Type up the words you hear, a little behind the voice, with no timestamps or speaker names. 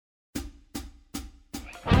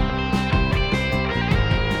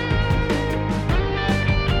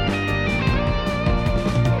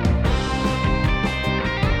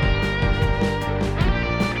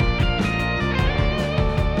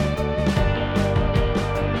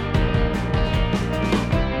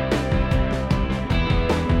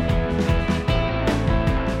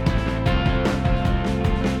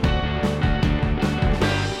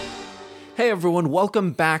Hey everyone,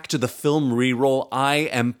 welcome back to the Film Reroll. I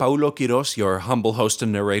am Paulo Quiros, your humble host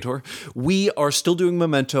and narrator. We are still doing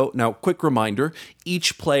Memento. Now, quick reminder,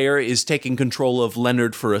 each player is taking control of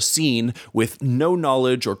Leonard for a scene with no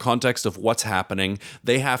knowledge or context of what's happening.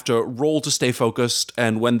 They have to roll to stay focused,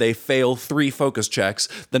 and when they fail 3 focus checks,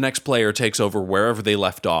 the next player takes over wherever they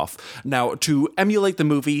left off. Now, to emulate the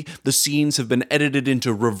movie, the scenes have been edited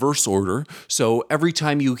into reverse order, so every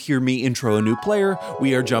time you hear me intro a new player,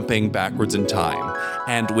 we are jumping backwards in time.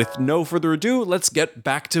 And with no further ado, let's get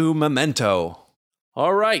back to Memento.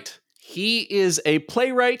 All right. He is a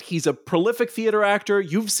playwright. He's a prolific theater actor.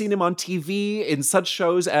 You've seen him on TV in such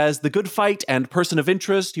shows as The Good Fight and Person of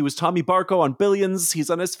Interest. He was Tommy Barco on Billions. He's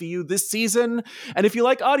on SVU this season. And if you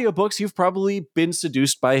like audiobooks, you've probably been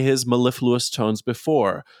seduced by his mellifluous tones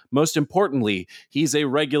before. Most importantly, he's a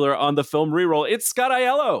regular on the Film Reroll. It's Scott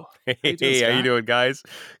Aiello. Hey, how you doing, guys?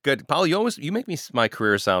 Good. Paulo, you make my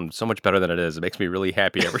career sound so much better than it is. It makes me really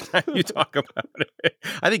happy every time you talk about it.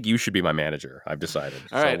 I think you should be my manager. I've decided.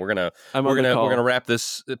 All right. We're gonna wrap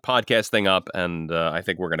this podcast thing up, and I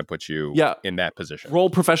think we're gonna put you in that position. Roll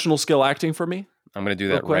professional skill acting for me. I'm gonna do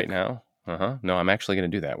that right now. No, I'm actually gonna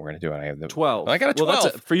do that. We're gonna do it. I have the 12. I got a 12.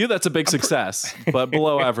 Well, for you, that's a big success, but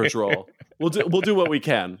below average roll. We'll do what we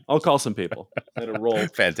can. I'll call some people. I had a roll.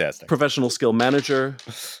 Fantastic. Professional skill manager.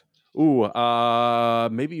 Ooh,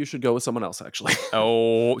 maybe you should go with someone else, actually.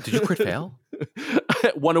 Oh, did you crit fail?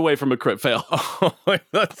 One away from a crit fail.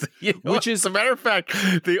 Which is, as a matter of fact,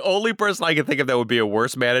 the only person I can think of that would be a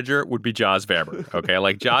worse manager would be Jaws Vammer. Okay,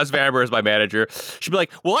 like Jaws Vammer is my manager. She'd be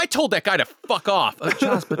like, "Well, I told that guy to fuck off."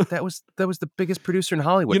 Jaws, but that was the biggest producer in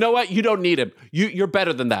Hollywood. You know what? You don't need him. You're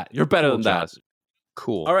better than that. You're better than Jaws. that.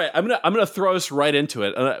 Cool. All right, I'm gonna throw us right into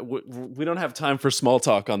it. We don't have time for small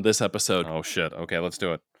talk on this episode. Oh shit. Okay, let's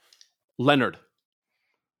do it. Leonard.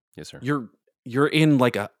 Yes, sir. You're in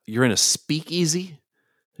a speakeasy.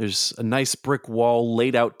 There's a nice brick wall,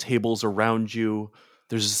 laid out tables around you.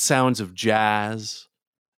 There's sounds of jazz.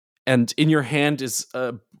 And in your hand is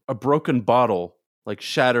a broken bottle, like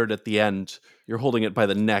shattered at the end. You're holding it by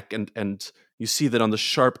the neck, and you see that on the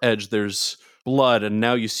sharp edge there's blood, and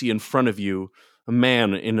now you see in front of you a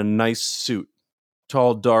man in a nice suit,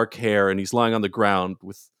 tall, dark hair, and he's lying on the ground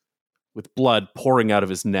with blood pouring out of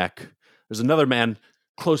his neck. There's another man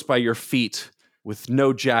close by your feet with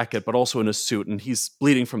no jacket, but also in a suit, and he's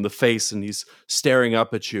bleeding from the face, and he's staring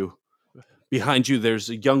up at you. Behind you, there's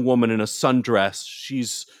a young woman in a sundress.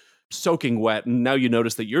 She's soaking wet, and now you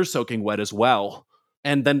notice that you're soaking wet as well.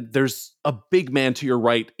 And then there's a big man to your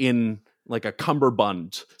right in like a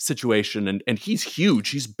cummerbund situation, and he's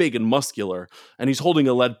huge. He's big and muscular, and he's holding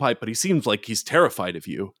a lead pipe, but he seems like he's terrified of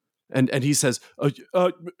you. And he says,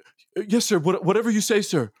 yes, sir, whatever you say,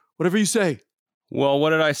 sir. Whatever you say. Well,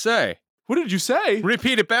 what did I say? What did you say?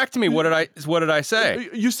 Repeat it back to me. What did I say?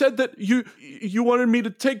 You said that you wanted me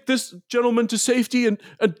to take this gentleman to safety and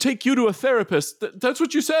take you to a therapist. That's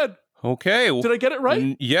what you said. Okay. Did I get it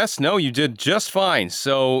right? Yes. No, you did just fine.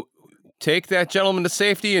 So take that gentleman to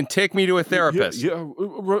safety and take me to a therapist. Yeah,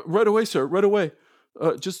 right away, sir. Right away.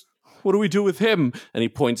 Just what do we do with him? And he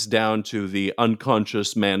points down to the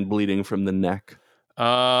unconscious man bleeding from the neck.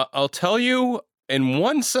 I'll tell you in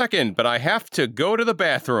 1 second, but I have to go to the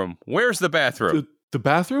bathroom. Where's the bathroom? The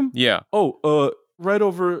bathroom? Yeah. Oh, right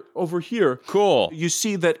over here. Cool. You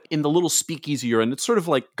see that in the little speakeasy you're in, it's sort of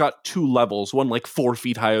like got 2 levels, one like 4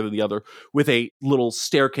 feet higher than the other, with a little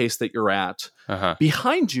staircase that you're at. Uh-huh.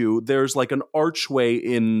 Behind you, there's like an archway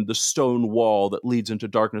in the stone wall that leads into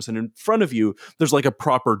darkness, and in front of you, there's like a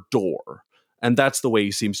proper door. And that's the way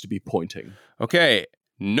he seems to be pointing. Okay,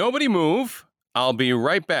 nobody move. I'll be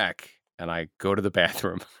right back. And I go to the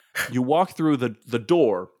bathroom. You walk through the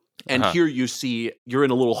door, and here you see you're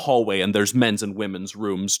in a little hallway, and there's men's and women's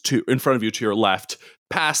rooms in front of you to your left.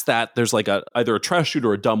 Past that, there's like either a trash chute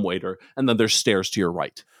or a dumbwaiter, and then there's stairs to your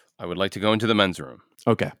right. I would like to go into the men's room.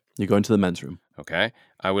 Okay, you go into the men's room. Okay,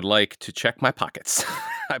 I would like to check my pockets.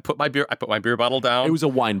 I put my beer bottle down. It was a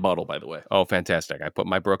wine bottle, by the way. Oh, fantastic. I put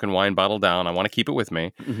my broken wine bottle down. I want to keep it with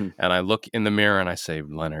me. Mm-hmm. And I look in the mirror and I say,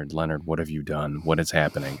 Leonard, what have you done? What is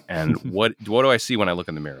happening? And what do I see when I look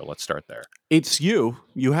in the mirror? Let's start there. It's you.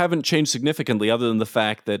 You haven't changed significantly other than the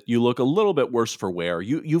fact that you look a little bit worse for wear.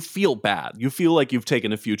 You feel bad. You feel like you've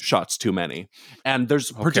taken a few shots too many. And there's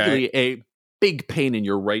particularly a big pain in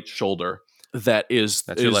your right shoulder that's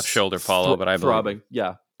your left shoulder, Paulo, but I believe throbbing.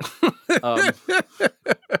 Yeah.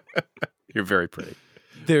 You're very pretty.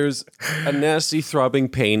 There's a nasty throbbing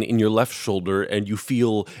pain in your left shoulder, and you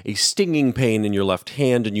feel a stinging pain in your left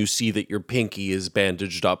hand, and you see that your pinky is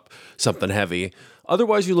bandaged up, something heavy.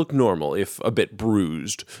 Otherwise, you look normal, if a bit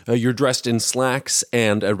bruised. You're dressed in slacks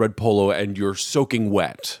and a red polo, and you're soaking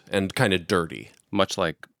wet and kind of dirty. Much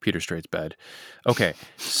like Peter Straight's bed. Okay,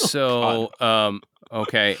 so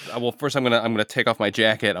okay. Well, first I'm gonna take off my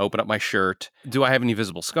jacket, open up my shirt. Do I have any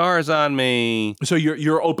visible scars on me? So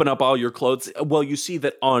you're open up all your clothes. Well, you see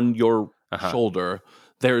that on your shoulder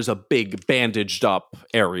there's a big bandaged up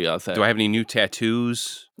area. Do I have any new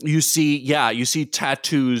tattoos? You see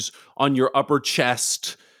tattoos on your upper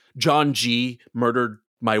chest. John G. murdered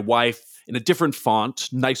my wife in a different font,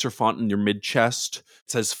 nicer font in your mid chest.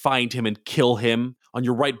 It says find him and kill him. On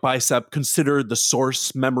your right bicep, consider the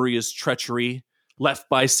source. Memory is treachery. Left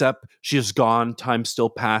bicep, she is gone. Time still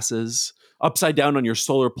passes. Upside down on your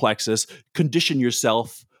solar plexus, condition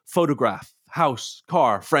yourself. Photograph, house,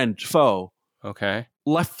 car, friend, foe. Okay.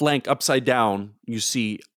 Left flank upside down, you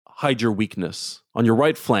see hide your weakness. On your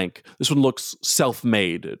right flank, this one looks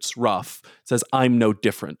self-made. It's rough. It says, I'm no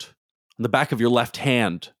different. On the back of your left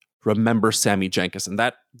hand, remember Sammy Jenkins. And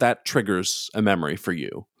that triggers a memory for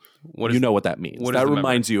you. You know what that means. That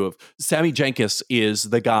reminds you of Sammy Jenkins is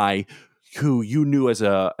the guy who you knew as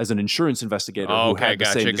an insurance investigator who had the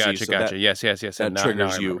same disease. Gotcha. Yes. That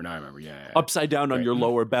triggers you. Now I remember. Yeah. Upside down on your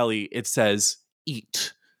lower belly, it says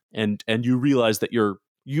eat. And you realize that you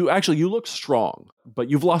look strong, but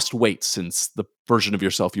you've lost weight since the version of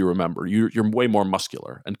yourself you remember. You're way more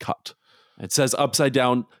muscular and cut. It says upside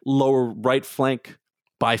down, lower right flank,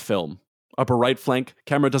 buy film. Upper right flank,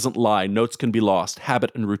 camera doesn't lie, notes can be lost,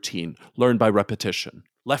 habit and routine, learn by repetition.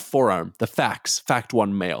 Left forearm, the facts, fact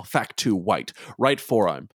 1 male, fact 2 white. Right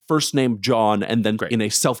forearm, first name John, and then in a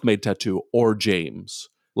self-made tattoo, or James.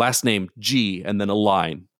 Last name G, and then a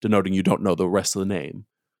line, denoting you don't know the rest of the name.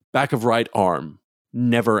 Back of right arm,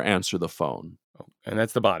 never answer the phone. And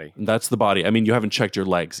that's the body. That's the body. I mean, you haven't checked your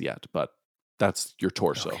legs yet, but that's your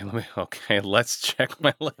torso. Let's check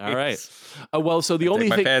my legs. All right. Well, so the only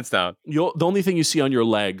take thing my pants down. The only thing you see on your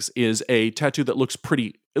legs is a tattoo that looks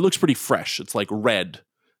pretty. It looks pretty fresh. It's like red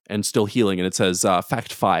and still healing, and it says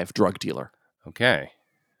 "Fact 5, drug dealer." Okay.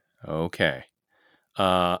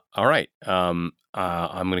 All right. I'm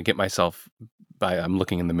gonna get myself. I'm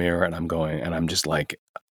looking in the mirror and I'm just like,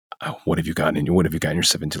 oh, what have you gotten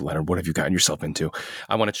yourself into, Leonard? What have you gotten yourself into?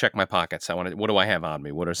 I want to check my pockets. What do I have on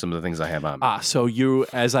me? What are some of the things I have on me? So you,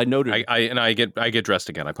 as I noted, I get dressed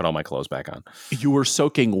again. I put all my clothes back on. You were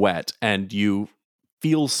soaking wet and you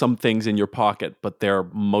feel some things in your pocket, but they're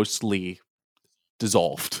mostly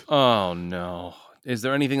dissolved. Oh no. Is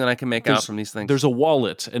there anything that I can make out from these things? There's a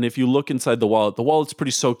wallet, and if you look inside the wallet's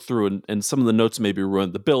pretty soaked through, and some of the notes may be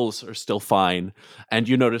ruined. The bills are still fine, and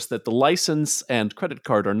you notice that the license and credit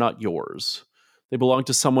card are not yours. They belong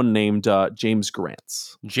to someone named James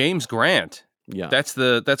Grant. James Grant? Yeah. That's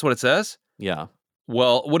what it says? Yeah.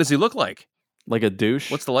 Well, what does he look like? Like a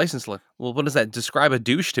douche? What's the license look? Well, what does that describe a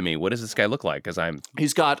douche to me? What does this guy look like?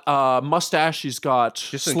 He's got a mustache. He's got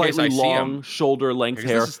slightly long shoulder length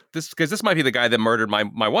hair. This might be the guy that murdered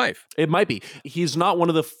my wife. It might be. He's not one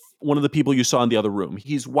of the people you saw in the other room.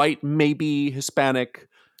 He's white, maybe Hispanic.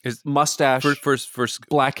 His mustache, for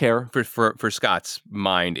black hair. For Scott's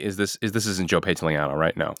mind, this isn't Joe Pantoliano,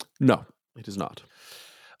 right? No, it is not.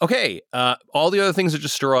 Okay, all the other things are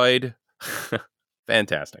destroyed.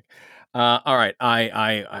 Fantastic. All right,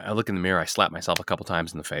 I look in the mirror. I slap myself a couple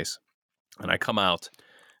times in the face, and I come out.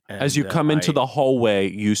 And, as you come into the hallway,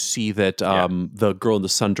 you see that the girl in the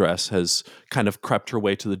sundress has kind of crept her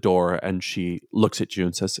way to the door, and she looks at you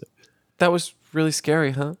and says, "That was really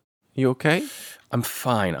scary, huh? You okay?" I'm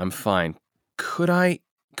fine.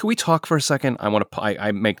 Could we talk for a second?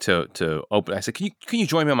 I make to open. I said, can you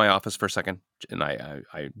join me in my office for a second? And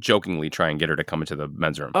I jokingly try and get her to come into the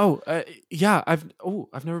men's room. Yeah.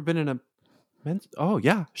 I've never been in a men's. Oh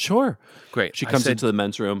yeah, sure. Great. She comes into the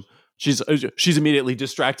men's room. She's immediately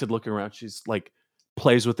distracted, looking around. She's like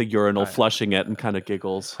plays with the urinal, flushing it, and kind of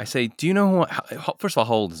giggles. I say, do you know first of all,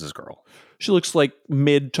 how old is this girl? She looks like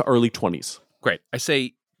mid to early 20s. Great. I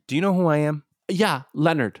say, do you know who I am? Yeah,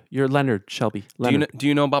 Leonard. You're Leonard Shelby. Leonard. Do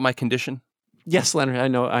you know about my condition? Yes, Leonard. I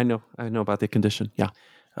know about the condition. Yeah.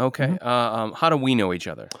 Okay. Mm-hmm. How do we know each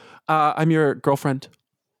other? I'm your girlfriend.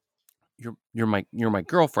 You're my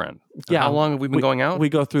girlfriend. Yeah. How long have we been going out? We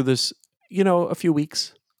go through this, a few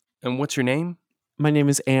weeks. And what's your name? My name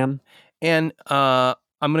is Anne. And I'm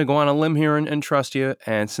going to go on a limb here and trust you.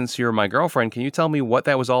 And since you're my girlfriend, can you tell me what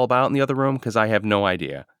that was all about in the other room? Because I have no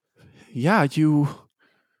idea. Yeah, you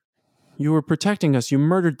were protecting us. You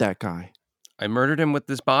murdered that guy. I murdered him with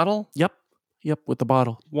this bottle? Yep, with the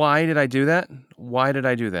bottle. Why did I do that?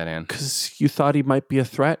 Anne? Because you thought he might be a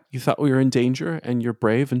threat. You thought we were in danger, and you're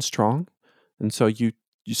brave and strong. And so you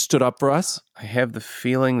You stood up for us? I have the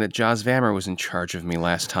feeling that Joz Vammer was in charge of me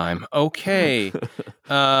last time. Okay.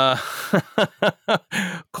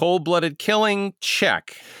 Cold-blooded killing,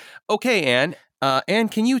 check. Okay, Anne. Anne,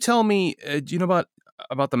 can you tell me, do you know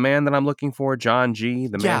about the man that I'm looking for, John G.,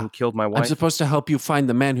 the man who killed my wife? I'm supposed to help you find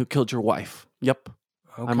the man who killed your wife. Yep.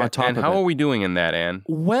 Okay. I'm on top and of it. how are we doing in that, Anne?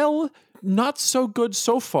 Well, not so good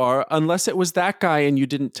so far, unless it was that guy and you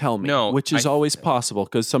didn't tell me. No, which is always possible,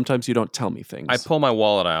 because sometimes you don't tell me things. I pull my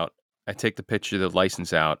wallet out, I take the picture of the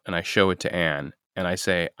license out, and I show it to Anne, and I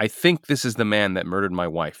say, I think this is the man that murdered my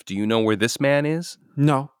wife. Do you know where this man is?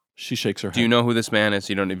 No. She shakes her head. Do you know who this man is?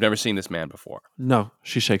 You've never seen this man before? No.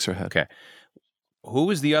 She shakes her head. Okay.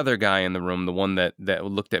 Who is the other guy in the room, the one that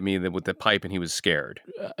looked at me with the pipe and he was scared?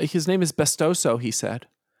 His name is Bestoso, he said.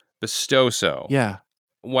 Bestoso? Yeah.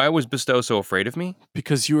 Why was Bestoso afraid of me?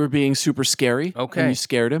 Because you were being super scary. Okay. And you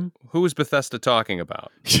scared him. Who is Bethesda talking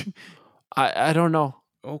about? I don't know.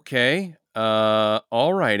 Okay.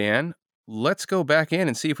 All right, Anne. Let's go back in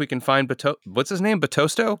and see if we can find what's his name?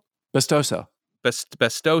 Bestoso? Bestoso.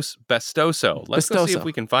 Bestoso. Let's go see if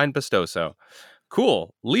we can find Bestoso.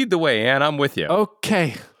 Cool. Lead the way, Anne. I'm with you.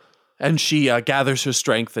 Okay. And she gathers her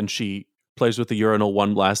strength and she plays with the urinal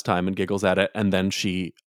one last time and giggles at it. And then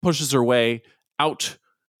she pushes her way out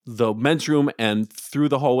the men's room and through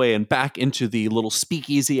the hallway and back into the little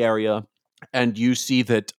speakeasy area. And you see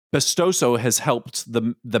that Bestoso has helped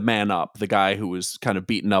the man up, the guy who was kind of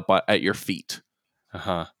beaten up at your feet.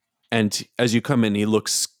 Uh-huh. And as you come in,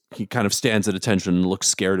 he kind of stands at attention and looks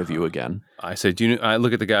scared of you again. I say, I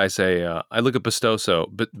look at the guy, I look at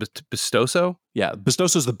Bestoso. Bestoso? Yeah,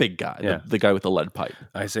 Bestoso's the big guy, the guy with the lead pipe.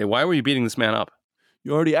 I say, why were you beating this man up?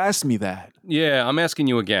 You already asked me that. Yeah, I'm asking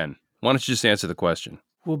you again. Why don't you just answer the question?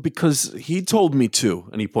 Well, because he told me to,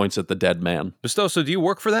 and he points at the dead man. Bestoso, do you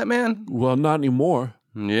work for that man? Well, not anymore.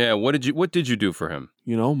 Yeah, what did you do for him?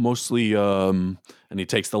 You know, mostly, and he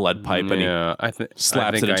takes the lead pipe and he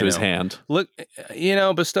slaps it into his hand. Look,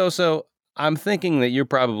 Bestoso, I'm thinking that you're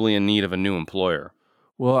probably in need of a new employer.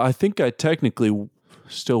 Well, I think I technically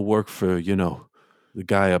still work for, the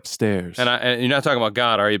guy upstairs. And you're not talking about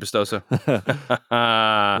God, are you, Bestoso?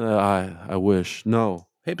 I wish. No.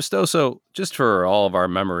 Hey, Bestoso, just for all of our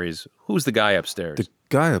memories, who's the guy upstairs? The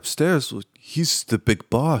guy upstairs, he's the big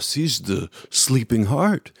boss. He's the sleeping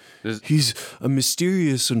heart. He's a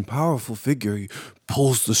mysterious and powerful figure. He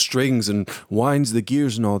pulls the strings and winds the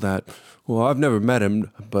gears and all that. Well, I've never met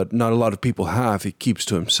him, but not a lot of people have. He keeps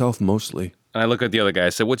to himself mostly. And I look at the other guy. I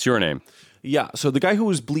said, what's your name? Yeah, so the guy who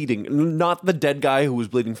was bleeding, not the dead guy who was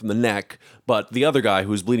bleeding from the neck, but the other guy who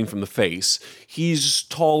was bleeding from the face. He's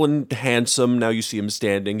tall and handsome. Now you see him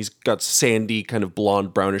standing. He's got sandy, kind of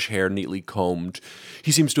blonde, brownish hair, neatly combed.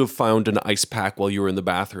 He seems to have found an ice pack while you were in the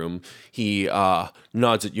bathroom. He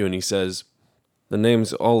nods at you and he says, "The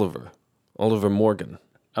name's Oliver. Oliver Morgan."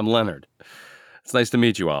 I'm Leonard. It's nice to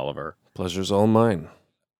meet you, Oliver. Pleasure's all mine.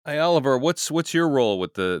 Hey, Oliver, what's your role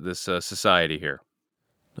with this society here?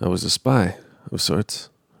 I was a spy of sorts.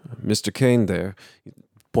 Mr. Kane there,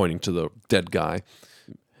 pointing to the dead guy,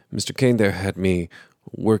 Mr. Kane there had me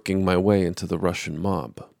working my way into the Russian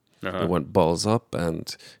mob. I went balls up,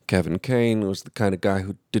 and Kevin Kane was the kind of guy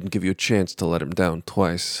who didn't give you a chance to let him down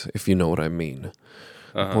twice, if you know what I mean.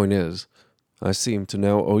 The point is, I seem to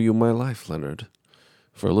now owe you my life, Leonard.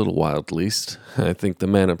 For a little while, at least. I think the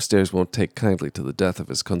man upstairs won't take kindly to the death of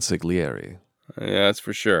his consigliere. Yeah, that's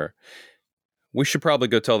for sure. We should probably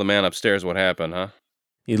go tell the man upstairs what happened, huh?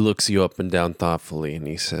 He looks you up and down thoughtfully, and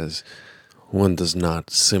he says, "One does not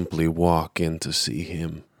simply walk in to see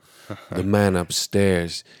him. The man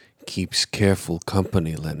upstairs keeps careful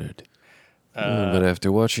company, Leonard. But after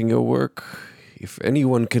watching your work, if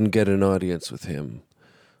anyone can get an audience with him,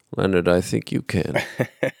 Leonard, I think you can."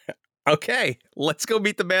 Okay, let's go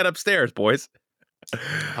meet the man upstairs, boys.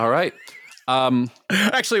 All right.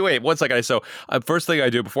 Actually, wait 1 second. So, first thing I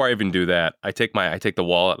do before I even do that, I take the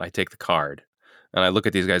wallet, and I take the card, and I look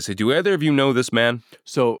at these guys and say, "Do either of you know this man?"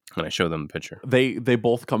 So, and I show them a picture. They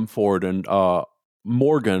both come forward, and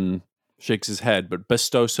Morgan shakes his head, but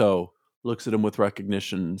Bestoso looks at him with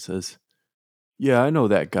recognition and says, "Yeah, I know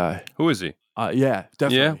that guy." Who is he? Yeah,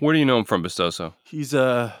 definitely. Yeah, where do you know him from, Bestoso?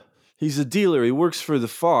 He's a dealer. He works for the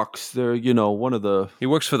Fox. They're, one of the... He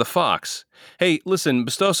works for the Fox. Hey, listen,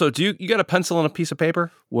 Bestoso, do you got a pencil and a piece of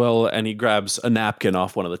paper? Well, and he grabs a napkin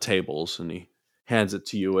off one of the tables, and he hands it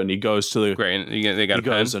to you, and he goes to the... Great, they got a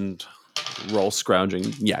pen? He goes and rolls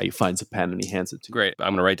scrounging. Yeah, he finds a pen, and he hands it to you. Great, I'm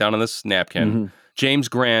going to write down on this napkin. Mm-hmm. James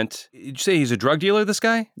Grant. Did you say he's a drug dealer, this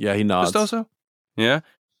guy? Yeah, he nods. Bestoso? Yeah?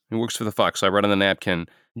 He works for the Fox, so I write on the napkin,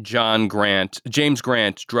 James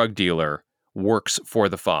Grant, drug dealer, works for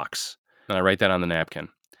the Fox. And I write that on the napkin.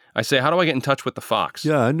 I say, how do I get in touch with the Fox?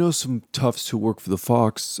 Yeah, I know some toughs who work for the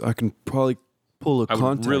Fox. I can probably pull a I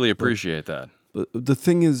contact. would really appreciate that. But the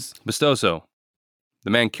thing is... Bestoso,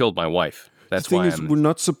 the man killed my wife. That's the thing why is, we're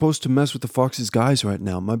not supposed to mess with the Fox's guys right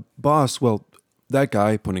now. My boss, well, that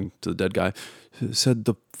guy, pointing to the dead guy, said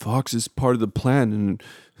the Fox is part of the plan, and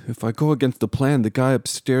if I go against the plan, the guy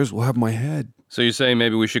upstairs will have my head. So you say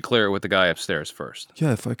maybe we should clear it with the guy upstairs first?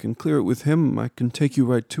 Yeah, if I can clear it with him, I can take you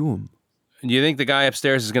right to him. Do you think the guy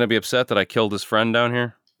upstairs is going to be upset that I killed his friend down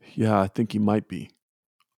here? Yeah, I think he might be.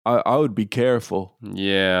 I would be careful.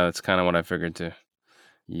 Yeah, that's kind of what I figured too.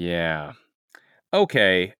 Yeah.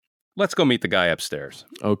 Okay, let's go meet the guy upstairs.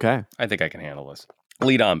 Okay. I think I can handle this.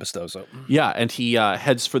 Lead on, Bestoso. Yeah, and he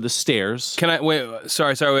heads for the stairs. Can I wait?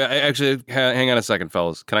 Sorry. Actually, hang on a second,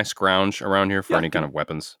 fellas. Can I scrounge around here for any kind of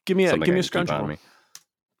weapons? Give me a Something I can scrounge keep on roll. me.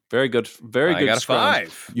 Very good. Very good. I got a scrounge.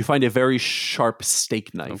 5. You find a very sharp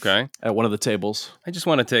steak knife. Okay. At one of the tables. I just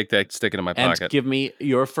want to take that, stick it in my And pocket. give me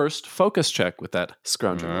your first focus check with that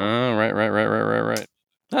scrounging roll. Right.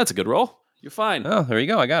 That's a good roll. You're fine. Oh, there you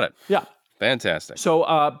go. I got it. Yeah. Fantastic. So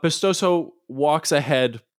Bestoso walks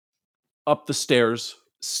ahead up the stairs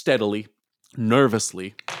steadily,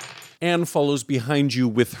 nervously. Anne follows behind you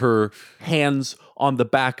with her hands on the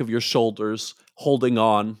back of your shoulders, holding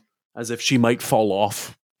on as if she might fall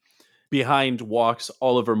off. Behind walks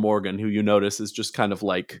Oliver Morgan, who you notice is just kind of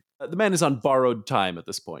like, the man is on borrowed time at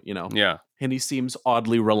this point, you know? Yeah. And he seems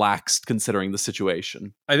oddly relaxed considering the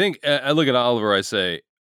situation. I think, I look at Oliver, I say,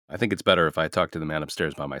 I think it's better if I talk to the man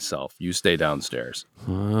upstairs by myself. You stay downstairs.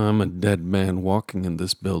 I'm a dead man walking in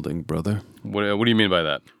this building, brother. What do you mean by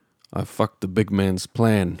that? I fucked the big man's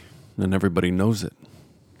plan, and everybody knows it.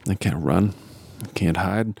 I can't run. I can't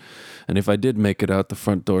hide. And if I did make it out the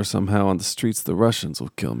front door somehow on the streets, the Russians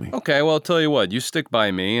will kill me. Okay, well, I'll tell you what. You stick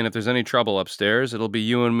by me, and if there's any trouble upstairs, it'll be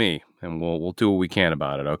you and me, and we'll do what we can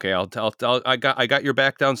about it. Okay, I got your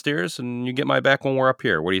back downstairs, and you get my back when we're up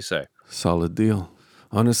here. What do you say? Solid deal.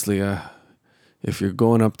 Honestly, if you're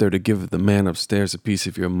going up there to give the man upstairs a piece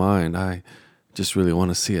of your mind, I just really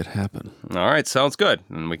want to see it happen. All right, sounds good.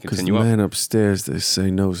 And we Because the continue up. man upstairs, they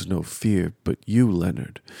say, knows no fear. But you,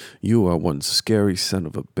 Leonard, you are one scary son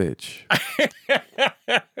of a bitch.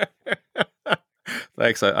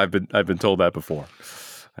 Thanks. I've been told that before.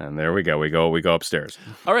 And there we go. We go upstairs.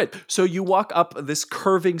 All right, so you walk up this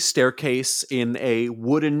curving staircase in a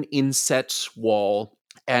wooden inset wall,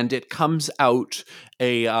 and it comes out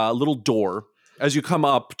a little door. As you come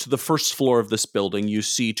up to the first floor of this building, you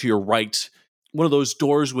see to your right one of those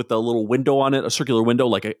doors with a little window on it, a circular window,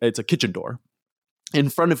 like it's a kitchen door. In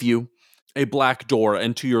front of you, a black door,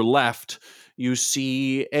 and to your left, you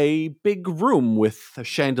see a big room with a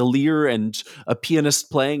chandelier and a pianist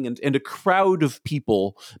playing and a crowd of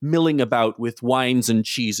people milling about with wines and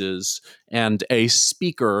cheeses and a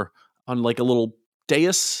speaker on like a little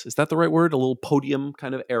dais. Is that the right word? A little podium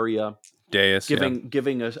kind of area. Dais,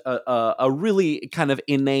 giving a really kind of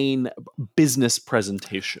inane business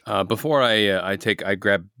presentation. Before I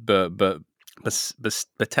grab Bethesda,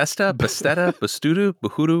 Bestudu,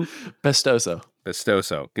 Behudu,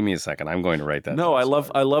 Bestoso. Give me a second. I'm going to write that. No, I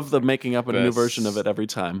love the making up a new version of it every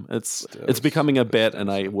time. It's becoming a bit, and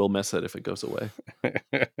I will miss it if it goes away.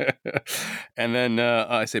 And then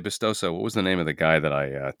I say Bestoso. What was the name of the guy that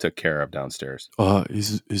I took care of downstairs?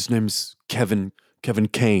 His name's Kevin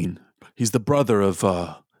Kane. He's the brother of,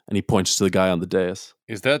 and he points to the guy on the dais.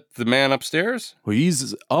 Is that the man upstairs? Well,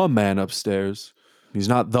 he's a man upstairs. He's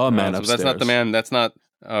not the man upstairs. That's not the man. That's not.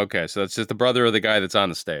 Okay, so that's just the brother of the guy that's on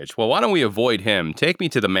the stage. Well, why don't we avoid him? Take me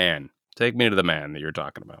to the man. Take me to the man that you're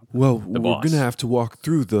talking about. Well, we're going to have to walk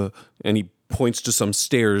through And he points to some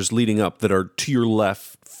stairs leading up that are to your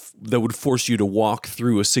left that would force you to walk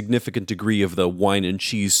through a significant degree of the wine and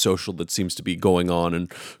cheese social that seems to be going on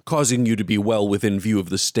and causing you to be well within view of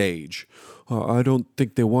the stage. I don't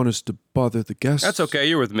think they want us to bother the guests. That's okay.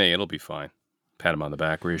 You're with me. It'll be fine. Pat him on the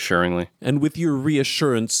back reassuringly. And with your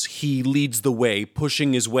reassurance, he leads the way,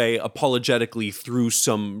 pushing his way apologetically through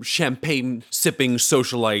some champagne-sipping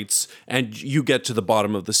socialites, and you get to the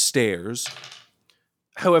bottom of the stairs.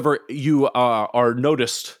 However, you are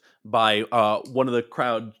noticed by one of the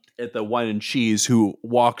crowd at the wine and cheese who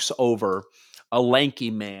walks over, a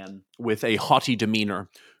lanky man with a haughty demeanor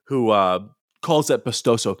who calls at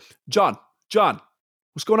Bestoso. John,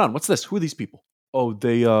 what's going on? What's this? Who are these people? Oh,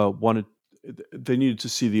 they needed to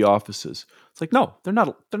see the offices. It's like, no, they're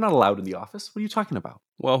not allowed in the office. What are you talking about?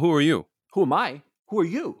 Well, who are you? Who am I? Who are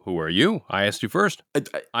you? Who are you? I asked you first.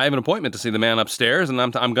 I have an appointment to see the man upstairs, and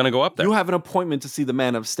I'm going to go up there. You have an appointment to see the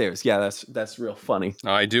man upstairs. Yeah, that's real funny.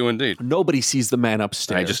 I do indeed. Nobody sees the man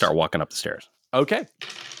upstairs. I just start walking up the stairs. Okay.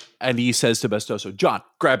 and he says to Bestoso, John,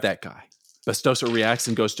 grab that guy. Bestoso reacts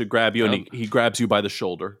and goes to grab you, and he grabs you by the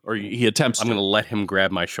shoulder, or he attempts to. I'm going to let him grab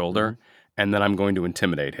my shoulder, and then I'm going to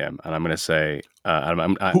intimidate him. And I'm going to say,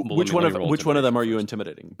 which one of them are you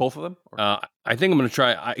intimidating? Both of them? I think I'm going to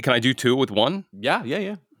try. Can I do 2 with 1? Yeah. All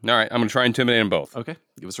right, I'm going to try and intimidate them both. Okay,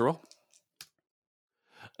 give us a roll.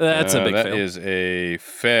 That's a big fail. That is a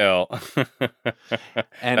fail.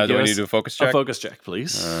 And do I need to do a focus check? A focus check,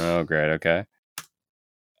 please. Oh, great. Okay.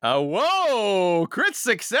 Whoa! Crit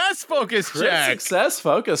success focus check. Crit success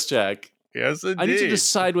focus check. Yes, indeed. I need to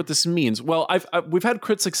decide what this means. Well, we've had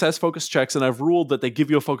crit success focus checks, and I've ruled that they give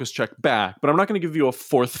you a focus check back, but I'm not going to give you a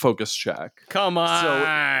 4th focus check. Come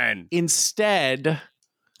on. So instead,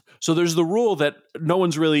 there's the rule that no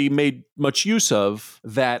one's really made much use of,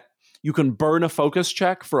 that you can burn a focus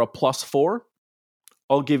check for a +4.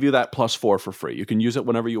 I'll give you that +4 for free. You can use it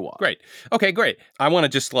whenever you want. Great. Okay, great. I want to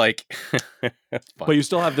just like... But you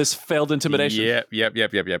still have this failed intimidation.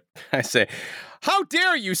 Yep. I say, how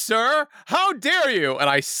dare you, sir? How dare you? And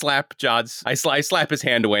I slap John's... I slap his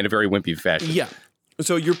hand away in a very wimpy fashion. Yeah.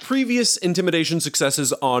 So your previous intimidation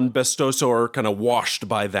successes on Bestoso are kind of washed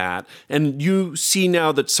by that. And you see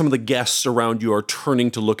now that some of the guests around you are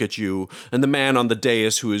turning to look at you. And the man on the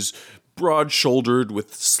dais, who is broad-shouldered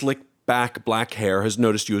with slick back black hair, has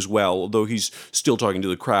noticed you as well, although he's still talking to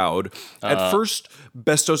the crowd. At first,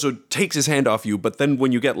 Bestoso takes his hand off you, but then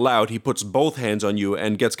when you get loud, he puts both hands on you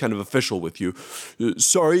and gets kind of official with you.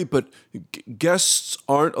 Sorry, but guests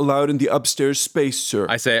aren't allowed in the upstairs space, sir.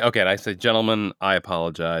 I say, gentlemen, I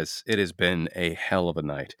apologize. It has been a hell of a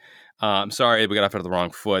night. I'm sorry, we got off on the wrong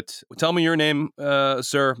foot. Tell me your name,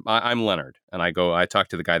 sir. I'm Leonard. And I talked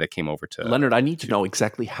to the guy that came over to... Leonard, I need to know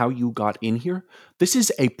exactly how you got in here. This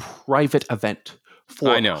is a private event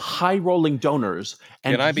for high-rolling donors.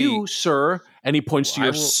 And you, sir, and he points to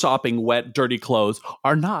your sopping, wet, dirty clothes,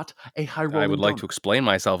 are not a high-rolling donor. I would like to explain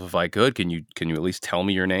myself if I could. Can you at least tell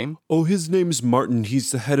me your name? Oh, his name's Martin.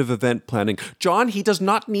 He's the head of event planning. John, he does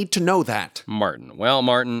not need to know that. Martin. Well,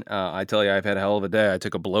 Martin, I tell you, I've had a hell of a day. I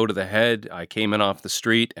took a blow to the head. I came in off the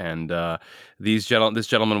street, and this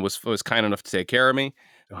gentleman was kind enough to take care of me.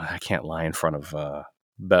 Oh, I can't lie in front of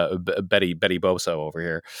Betty Boso over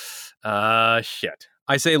here. Shit.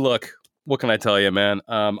 I say, look, what can I tell you, man?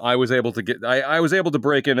 I was able to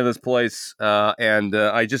break into this place, and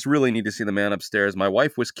I just really need to see the man upstairs. My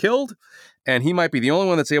wife was killed, and he might be the only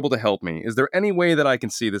one that's able to help me. Is there any way that I can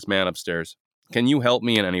see this man upstairs? Can you help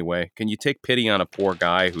me in any way? Can you take pity on a poor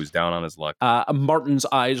guy who's down on his luck? Martin's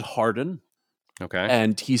eyes harden. Okay.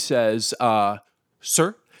 And he says,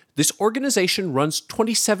 sir, this organization runs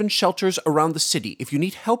 27 shelters around the city. If you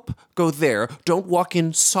need help, go there. Don't walk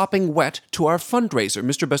in sopping wet to our fundraiser.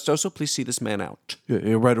 Mr. Bestoso, please see this man out.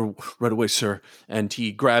 Yeah, right away, sir. And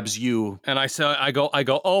he grabs you. And I go,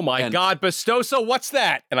 oh my God, Bestoso, what's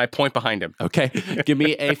that? And I point behind him. Okay, give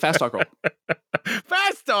me a fast talk roll.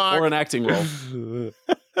 Fast talk? Or an acting roll.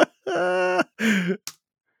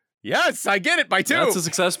 Yes, I get it by 2. That's a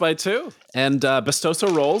success by 2. And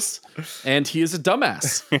Bestoso rolls, and he is a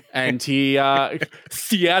dumbass. And he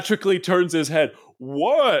theatrically turns his head.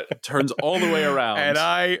 What? Turns all the way around. And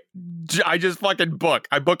I just fucking book.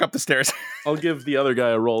 I book up the stairs. I'll give the other guy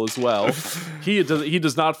a roll as well. He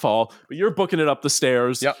does not fall, but you're booking it up the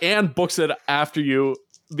stairs and books it after you.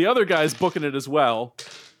 The other guy's booking it as well.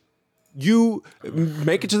 You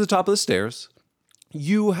make it to the top of the stairs.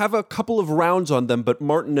 You have a couple of rounds on them, but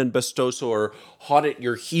Martin and Bestoso are hot at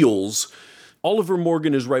your heels. Oliver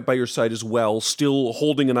Morgan is right by your side as well, still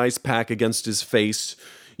holding an ice pack against his face.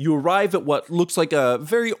 You arrive at what looks like a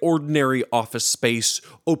very ordinary office space,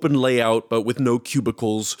 open layout, but with no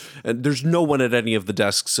cubicles. And there's no one at any of the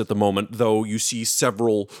desks at the moment, though you see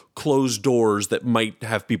several closed doors that might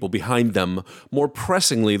have people behind them. More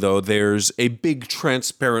pressingly, though, there's a big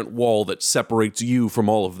transparent wall that separates you from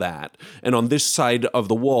all of that. And on this side of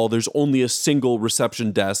the wall, there's only a single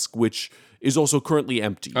reception desk, which is also currently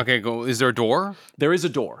empty. Okay, go. Is there a door? There is a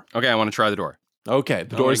door. Okay, I want to try the door. Okay,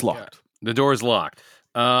 the door is locked. The door is locked.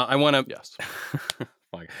 I want to. Yes.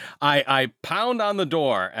 I pound on the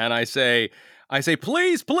door and I say,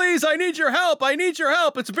 please, I need your help.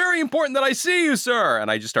 It's very important that I see you, sir.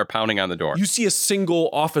 And I just start pounding on the door. You see a single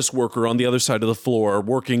office worker on the other side of the floor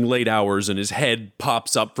working late hours, and his head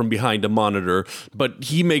pops up from behind a monitor, but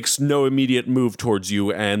he makes no immediate move towards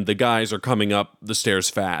you, and the guys are coming up the stairs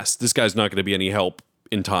fast. This guy's not going to be any help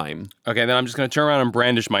in time. Okay, then I'm just going to turn around and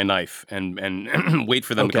brandish my knife and wait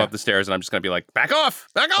for them to go up the stairs, and I'm just going to be like, back off!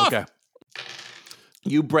 Okay.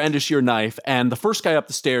 You brandish your knife, and the first guy up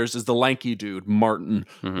the stairs is the lanky dude, Martin,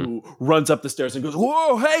 who runs up the stairs and goes,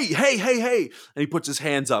 whoa, hey! And he puts his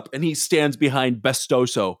hands up, and he stands behind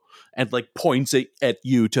Bestoso. and like points at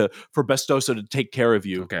you for Bestoso to take care of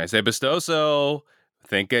you. Okay, I say, Bestoso,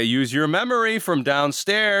 use your memory from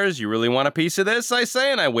downstairs. You really want a piece of this, I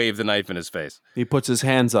say, and I wave the knife in his face. He puts his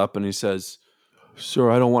hands up and he says,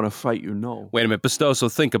 "Sir, I don't want to fight you, no." Wait a minute,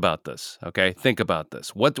 Bestoso, think about this, okay? Think about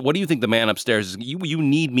this. What do you think the man upstairs is? You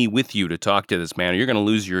need me with you to talk to this man, or you're going to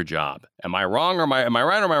lose your job. Am I wrong, or am I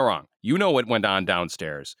right, or am I wrong? You know what went on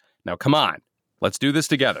downstairs. Now, come on. Let's do this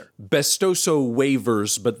together. Bestoso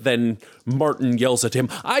wavers, but then Martin yells at him,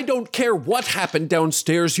 "I don't care what happened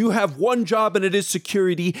downstairs. You have one job, and it is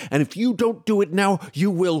security, and if you don't do it now, you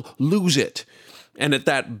will lose it." And at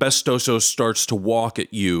that, Bestoso starts to walk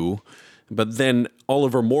at you, but then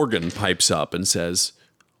Oliver Morgan pipes up and says,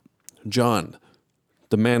 "John,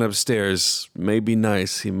 the man upstairs may be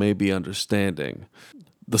nice, he may be understanding.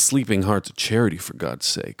 The Sleeping Heart's a charity, for God's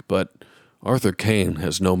sake, but Arthur Kane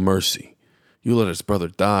has no mercy. You let his brother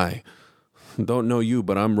die. Don't know you,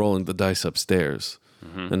 but I'm rolling the dice upstairs."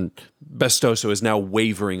 Mm-hmm. And Bestoso is now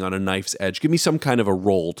wavering on a knife's edge. Give me some kind of a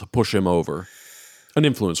roll to push him over. An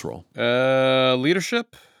influence roll.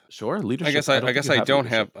 Leadership? Sure, leadership. I guess I don't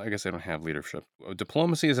have leadership.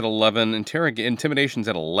 Diplomacy is at 11. Intimidation's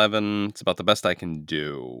at 11. It's about the best I can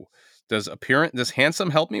do. Does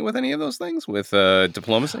handsome help me with any of those things? With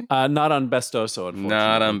diplomacy? Not on Bestoso, unfortunately.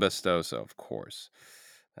 Not on Bestoso, of course.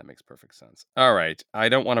 That makes perfect sense. All right. I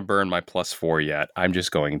don't want to burn my +4 yet. I'm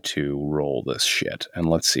just going to roll this shit, and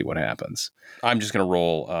let's see what happens. I'm just going to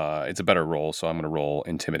roll. It's a better roll, so I'm going to roll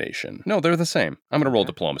intimidation. No, they're the same. I'm going to roll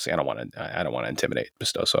diplomacy. I don't want to intimidate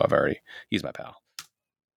Bestoso. He's my pal.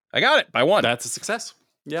 I got it by 1. That's a success.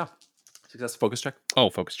 Yeah. Success focus check. Oh,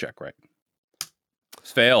 focus check, right.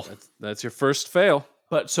 Fail. That's your first fail.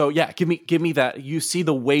 But so yeah, give me that. You see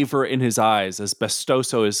the waver in his eyes as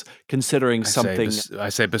Bestoso is considering something. I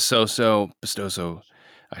say, Bestoso.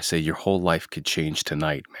 I say your whole life could change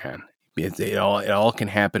tonight, man. It all can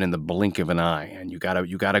happen in the blink of an eye, and you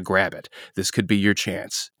gotta grab it. This could be your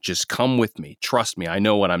chance. Just come with me. Trust me. I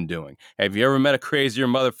know what I'm doing. Have you ever met a crazier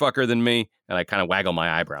motherfucker than me? And I kind of waggle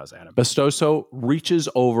my eyebrows at him. Bestoso reaches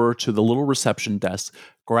over to the little reception desk,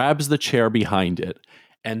 grabs the chair behind it,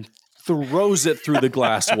 and throws it through the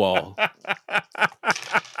glass wall. Yeah,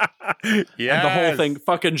 and the whole thing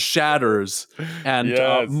fucking shatters. And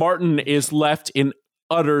Martin is left in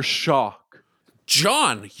utter shock.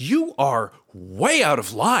 "John, you are way out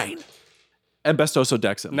of line." And Bestoso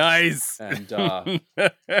decks him. Nice. And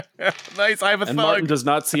nice. I have a thug. Martin does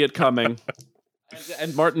not see it coming.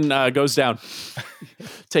 And Martin goes down,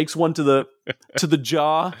 takes one to the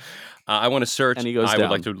jaw. I want to search. And he goes I down.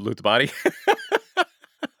 would like to loot the body.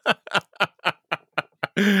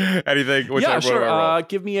 Anything? Yeah, sure.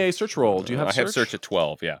 Give me a search roll. Do you have I search? have search at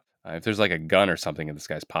 12, yeah. If there's like a gun or something in this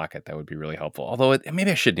guy's pocket, that would be really helpful. Although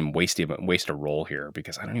maybe I shouldn't even waste a roll here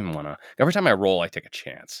because I don't even want to. Every time I roll, I take a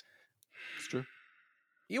chance. It's true.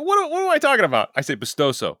 What am I talking about? I say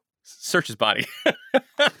Bestoso. Search his body.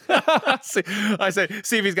 I say,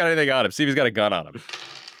 see if he's got anything on him. See if he's got a gun on him.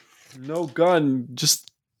 No gun,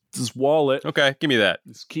 just his wallet. Okay, give me that.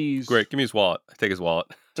 His keys. Great, give me his wallet. I take his wallet.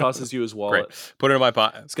 Tosses you his wallet. Great. Put it in my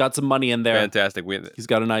pocket. It's got some money in there. Fantastic. He's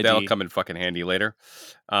got an ID. That'll come in fucking handy later.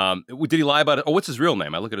 Did he lie about it? Oh, what's his real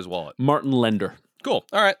name? I look at his wallet. Martin Lender. Cool.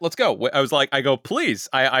 All right, let's go. I go, please.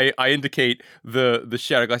 I indicate the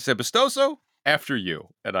shadow. I said, Bestoso, after you.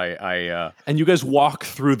 And and you guys walk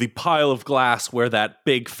through the pile of glass where that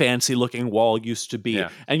big fancy looking wall used to be. Yeah.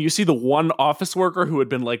 And you see the one office worker who had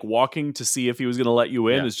been like walking to see if he was going to let you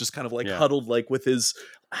in is just kind of like huddled like with his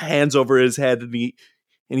hands over his head,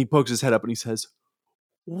 and he pokes his head up and he says,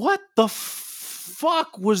 "What the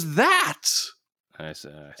fuck was that?" I see.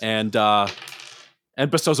 And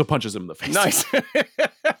Bestoso punches him in the face. Nice.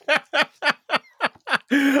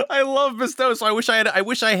 I love Bestoso. I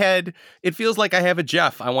wish I had. It feels like I have a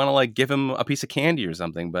Jeff. I want to like give him a piece of candy or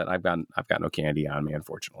something, but I've got no candy on me,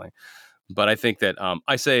 unfortunately. But I think that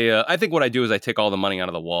I think what I do is I take all the money out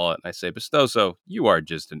of the wallet and I say, Bestoso, you are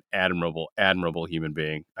just an admirable human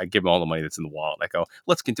being. I give him all the money that's in the wallet. I go,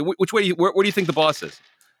 let's continue. Which way? Where do you think the boss is?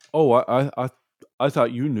 Oh, I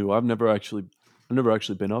thought you knew. I've never actually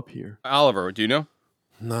been up here. Oliver, do you know?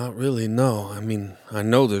 Not really, no. I mean, I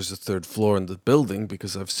know there's a third floor in the building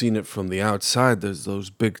because I've seen it from the outside. There's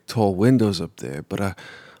those big, tall windows up there, but I've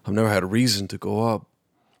never had a reason to go up.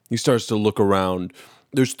 He starts to look around.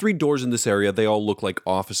 There's 3 doors in this area. They all look like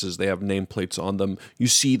offices. They have nameplates on them. You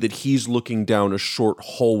see that he's looking down a short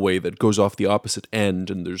hallway that goes off the opposite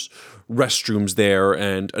end, and there's restrooms there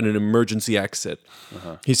and an emergency exit.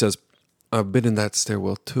 Uh-huh. He says, I've been in that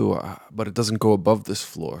stairwell too, but it doesn't go above this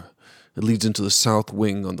floor. It leads into the south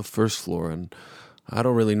wing on the first floor, and I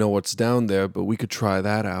don't really know what's down there, but we could try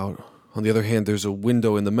that out. On the other hand, there's a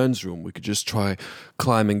window in the men's room. We could just try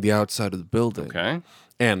climbing the outside of the building. Okay.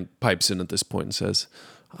 Anne pipes in at this point and says,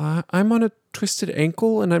 I'm on a twisted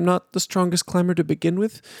ankle and I'm not the strongest climber to begin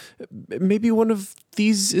with. Maybe one of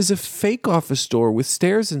these is a fake office door with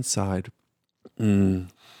stairs inside. I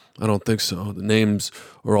don't think so. The names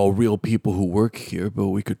are all real people who work here, but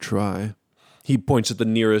we could try. He points at the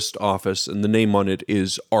nearest office, and the name on it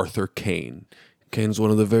is Arthur Kane. Kane's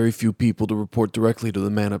one of the very few people to report directly to the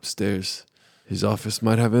man upstairs. His office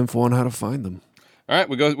might have info on how to find them. All right,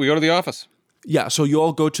 we go to the office. Yeah, so you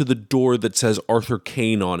all go to the door that says Arthur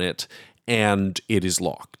Kane on it, and it is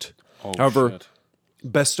locked. Oh, However, shit.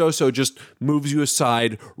 Bestoso just moves you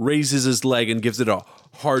aside, raises his leg, and gives it a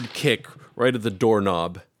hard kick right at the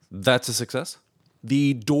doorknob. That's a success.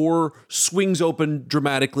 The door swings open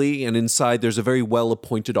dramatically, and inside there's a very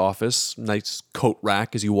well-appointed office. Nice coat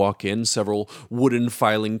rack as you walk in, several wooden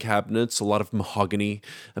filing cabinets, a lot of mahogany,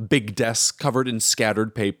 a big desk covered in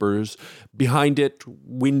scattered papers. Behind it,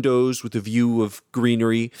 windows with a view of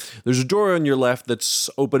greenery. There's a door on your left that's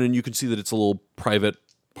open, and you can see that it's a little private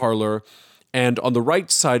parlor. And on the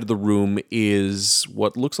right side of the room is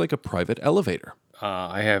what looks like a private elevator.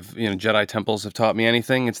 I have, Jedi temples have taught me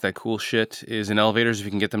anything. It's that cool shit is in elevators if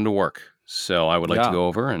you can get them to work. So I would like to go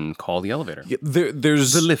over and call the elevator. Yeah,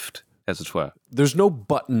 there's The lift, as it were. There's no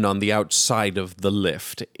button on the outside of the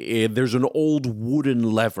lift. There's an old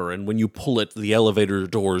wooden lever, and when you pull it, the elevator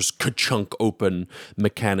doors ka-chunk open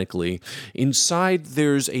mechanically. Inside,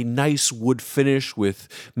 there's a nice wood finish with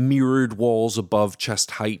mirrored walls above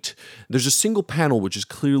chest height. There's a single panel, which is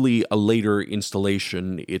clearly a later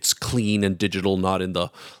installation. It's clean and digital, not in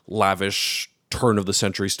the lavish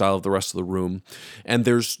turn-of-the-century style of the rest of the room. And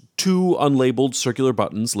there's two unlabeled circular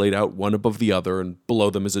buttons laid out one above the other, and below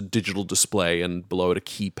them is a digital display, and below it a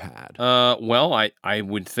keypad. Well, I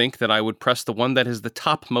would think that I would press the one that is the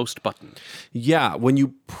topmost button. Yeah, when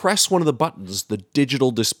you press one of the buttons, the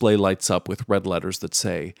digital display lights up with red letters that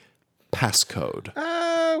say, passcode.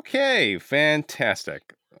 Okay,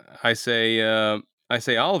 fantastic. I say,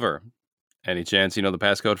 Oliver, any chance you know the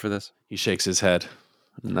passcode for this? He shakes his head.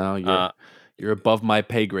 No, you're above my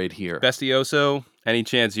pay grade here. Bestioso, any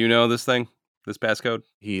chance you know this thing? This passcode?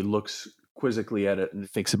 He looks quizzically at it and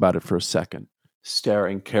thinks about it for a second,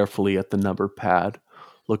 staring carefully at the number pad,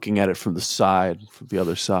 looking at it from the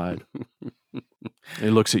other side.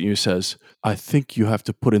 He looks at you and says, I think you have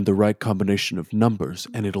to put in the right combination of numbers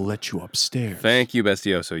and it'll let you upstairs. Thank you,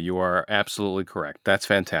 Bestioso. You are absolutely correct. That's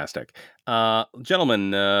fantastic.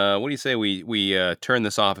 Gentlemen, what do you say we turn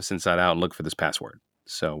this office inside out and look for this password?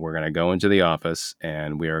 So we're going to go into the office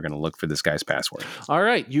and we are going to look for this guy's password. All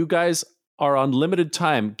right, you guys are on limited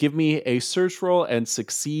time. Give me a search roll and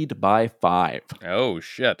succeed by 5. Oh,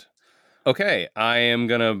 shit. Okay, I am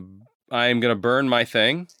going to burn my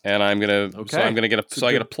thing, and I'm going to, Okay. so I'm going to get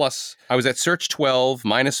I get a plus. I was at search 12,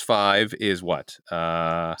 minus 5 is what?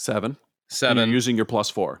 7. 7. You're using your plus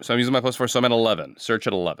 4. So I'm using my plus 4, so I'm at 11. Search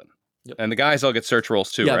at 11. Yep. And the guys all get search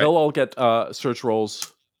rolls too, Yeah, right? they'll all get search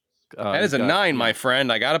rolls. That is a 9, my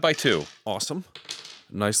friend. I got it by 2. Awesome.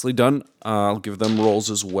 Nicely done. I'll give them rolls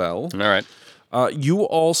as well. All right. You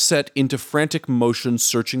all set into frantic motion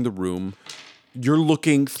searching the room. You're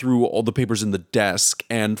looking through all the papers in the desk,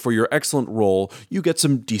 and for your excellent roll, you get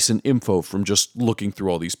some decent info from just looking through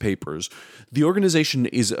all these papers. The organization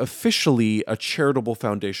is officially a charitable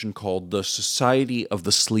foundation called the Society of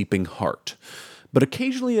the Sleeping Heart. But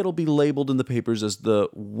occasionally it'll be labeled in the papers as the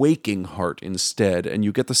Waking Heart instead, and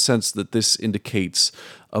you get the sense that this indicates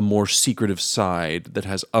a more secretive side that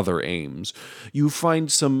has other aims. You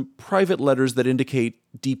find some private letters that indicate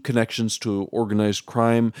deep connections to organized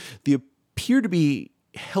crime. They appear to be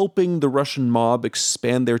helping the Russian mob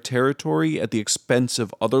expand their territory at the expense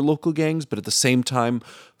of other local gangs, but at the same time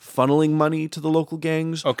funneling money to the local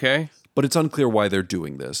gangs. Okay. But it's unclear why they're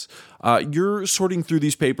doing this. You're sorting through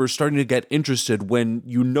these papers, starting to get interested when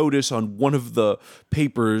you notice on one of the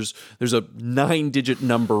papers, there's a 9-digit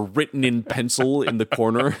number written in pencil in the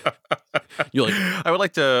corner. You're like, I would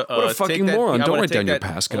like to what a fucking moron. I Don't wanna write down take your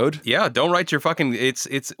that- passcode. Yeah, don't write your fucking.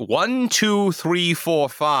 It's 1, 2, 3, 4,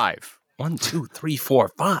 5. 1, 2, 3,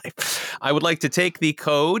 4, 5. I would like to take the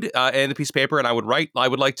code and the piece of paper, and I would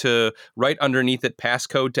like to write underneath it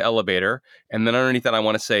passcode to elevator, and then underneath that I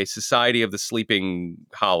want to say Society of the Sleeping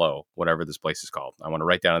Hollow, whatever this place is called. I want to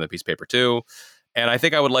write down on the piece of paper too. And I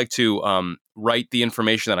think I would like to write the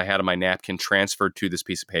information that I had on my napkin transferred to this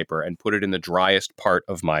piece of paper and put it in the driest part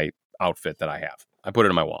of my outfit that I have. I put it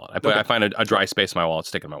in my wallet. I find a dry space in my wallet,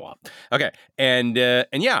 stick it in my wallet. Okay, and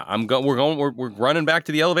yeah, we're running back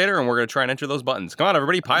to the elevator, and we're gonna try and enter those buttons. Come on,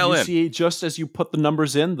 everybody, pile in. You see, just as you put the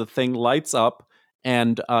numbers in, the thing lights up,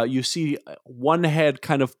 and you see one head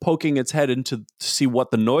kind of poking its head in to see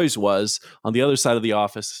what the noise was on the other side of the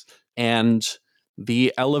office, and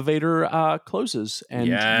the elevator closes, and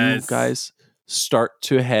you guys start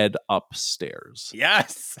to head upstairs.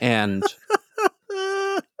 Yes, and.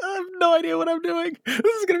 I have no idea what I'm doing. This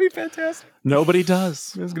is going to be fantastic. Nobody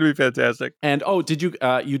does. This is going to be fantastic. And did you?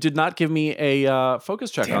 You did not give me a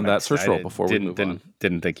focus check on that search roll before we move on.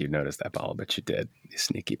 Didn't think you'd notice that, Paulo, but you did. You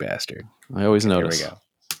sneaky bastard. I always notice. Here we go.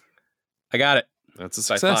 I got it. That's a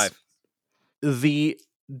success. 5. The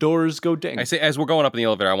doors go ding. I say, as we're going up in the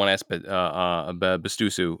elevator, I want to ask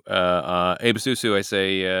Bastusu. Hey, Bastusu, I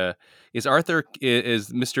say, is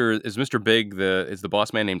Mr. Big the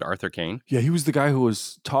boss man named Arthur Kane? Yeah, he was the guy who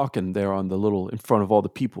was talking there on the in front of all the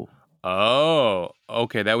people. Oh,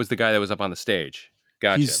 okay. That was the guy that was up on the stage.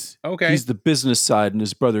 Gotcha. He's the business side, and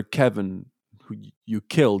his brother Kevin, who you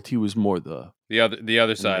killed, he was more the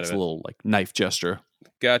other side of it. A little like knife gesture.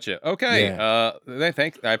 Gotcha. Okay. Yeah.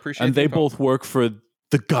 I appreciate. And they both work for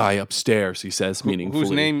the guy upstairs. He says meaningfully.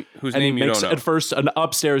 Whose name you makes don't know. At first, an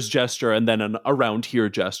upstairs gesture, and then an around here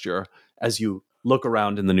gesture as you look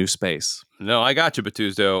around in the new space. No, I got you,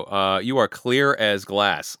 Batuzzo. You are clear as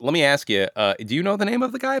glass. Let me ask you, do you know the name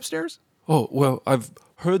of the guy upstairs? Oh, well, I've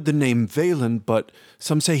heard the name Valen, but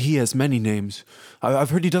some say he has many names.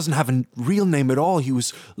 I've heard he doesn't have a real name at all. He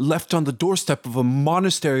was left on the doorstep of a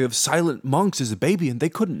monastery of silent monks as a baby, and they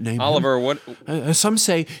couldn't name him. Oliver, what? Some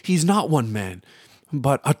say he's not one man,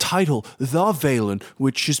 but a title, the Valen,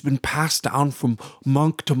 which has been passed down from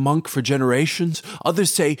monk to monk for generations.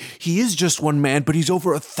 Others say he is just one man, but he's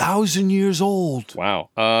over 1,000 years old. Wow.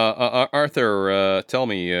 Arthur, tell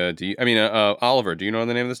me, Oliver, do you know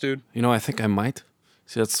the name of this dude? You know, I think I might.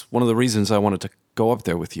 See, that's one of the reasons I wanted to go up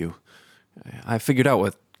there with you. I figured out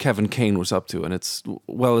what Kevin Kane was up to, and it's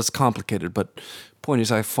complicated, but point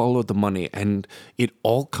is I followed the money, and it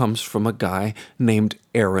all comes from a guy named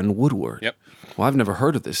Aaron Woodward. Yep. Well, I've never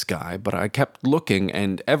heard of this guy, but I kept looking,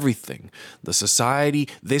 and everything, the society,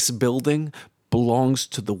 this building, belongs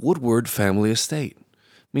to the Woodward family estate.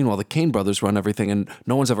 Meanwhile, the Kane brothers run everything, and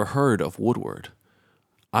no one's ever heard of Woodward.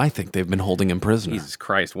 I think they've been holding him prisoner. Jesus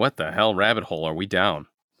Christ, what the hell rabbit hole are we down?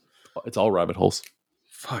 It's all rabbit holes.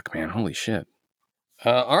 Fuck, man, holy shit.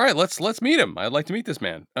 All right, let's meet him. I'd like to meet this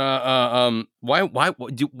man. Why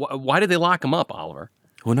did they lock him up, Oliver?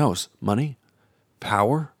 Who knows? Money?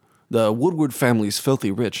 Power? The Woodward family's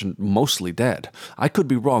filthy rich and mostly dead. I could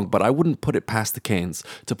be wrong, but I wouldn't put it past the Kanes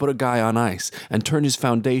to put a guy on ice and turn his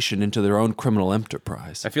foundation into their own criminal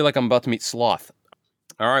enterprise. I feel like I'm about to meet Sloth.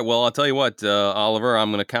 All right, well, I'll tell you what, Oliver,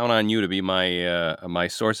 I'm going to count on you to be my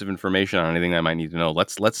source of information on anything I might need to know.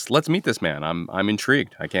 Let's meet this man. I'm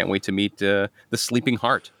intrigued. I can't wait to meet the Sleeping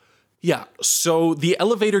Heart. Yeah, so the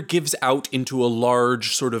elevator gives out into a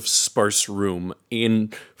large, sort of sparse room.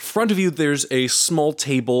 In front of you, there's a small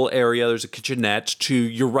table area, there's a kitchenette. To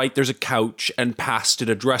your right, there's a couch, and past it,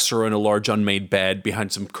 a dresser and a large unmade bed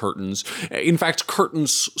behind some curtains. In fact,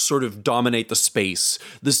 curtains sort of dominate the space.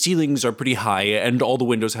 The ceilings are pretty high, and all the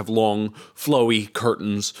windows have long, flowy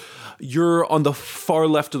curtains. You're on the far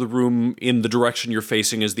left of the room in the direction you're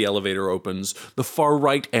facing as the elevator opens. The far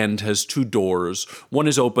right end has 2 doors. One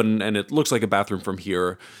is open, and it looks like a bathroom from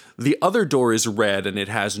here. The other door is red, and it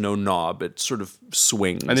has no knob. It sort of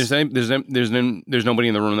swings. And there's nobody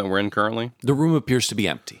in the room that we're in currently? The room appears to be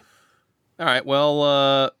empty. All right,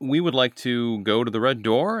 well, we would like to go to the red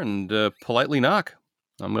door and politely knock.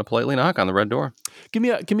 I'm going to politely knock on the red door. Give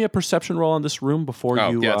me a perception roll on this room before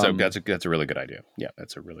you... Yeah, that's a really good idea. Yeah,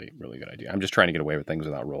 that's a really, really good idea. I'm just trying to get away with things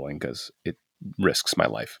without rolling because it risks my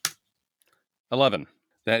life. 11.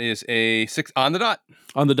 That is a 6 on the dot.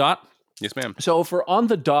 On the dot? Yes, ma'am. So for on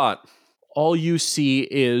the dot, all you see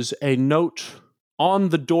is a note on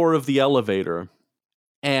the door of the elevator,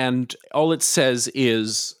 and all it says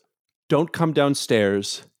is, "Don't come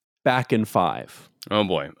downstairs, back in 5." Oh,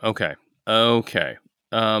 boy. Okay.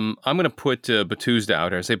 I'm going to put Batuzda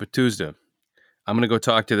out here. I say, Batuzda, I'm going to go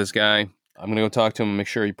talk to this guy. I'm going to go talk to him and make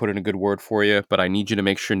sure he put in a good word for you, but I need you to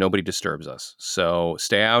make sure nobody disturbs us. So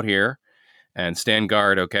stay out here and stand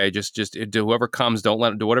guard, okay? Just whoever comes, do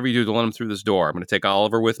whatever you do, don't let him through this door. I'm going to take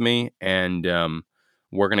Oliver with me, and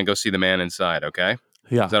we're going to go see the man inside, okay?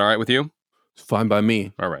 Yeah. Is that all right with you? It's fine by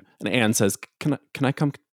me. All right. And Anne says, Can I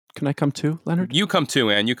come? Can I come too, Leonard? You come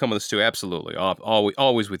too, Anne. You come with us too. Absolutely.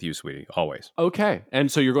 Always with you, sweetie. Always. Okay.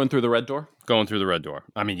 And so you're going through the red door? Going through the red door.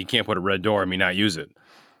 I mean, you can't put a red door and me not use it.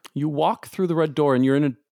 You walk through the red door, and you're in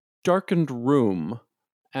a darkened room,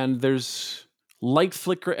 and there's light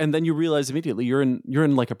flicker, and then you realize immediately you're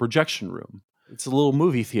in like a projection room. It's a little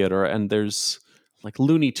movie theater, and there's like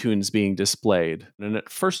Looney Tunes being displayed. And at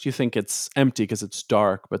first you think it's empty because it's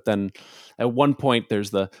dark, but then at one point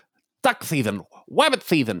there's the duck thievin', wabbit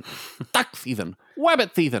thievin', duck thievin',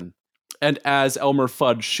 wabbit thievin'. And as Elmer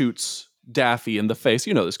Fudd shoots Daffy in the face,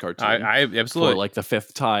 you know this cartoon. I absolutely. For like the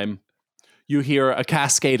fifth time, you hear a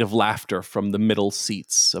cascade of laughter from the middle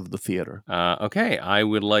seats of the theater. Okay, I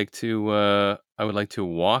would like to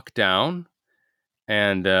walk down,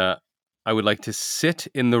 and I would like to sit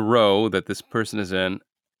in the row that this person is in,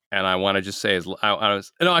 and I want to just say,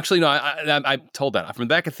 I told that from the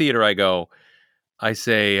back of theater. I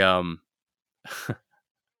say,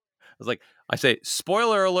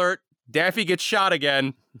 spoiler alert, Daffy gets shot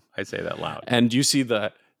again. I say that loud, and you see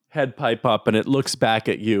the head pipe up, and it looks back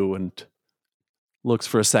at you and looks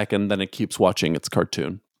for a second, then it keeps watching its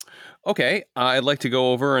cartoon. Okay, I'd like to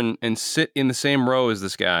go over and sit in the same row as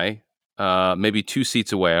this guy, maybe 2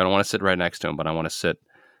 seats away. I don't want to sit right next to him, but I want to sit.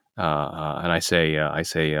 And I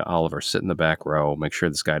say, Oliver, sit in the back row. Make sure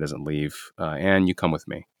this guy doesn't leave, and you come with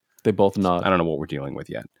me. They both nod. I don't know what we're dealing with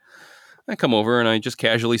yet. I come over and I just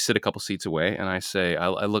casually sit a couple seats away, and I say,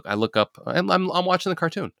 I look up. I'm watching the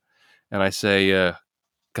cartoon, and I say,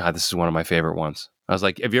 God, this is one of my favorite ones. I was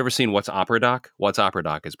like, have you ever seen What's Opera Doc? What's Opera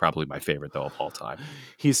Doc is probably my favorite, though, of all time.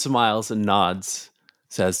 He smiles and nods,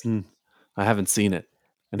 says, I haven't seen it.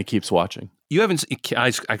 And he keeps watching. You haven't...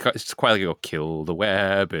 I quietly go, kill the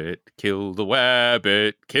wabbit, kill the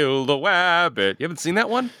wabbit, kill the wabbit. You haven't seen that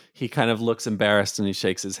one? He kind of looks embarrassed and he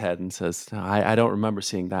shakes his head and says, I don't remember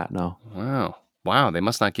seeing that, no. Wow, they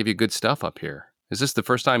must not give you good stuff up here. Is this the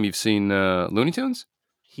first time you've seen Looney Tunes?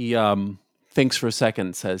 He thinks for a second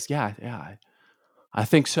and says, yeah, I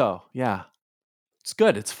think so, yeah. It's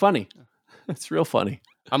good, it's funny. It's real funny.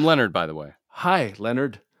 I'm Leonard, by the way. Hi,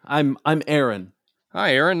 Leonard. I'm Aaron.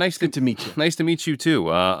 Hi, Aaron. Nice to meet you. Nice to meet you, too.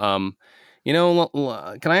 Can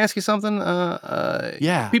I ask you something?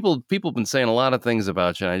 Yeah. People have been saying a lot of things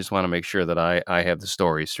about you, and I just want to make sure that I have the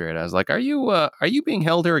story straight. I was like, are you being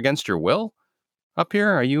held here against your will up here?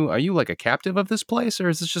 Are you like a captive of this place, or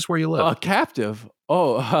is this just where you live? A captive?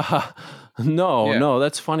 Oh, no,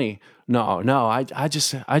 that's funny. No, I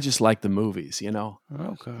just like the movies, you know.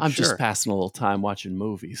 Okay, I'm just passing a little time watching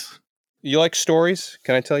movies. You like stories?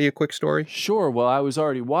 Can I tell you a quick story? Sure. Well, I was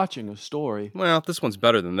already watching a story. Well, this one's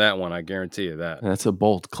better than that one. I guarantee you that. That's a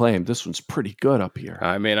bold claim. This one's pretty good up here.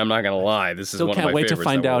 I mean, I'm not going to lie. This is one of my favorites. Still can't wait to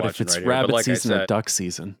find out if it's rabbit season or duck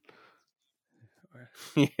season.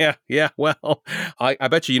 Yeah. Well, I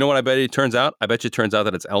bet you. You know what? I bet it turns out. I bet you it turns out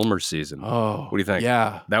that it's Elmer's season. Oh, what do you think?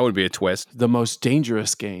 Yeah, that would be a twist. The most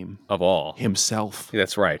dangerous game of all. Himself.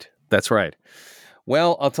 That's right.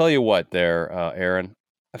 Well, I'll tell you what, there, Aaron.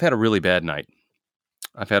 I've had a really bad night.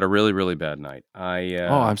 I've had a really, really bad night.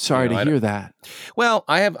 I'm sorry to hear that. Well,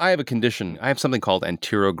 I have a condition. I have something called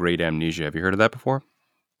anterograde amnesia. Have you heard of that before?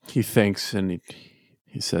 He thinks and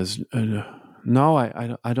he says, no,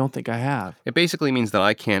 I don't think I have. It basically means that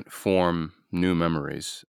I can't form new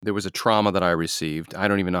memories. There was a trauma that I received. I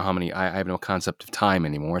don't even know how many. I have no concept of time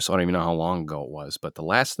anymore, so I don't even know how long ago it was. But the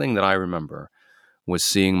last thing that I remember was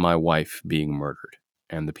seeing my wife being murdered.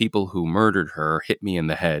 And the people who murdered her hit me in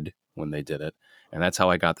the head when they did it. And that's how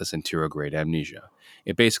I got this anterograde amnesia.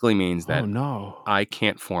 It basically means that I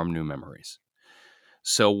can't form new memories.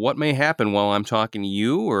 So what may happen while I'm talking to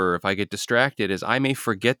you, or if I get distracted, is I may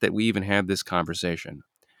forget that we even had this conversation.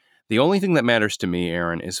 The only thing that matters to me,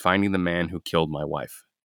 Aaron, is finding the man who killed my wife.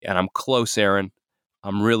 And I'm close, Aaron.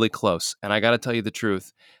 I'm really close. And I got to tell you the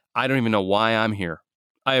truth. I don't even know why I'm here.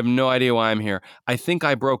 I have no idea why I'm here. I think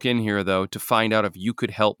I broke in here, though, to find out if you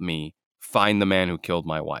could help me find the man who killed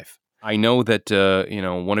my wife. I know that,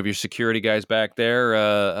 one of your security guys back there,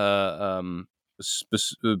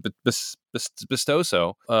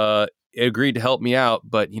 Bestoso, agreed to help me out,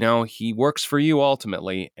 but, he works for you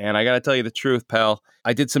ultimately. And I got to tell you the truth, pal.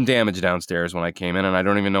 I did some damage downstairs when I came in, and I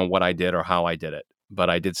don't even know what I did or how I did it.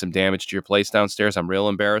 But I did some damage to your place downstairs. I'm real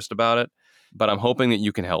embarrassed about it, but I'm hoping that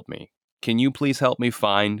you can help me. Can you please help me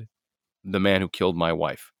find the man who killed my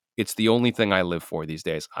wife? It's the only thing I live for these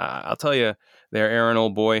days. I'll tell you there, Aaron,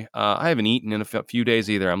 old boy, I haven't eaten in a few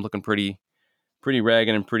days either. I'm looking pretty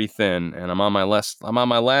ragged and pretty thin, and I'm on my last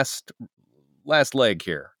leg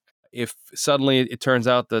here. If suddenly it turns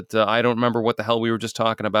out that I don't remember what the hell we were just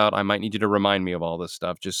talking about, I might need you to remind me of all this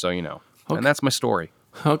stuff, just so you know. Okay. And that's my story.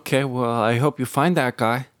 Okay, well, I hope you find that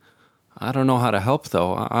guy. I don't know how to help,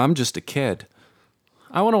 though. I'm just a kid.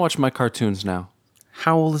 I want to watch my cartoons now.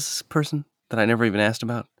 How old is this person that I never even asked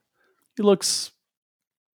about? He looks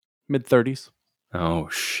mid-30s. Oh,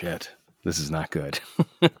 shit. This is not good.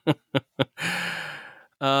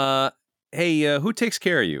 Hey, who takes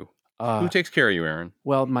care of you? Who takes care of you, Aaron?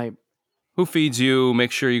 Well, Who feeds you,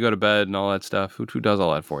 makes sure you go to bed and all that stuff? Who does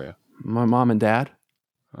all that for you? my mom and dad.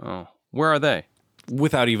 Oh, where are they?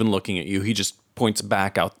 Without even looking at you, he just points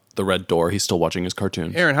back out the red door. He's still watching his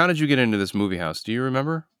cartoons. Aaron, how did you get into this movie house? Do you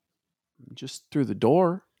remember? Just through the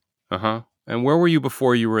door. Uh-huh. And where were you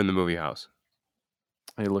before you were in the movie house?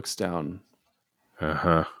 He looks down.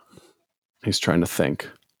 Uh-huh. He's trying to think.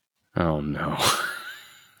 Oh, no.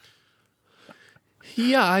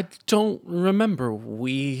 Yeah, I don't remember.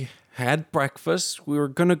 We had breakfast. We were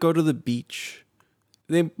going to go to the beach.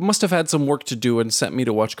 They must have had some work to do and sent me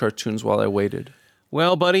to watch cartoons while I waited.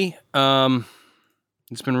 Well, buddy,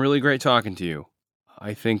 it's been really great talking to you.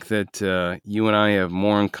 I think that you and I have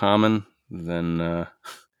more in common than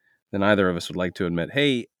either of us would like to admit.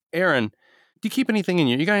 Hey, Aaron, do you keep anything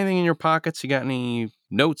you got anything in your pockets? You got any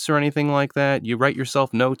notes or anything like that? You write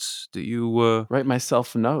yourself notes? Do you Write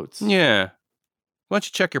myself notes. Yeah. Why don't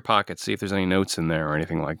you check your pockets, see if there's any notes in there or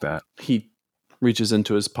anything like that? He reaches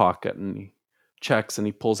into his pocket and he checks and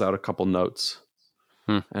he pulls out a couple notes.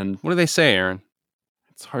 And what do they say, Aaron?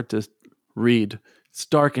 it's hard to read. It's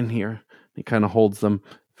dark in here. He kind of holds them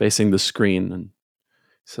facing the screen and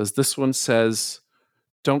says, this one says,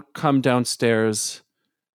 don't come downstairs,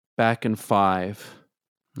 back in 5.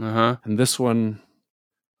 Uh-huh. And this one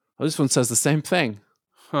says the same thing.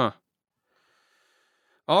 Huh.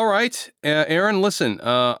 All right, Aaron, listen,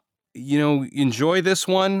 enjoy this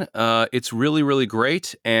one. It's really, really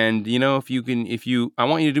great. And, I want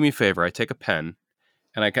you to do me a favor. I take a pen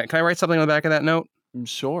and can I write something on the back of that note?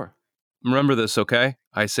 Sure. Remember this, okay?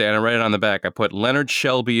 I say, and I write it on the back. I put Leonard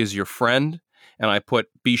Shelby is your friend. And I put,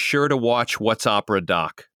 be sure to watch What's Opera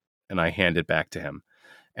Doc. And I hand it back to him.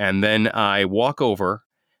 And then I walk over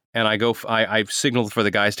and I've signaled for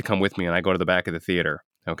the guys to come with me and I go to the back of the theater.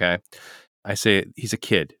 Okay. I say, he's a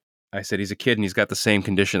kid. I said, he's a kid and he's got the same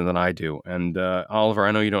condition that I do. And Oliver,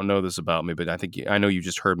 I know you don't know this about me, but I know you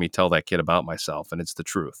just heard me tell that kid about myself, and it's the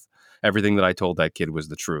truth. Everything that I told that kid was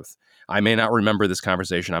the truth. I may not remember this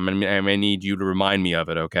conversation. I may need you to remind me of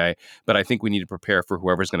it, okay? But I think we need to prepare for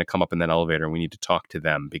whoever's going to come up in that elevator, and we need to talk to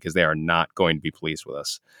them because they are not going to be pleased with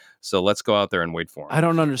us. So let's go out there and wait for him. I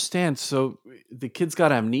don't understand. So the kid's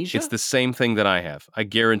got amnesia? It's the same thing that I have. I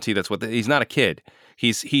guarantee that's what he's not a kid.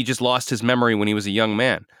 He just lost his memory when he was a young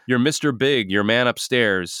man. You're Mr. Big, your man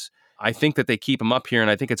upstairs. I think that they keep him up here, and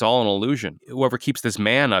I think it's all an illusion. Whoever keeps this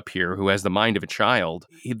man up here who has the mind of a child,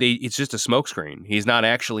 it's just a smokescreen. He's not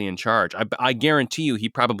actually in charge. I guarantee you he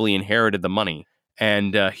probably inherited the money,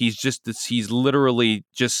 and he's literally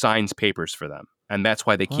just signs papers for them. And that's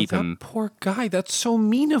why they keep him. Poor guy. That's so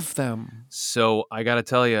mean of them. So I got to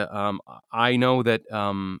tell you, I know that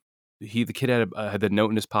the kid had the note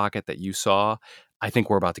in his pocket that you saw. I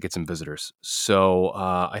think we're about to get some visitors. So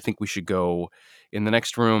I think we should go in the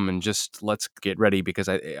next room and just let's get ready because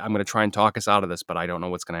I'm going to try and talk us out of this, but I don't know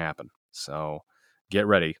what's going to happen. So get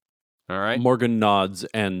ready. All right. Morgan nods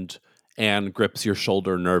and Anne grips your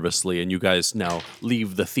shoulder nervously, and you guys now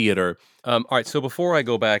leave the theater. All right. So before I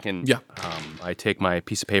go back and Yeah. I take my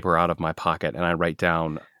piece of paper out of my pocket and I write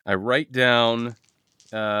down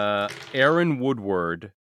Aaron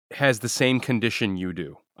Woodward has the same condition you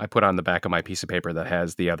do. I put on the back of my piece of paper that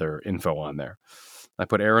has the other info on there. I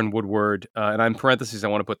put Aaron Woodward, and in parentheses, I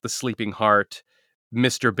want to put the Sleeping Heart,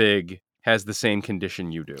 Mr. Big, has the same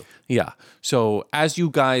condition you do. Yeah. So as you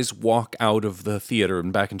guys walk out of the theater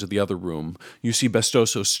and back into the other room, you see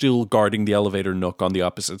Bestoso still guarding the elevator nook on the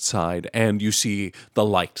opposite side, and you see the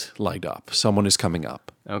light up. Someone is coming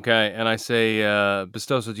up. Okay, and I say,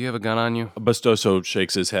 Bestoso, do you have a gun on you? Bestoso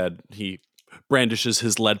shakes his head. He brandishes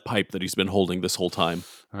his lead pipe that he's been holding this whole time.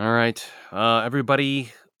 All right.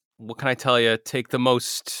 Everybody, what can I tell you? Take the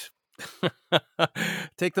most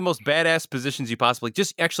badass positions you possibly.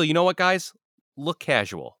 Just actually, you know what, guys? Look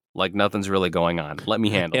casual, like nothing's really going on. Let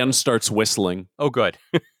me handle it. And starts whistling. Oh, good.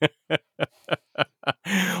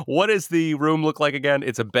 What does the room look like again?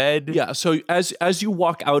 It's a bed. Yeah. So as you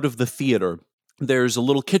walk out of the theater, there's a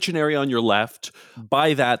little kitchen area on your left.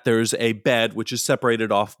 By that, there's a bed, which is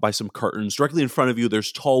separated off by some curtains. Directly in front of you,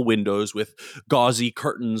 there's tall windows with gauzy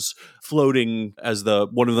curtains floating as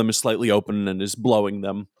one of them is slightly open and is blowing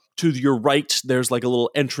them. To your right, there's like a little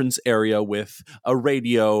entrance area with a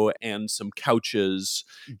radio and some couches.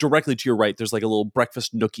 Directly to your right, there's like a little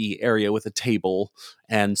breakfast nookie area with a table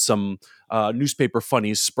and some newspaper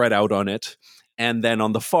funnies spread out on it. And then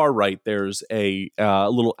on the far right, there's a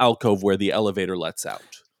little alcove where the elevator lets out.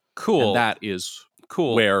 Cool. And that is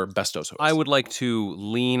cool. Where Bestoso is. I would like to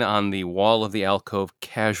lean on the wall of the alcove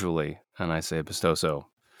casually And I say, Bestoso,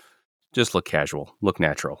 just look casual, look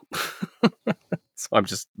natural. So I'm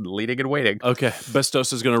just leading and waiting. Okay,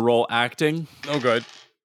 Bestoso's going to roll acting. Oh, good.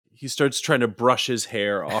 He starts trying to brush his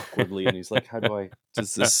hair awkwardly, and he's like,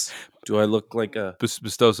 do I look like a...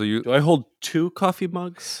 Bestoso, Do I hold 2 coffee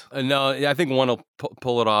mugs? No, I think one will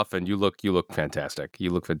pull it off, and you look fantastic.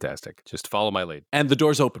 You look fantastic. Just follow my lead. And the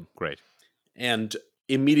door's open. Great. And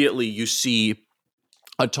immediately you see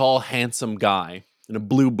a tall, handsome guy in a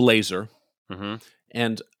blue blazer. Mm-hmm.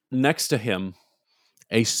 And next to him,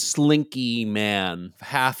 a slinky man,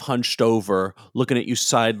 half hunched over, looking at you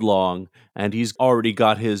sidelong, and he's already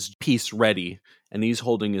got his piece ready, and he's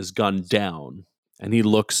holding his gun down. And he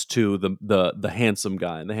looks to the handsome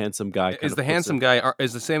guy, and the handsome guy is the handsome guy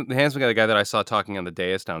the guy that I saw talking on the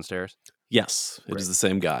dais downstairs? Yes, it is the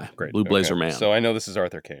same guy. Great. Blue blazer man. So I know this is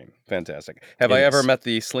Arthur Kane. Fantastic. Have I ever met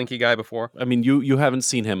the slinky guy before? I mean, you haven't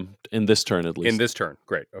seen him in this turn, at least. In this turn.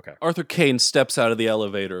 Great. Okay. Arthur Kane steps out of the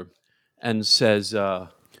elevator and says,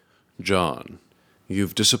 John,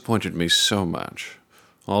 you've disappointed me so much.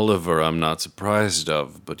 Oliver I'm not surprised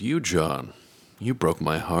of, but you, John, you broke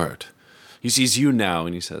my heart. He sees you now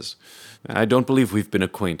and he says, I don't believe we've been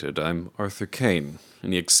acquainted. I'm Arthur Kane.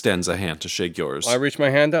 And he extends a hand to shake yours. I reach my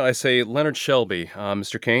hand out. I say, Leonard Shelby,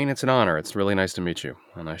 Mr. Kane, it's an honor. It's really nice to meet you.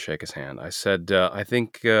 And I shake his hand. I said, I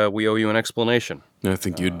think we owe you an explanation. I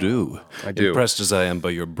think you do. I do. Impressed as I am by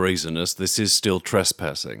your brazenness, this is still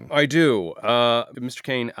trespassing. I do. Mr.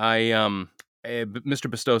 Kane, Mr.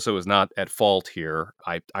 Bestoso is not at fault here.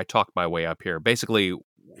 I talked my way up here. Basically,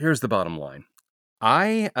 here's the bottom line.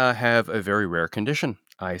 I have a very rare condition.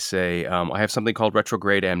 I say, I have something called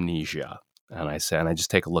retrograde amnesia. And I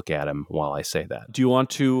just take a look at him while I say that. do you want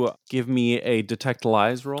to give me a detect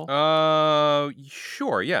lies roll?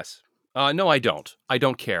 Sure, yes. No, I don't. I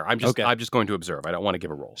don't care. I'm just going to observe. I don't want to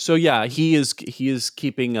give a roll. So yeah, he is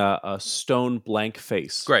keeping a stone blank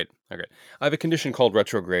face. Great. Okay. I have a condition called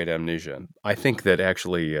retrograde amnesia. I think that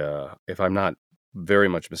actually, if I'm not very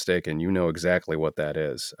much mistaken, you know exactly what that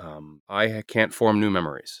is. I can't form new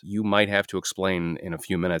memories. You might have to explain in a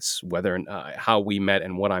few minutes whether how we met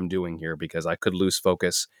and what I'm doing here, because I could lose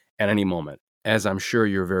focus at any moment, as I'm sure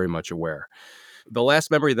you're very much aware. The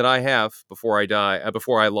last memory that I have before I die,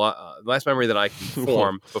 last memory that I can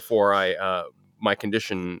form before my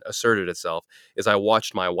condition asserted itself, is I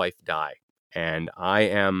watched my wife die, and I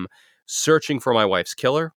am searching for my wife's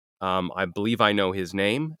killer. I believe I know his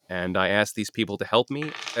name, and I asked these people to help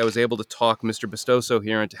me. I was able to talk Mr. Bestoso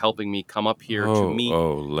here into helping me come up here to meet.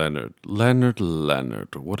 Oh, Leonard,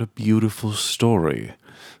 what a beautiful story.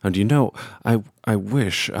 And you know, I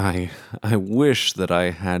wish that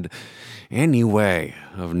I had any way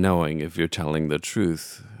of knowing if you're telling the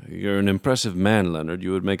truth. You're an impressive man, Leonard.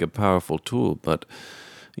 You would make a powerful tool, but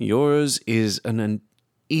yours is an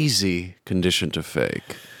easy condition to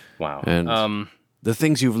fake. Wow. And the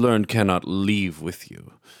things you've learned cannot leave with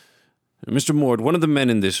you. Mr. Mord, one of the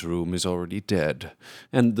men in this room is already dead.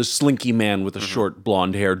 And the slinky man with the short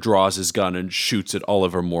blonde hair draws his gun and shoots at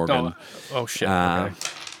Oliver Morgan. Oh shit. Okay.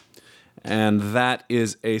 And that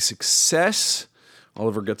is a success.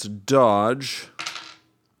 Oliver gets a dodge.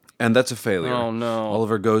 And that's a failure. Oh, no.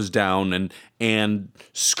 Oliver goes down and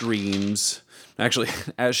screams. Actually,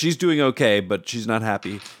 she's doing okay, but she's not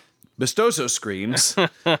happy. Bestoso screams,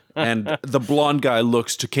 and the blonde guy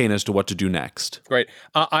looks to Kane as to what to do next. Great.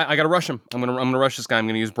 I gotta rush him. I'm gonna rush this guy. I'm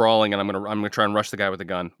gonna use brawling, and I'm gonna try and rush the guy with the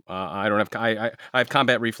gun. I have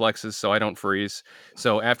combat reflexes, so I don't freeze.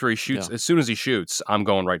 So after he shoots, as soon as he shoots, I'm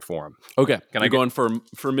going right for him. Okay. You're going for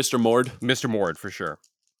Mr. Mord? Mr. Mord for sure.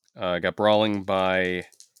 I got brawling by.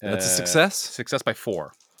 That's a success. Success by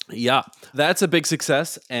 4. Yeah, that's a big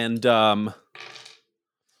success, and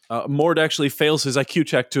Mord actually fails his IQ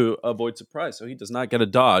check to avoid surprise, so he does not get a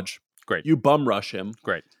dodge. Great. You bum rush him.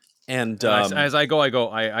 Great. And as I go,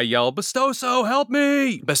 I yell, Bestoso, help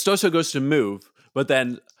me! Bestoso goes to move, but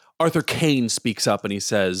then Arthur Kane speaks up and he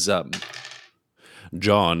says,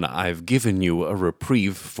 John, I've given you a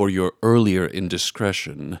reprieve for your earlier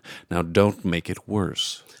indiscretion. Now don't make it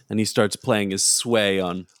worse. And he starts playing his sway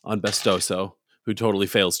on Bestoso, who totally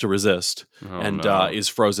fails to resist is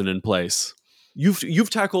frozen in place. You've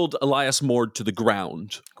tackled Elias Mord to the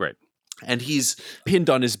ground. Great. And he's pinned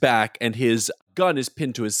on his back, and his gun is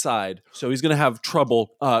pinned to his side. So he's going to have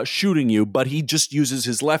trouble shooting you, but he just uses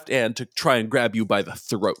his left hand to try and grab you by the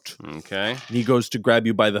throat. Okay. And he goes to grab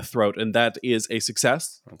you by the throat, and that is a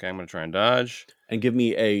success. Okay, I'm going to try and dodge. And give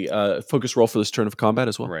me a focus roll for this turn of combat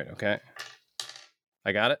as well. Right, okay.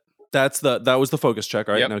 I got it. That was the focus check,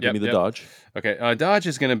 all right? Now give me the dodge. Okay, dodge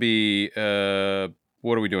is going to be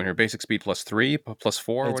What are we doing here? Basic speed +3, +4? It's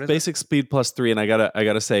What is basic speed +3, and I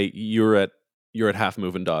gotta say you're at half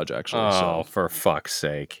move and dodge actually. Oh, for fuck's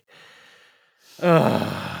sake!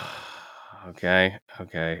 Okay.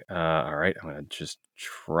 All right. I'm gonna just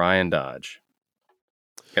try and dodge.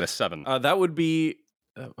 Got a 7. That would be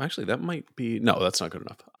actually that might be no, that's not good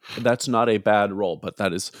enough. That's not a bad roll, but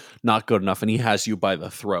that is not good enough, and he has you by the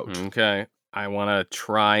throat. Okay. I want to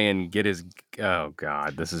try and get his. Oh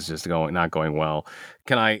God, this is just not going well.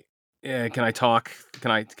 Can I talk?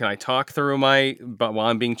 Can I talk through but while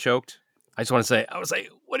I'm being choked? I just want to say,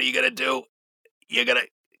 what are you gonna do? You're gonna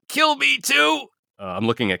kill me too? I'm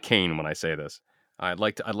looking at Kane when I say this. I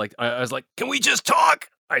was like, can we just talk?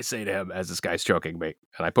 I say to him as this guy's choking me,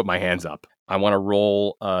 and I put my hands up. I want to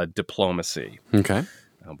roll diplomacy. Okay.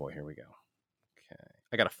 Oh boy, here we go. Okay,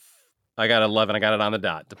 I got 11. I got it on the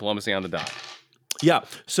dot. Diplomacy on the dot. Yeah.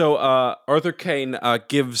 So Arthur Kane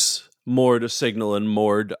gives Mord a signal, and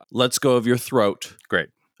Mord lets go of your throat. Great.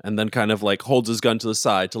 And then kind of like holds his gun to the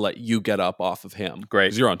side to let you get up off of him. Great.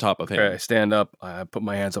 Because you're on top of him. Okay, I stand up. I put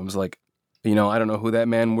my hands up. I was like, I don't know who that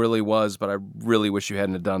man really was, but I really wish you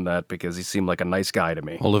hadn't have done that because he seemed like a nice guy to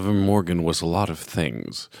me. Oliver Morgan was a lot of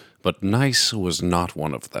things, but nice was not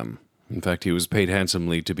one of them. In fact, he was paid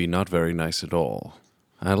handsomely to be not very nice at all.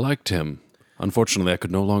 I liked him. Unfortunately, I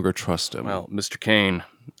could no longer trust him. Well, Mr. Kane,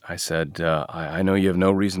 I said, I know you have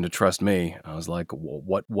no reason to trust me. I was like,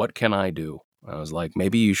 what can I do? I was like,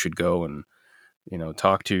 maybe you should go and,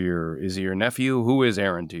 talk to is he your nephew? Who is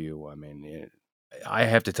Aaron to you? I mean, I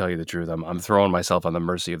have to tell you the truth. I'm throwing myself on the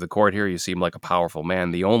mercy of the court here. You seem like a powerful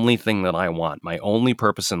man. The only thing that I want, my only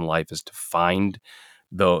purpose in life is to find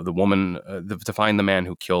the woman, to find the man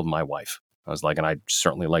who killed my wife. I was like, and I'd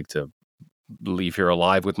certainly like to leave here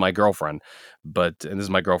alive with my girlfriend. And this is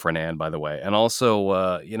my girlfriend, Anne, by the way. And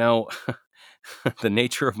also, the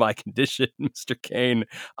nature of my condition, Mr. Kane,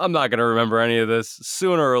 I'm not going to remember any of this.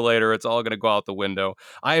 Sooner or later, it's all going to go out the window.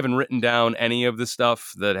 I haven't written down any of the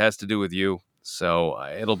stuff that has to do with you, so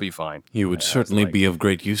it'll be fine. You would certainly be of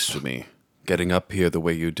great use to me. Getting up here the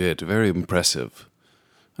way you did, very impressive.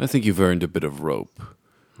 I think you've earned a bit of rope.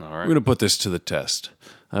 All right. We're going to put this to the test.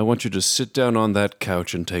 I want you to sit down on that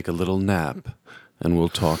couch and take a little nap, and we'll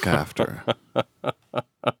talk after.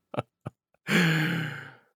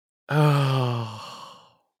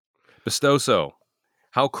 Bestoso,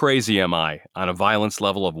 how crazy am I on a violence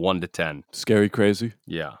level of 1 to 10? Scary crazy?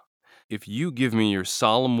 Yeah. If you give me your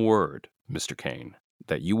solemn word, Mr. Kane,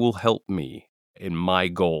 that you will help me in my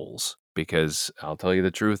goals, because I'll tell you the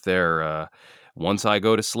truth there, once I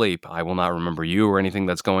go to sleep, I will not remember you or anything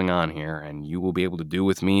that's going on here, and you will be able to do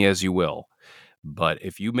with me as you will. But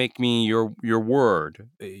if you make me your word,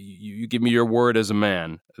 you give me your word as a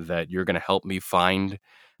man that you're going to help me find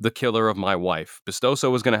the killer of my wife.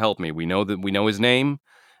 Bestoso is going to help me. We know his name.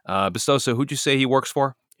 Bestoso, who'd you say he works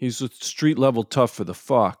for? He's a street level tough for the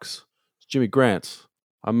Fox. It's Jimmy Grant's.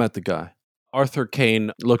 I met the guy. Arthur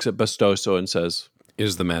Kane looks at Bestoso and says,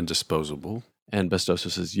 Is the man disposable? And Bestoso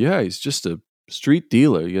says, yeah, he's just a street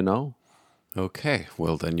dealer, Okay,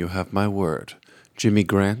 well then you have my word. Jimmy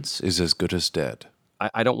Grant's is as good as dead.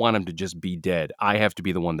 I don't want him to just be dead. I have to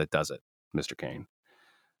be the one that does it, Mr. Kane.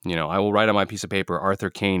 I will write on my piece of paper, Arthur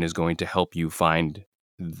Kane is going to help you find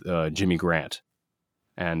Jimmy Grant.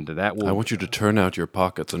 And that will... I want you to turn out your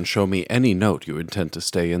pockets and show me any note you intend to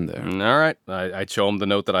stay in there. All right. I show him the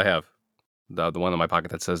note that I have. The one in my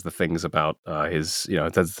pocket that says the things about his,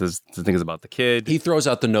 it says the things about the kid. He throws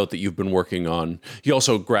out the note that you've been working on. He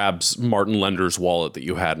also grabs Martin Lender's wallet that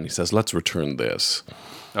you had, and he says, let's return this.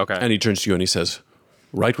 Okay. And he turns to you and he says,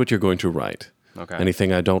 write what you're going to write. Okay.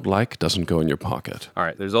 Anything I don't like doesn't go in your pocket. All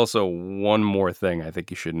right. There's also one more thing I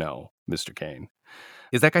think you should know, Mr. Kane.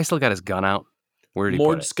 Is that guy still got his gun out? Where did he put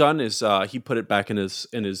Mord's gun is, he put it back in his,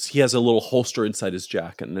 he has a little holster inside his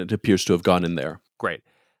jacket, and it appears to have gone in there. Great.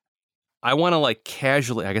 I want to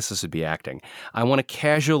casually, I guess this would be acting. I want to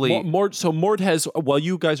casually. Mord has, while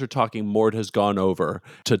you guys are talking, Mord has gone over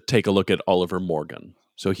to take a look at Oliver Morgan.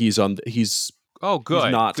 So he's oh, good.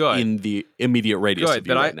 He's not in the immediate radius of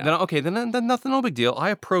you right now. Then nothing, no big deal.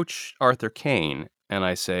 I approach Arthur Kane and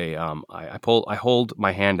I say, I hold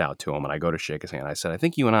my hand out to him and I go to shake his hand. I said, I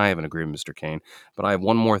think you and I have an agreement, Mr. Kane, but I have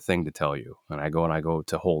one more thing to tell you. And I go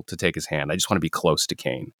to take his hand. I just want to be close to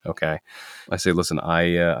Kane. Okay. I say, listen,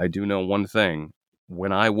 I do know one thing.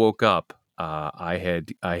 When I woke up, I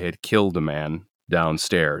had killed a man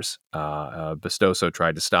downstairs. Bestoso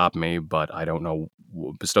tried to stop me, but I don't know.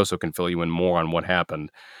 Bestoso can fill you in more on what happened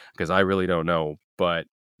because I really don't know. But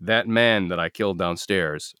that man that I killed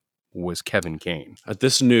downstairs was Kevin Kane. At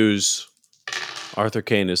this news, Arthur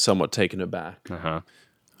Kane is somewhat taken aback. Uh-huh.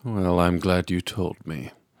 Well, I'm glad you told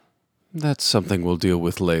me. That's something we'll deal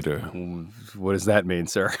with later. What does that mean,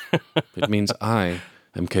 sir? It means I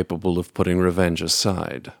am capable of putting revenge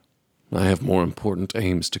aside. I have more important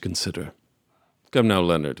aims to consider. Come now,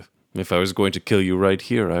 Leonard. If I was going to kill you right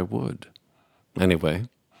here, I would. Anyway,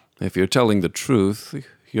 if you're telling the truth,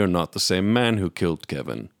 you're not the same man who killed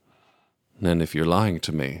Kevin. And if you're lying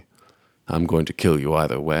to me, I'm going to kill you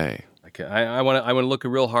either way. Okay, I want to look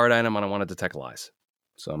real hard at him, and I want to detect lies.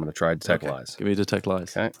 So I'm going to try detect lies. Give me detect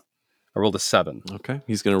lies. Okay. I rolled a 7. Okay.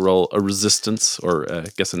 He's going to roll a resistance or I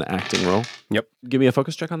guess an acting roll. Yep. Give me a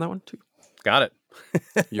focus check on that one too. Got it.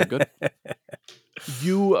 You're good.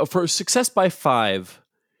 You for success by 5,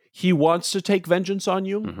 he wants to take vengeance on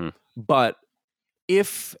you, but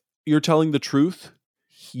if you're telling the truth,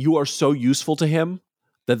 you are so useful to him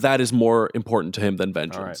that is more important to him than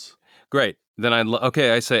vengeance. All right. Great. Then I look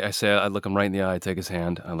him right in the eye, I take his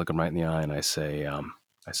hand, I look him right in the eye, and I say,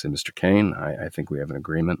 Mr. Kane, I think we have an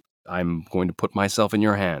agreement. I'm going to put myself in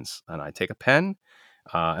your hands. And I take a pen,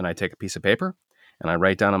 and I take a piece of paper, and I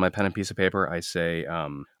write down on my pen and piece of paper, I say,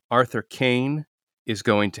 Arthur Kane is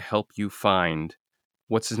going to help you find,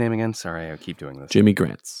 what's his name again? Sorry, I keep doing this. Jamie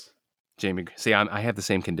Grants. See, I have the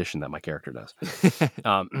same condition that my character does.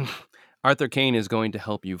 Arthur Kane is going to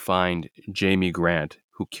help you find Jamie Grant,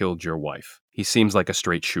 who killed your wife. He seems like a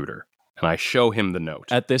straight shooter. And I show him the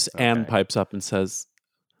note. At this, Anne pipes up and says,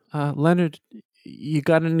 Leonard, you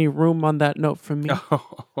got any room on that note for me?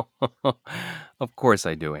 Of course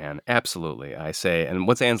I do, Anne. Absolutely. I say, and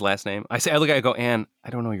what's Anne's last name? I look at it, I go, Anne,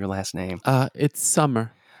 I don't know your last name. It's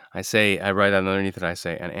Summer. I write underneath it, I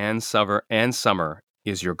say, and Anne Summer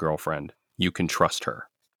is your girlfriend. You can trust her.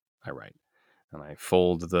 I write. And I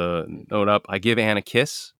fold the note up. I give Anne a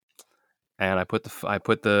kiss. And I put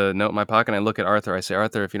the note in my pocket and I look at Arthur. I say,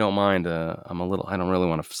 Arthur, if you don't mind, I don't really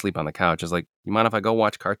want to sleep on the couch. It's like, you mind if I go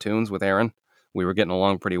watch cartoons with Aaron? We were getting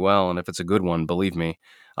along pretty well, and if it's a good one, believe me,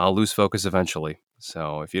 I'll lose focus eventually.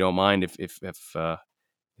 So if you don't mind, if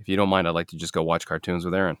you don't mind, I'd like to just go watch cartoons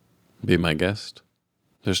with Aaron. Be my guest.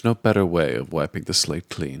 There's no better way of wiping the slate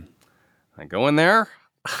clean. I go in there.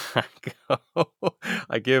 I go over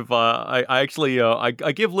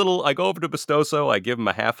to Bestoso. I give him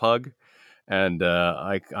a half hug. And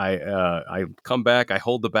I come back. I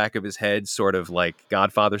hold the back of his head, sort of like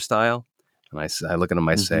Godfather style. And I look at him.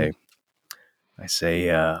 I say,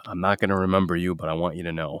 I'm not going to remember you, but I want you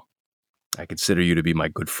to know, I consider you to be my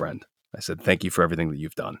good friend. I said, thank you for everything that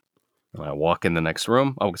you've done. And I walk in the next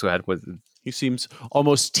room. Oh, go ahead. He seems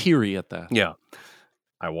almost teary at that. Yeah.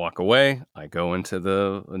 I walk away. I go into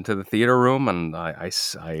the theater room, and I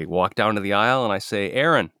walk down to the aisle, and I say,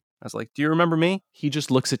 Aaron. I was like, do you remember me? He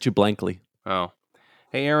just looks at you blankly. Oh,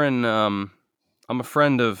 hey, Aaron. I'm a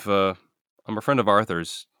friend of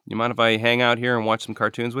Arthur's. You mind if I hang out here and watch some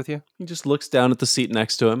cartoons with you? He just looks down at the seat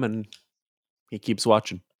next to him, and he keeps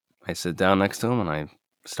watching. I sit down next to him, and I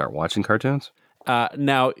start watching cartoons.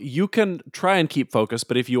 Now, you can try and keep focus,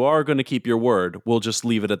 but if you are going to keep your word, we'll just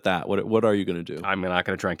leave it at that. What are you going to do? I'm not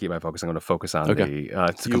going to try and keep my focus. I'm going to focus on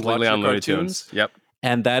completely on Looney Tunes. Yep.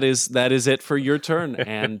 And that is it for your turn,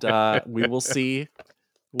 and we will see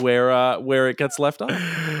where it gets left off.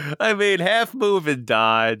 I mean, half move and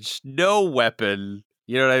dodge, no weapon.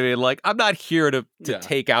 You know what I mean? Like, I'm not here to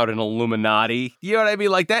take out an Illuminati. You know what I mean?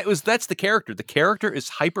 Like, that's the character. The character is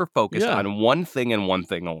hyper focused on one thing and one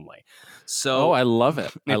thing only. So, I love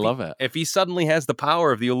it. If he suddenly has the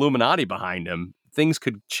power of the Illuminati behind him, things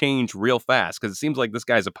could change real fast, because it seems like this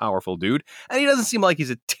guy's a powerful dude, and he doesn't seem like he's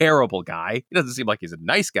a terrible guy. He doesn't seem like he's a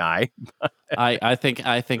nice guy. I think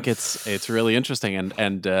it's really interesting,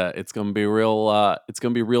 and it's gonna be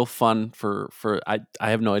real fun for I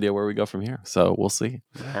have no idea where we go from here, so we'll see.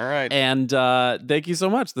 All right, and thank you so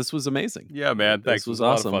much. This was amazing. Yeah, man, thanks. This was a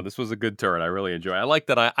lot awesome. of fun. This was a good turn. I really enjoy. I like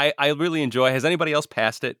that. I really enjoy. Has anybody else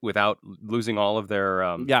passed it without losing all of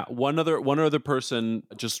their? Yeah, one other person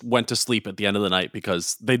just went to sleep at the end of the night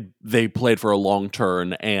because they played for a long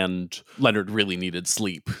turn and Leonard really needed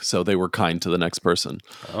sleep, so they were kind to the next person.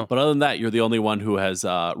 Oh. But other than that, you're the only one who has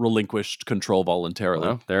relinquished control voluntarily.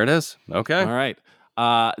 Well, there it is. Okay. All right.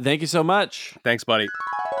 Thank you so much. Thanks, buddy.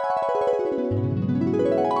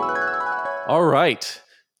 All right.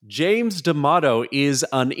 James D'Amato is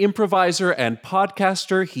an improviser and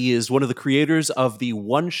podcaster. He is one of the creators of the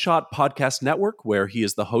One Shot Podcast Network, where he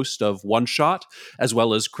is the host of One Shot, as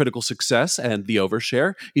well as Critical Success and The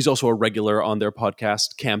Overshare. He's also a regular on their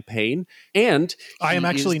podcast Campaign. And I am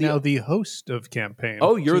actually now the host of Campaign.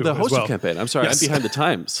 Oh, you're the host of Campaign. I'm sorry, yes. I'm behind the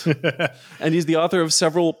times. And he's the author of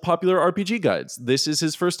several popular RPG guides. This is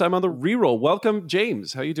his first time on the reroll. Welcome,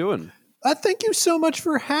 James. How you doing? Thank you so much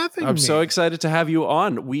for having me. I'm so excited to have you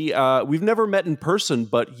on. We've never met in person,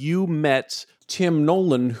 but you met Tim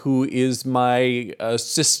Nolan, who is my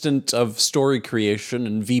assistant of story creation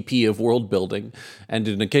and VP of world building, and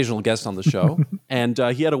an occasional guest on the show. and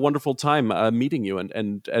he had a wonderful time meeting you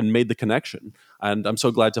and made the connection. And I'm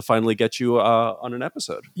so glad to finally get you on an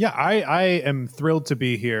episode. Yeah, I am thrilled to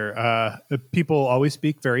be here. People always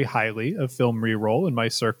speak very highly of Film Reroll in my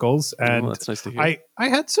circles. And that's nice to hear. I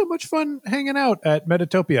had so much fun hanging out at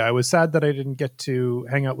Metatopia. I was sad that I didn't get to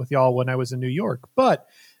hang out with y'all when I was in New York. But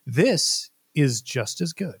this is just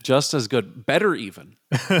as good. Just as good. Better even.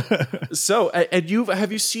 So, and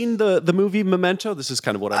have you seen the movie Memento? This is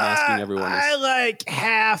kind of what I'm asking everyone. I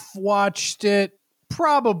half watched it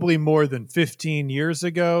probably more than 15 years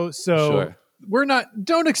ago. So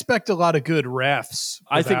don't expect a lot of good refs.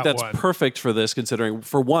 I think that's perfect for this, considering,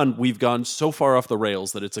 for one, we've gone so far off the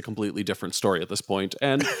rails that it's a completely different story at this point.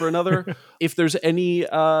 And for another, if there's any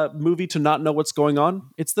movie to not know what's going on,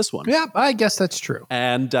 it's this one. Yeah, I guess that's true.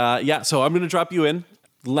 And so I'm going to drop you in.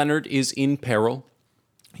 Leonard is in peril.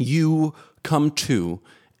 You come to,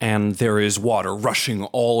 and there is water rushing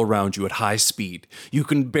all around you at high speed. You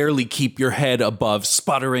can barely keep your head above,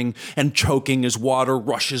 sputtering and choking as water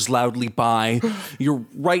rushes loudly by. Your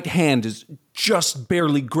right hand is just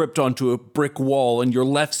barely gripped onto a brick wall, and your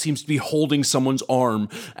left seems to be holding someone's arm.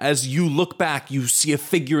 As you look back, you see a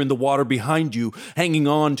figure in the water behind you, hanging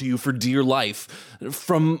on to you for dear life.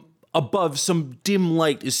 From above, some dim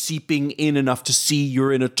light is seeping in enough to see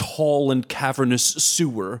you're in a tall and cavernous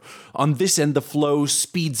sewer. On this end, the flow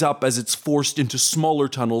speeds up as it's forced into smaller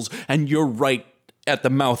tunnels, and you're right at the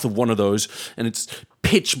mouth of one of those, and it's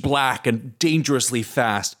pitch black and dangerously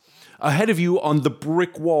fast. Ahead of you on the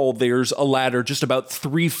brick wall, there's a ladder just about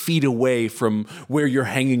 3 feet away from where you're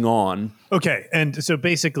hanging on. Okay, and so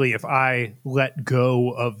basically, if I let go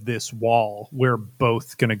of this wall, we're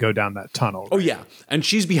both going to go down that tunnel. Right? Oh, yeah. And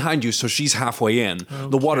she's behind you, so she's halfway in. Okay.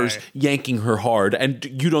 The water's yanking her hard, and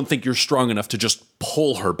you don't think you're strong enough to just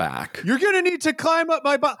pull her back. You're going to need to climb up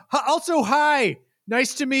my butt. Also, hi.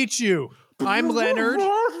 Nice to meet you. I'm Leonard.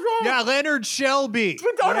 Yeah, Leonard Shelby.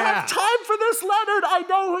 We don't have time for this, Leonard. I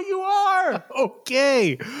know who you are.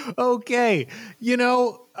 Okay. You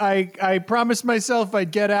know, I promised myself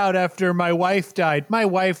I'd get out after my wife died. My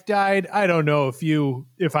wife died. I don't know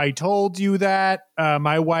if I told you that.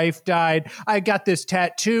 My wife died. I got this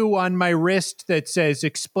tattoo on my wrist that says,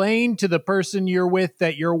 "Explain to the person you're with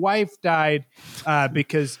that your wife died,"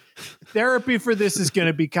 because therapy for this is going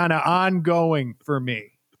to be kind of ongoing for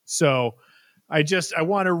me. So I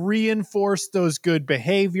want to reinforce those good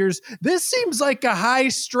behaviors. This seems like a high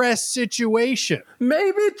stress situation.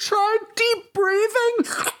 Maybe try deep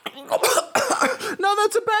breathing. No,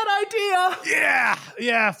 that's a bad idea.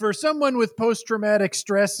 Yeah. For someone with post-traumatic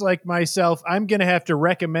stress like myself, I'm going to have to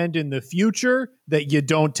recommend in the future that you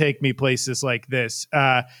don't take me places like this.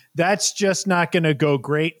 That's just not going to go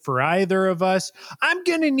great for either of us. I'm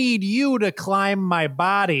going to need you to climb my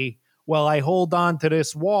body while I hold on to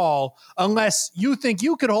this wall, unless you think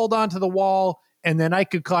you could hold on to the wall and then I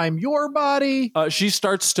could climb your body. She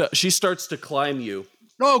starts to climb you.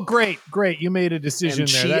 Oh, great. You made a decision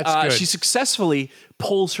there. That's good. She successfully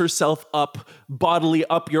pulls herself up, bodily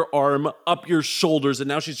up your arm, up your shoulders, and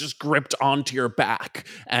now she's just gripped onto your back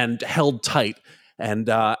and held tight. And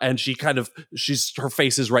her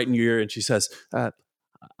face is right in your ear, and she says,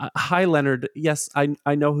 "Hi, Leonard. Yes,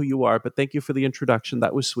 I know who you are, but thank you for the introduction.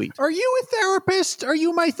 That was sweet." Are you a therapist? Are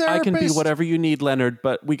you my therapist? I can be whatever you need, Leonard.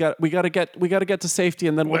 But we got to get to safety,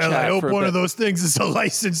 and then we'll chat. I hope for a one bit. of those things is a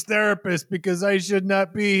licensed therapist, because I should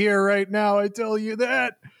not be here right now. I tell you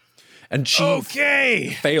that. And she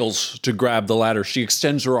fails to grab the ladder. She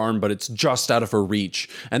extends her arm, but it's just out of her reach.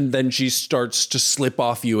 And then she starts to slip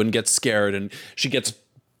off you and gets scared. And she gets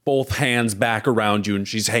both hands back around you, and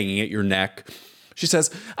she's hanging at your neck. She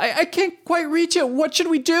says, I can't quite reach it. What should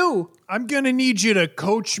we do? I'm going to need you to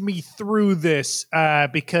coach me through this,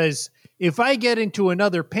 because if I get into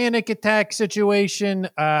another panic attack situation,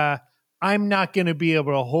 I'm not going to be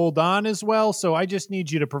able to hold on as well. So I just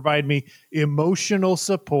need you to provide me emotional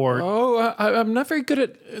support. Oh, I'm not very good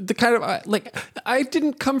at the kind of, I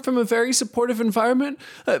didn't come from a very supportive environment,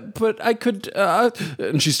 but I could,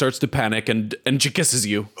 and she starts to panic and she kisses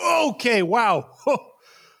you. Okay, wow.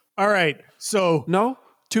 All right. So no,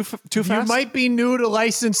 too fast. You might be new to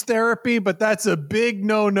licensed therapy, but that's a big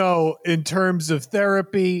no in terms of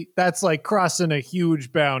therapy. That's like crossing a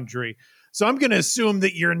huge boundary. So I'm going to assume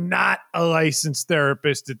that you're not a licensed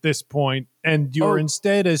therapist at this point, and you're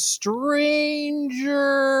instead a stranger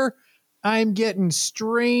I'm getting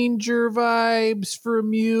stranger vibes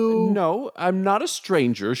from you. No, I'm not a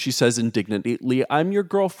stranger, she says indignantly. I'm your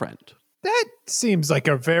girlfriend. That seems like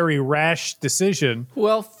a very rash decision.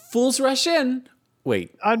 Well, fools rush in.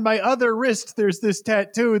 Wait. On my other wrist, there's this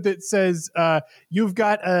tattoo that says, you've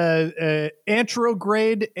got a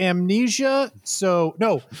anterograde amnesia. So,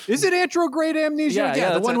 no, is it anterograde amnesia?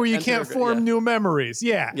 Yeah, the one where you can't form new memories.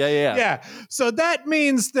 Yeah. So that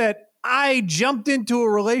means that I jumped into a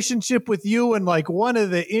relationship with you and like one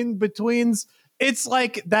of the in-betweens. It's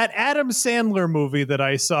like that Adam Sandler movie that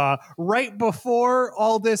I saw right before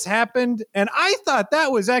all this happened. And I thought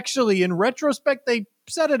that was actually, in retrospect, they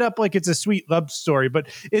set it up like it's a sweet love story, but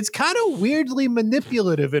it's kind of weirdly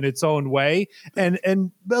manipulative in its own way and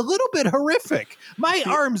a little bit horrific. My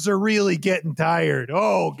arms are really getting tired.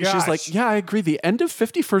 Oh, gosh. She's like, yeah, I agree. The end of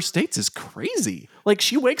 50 First Dates is crazy. Like,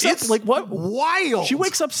 she wakes up, like, what? Wild. She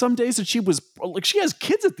wakes up some days and she was, like, she has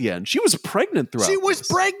kids at the end. She was pregnant throughout. She was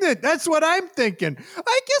pregnant. That's what I'm thinking.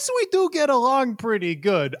 I guess we do get along pretty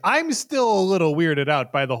good. I'm still a little weirded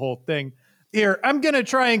out by the whole thing. Here, I'm going to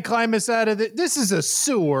try and climb us out of it. This is a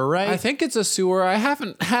sewer, right? I think it's a sewer. I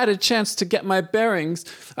haven't had a chance to get my bearings.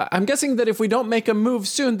 I'm guessing that if we don't make a move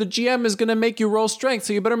soon, the GM is going to make you roll strength,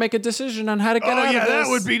 so you better make a decision on how to get out of this. That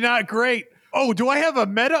would be not great. Oh, do I have a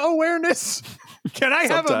meta-awareness? Can I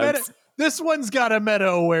have a meta? This one's got a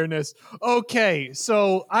meta-awareness. Okay,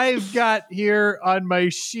 so I've got here on my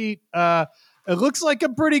sheet, it looks like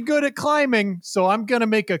I'm pretty good at climbing, so I'm going to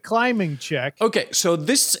make a climbing check. Okay, so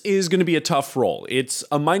this is going to be a tough roll. It's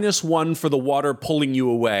a -1 for the water pulling you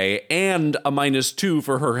away, and a -2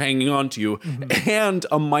 for her hanging on to you, and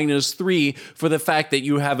a -3 for the fact that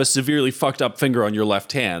you have a severely fucked up finger on your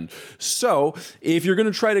left hand. So, if you're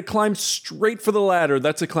going to try to climb straight for the ladder,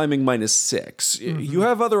 that's a climbing -6. You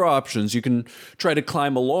have other options. You can try to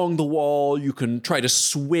climb along the wall, you can try to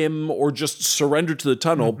swim, or just surrender to the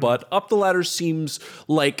tunnel, but up the ladder seems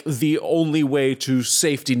like the only way to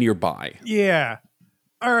safety nearby. Yeah.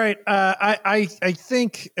 All right. I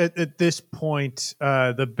think at this point,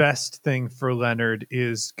 the best thing for Leonard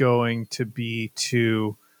is going to be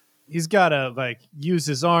he's got to like use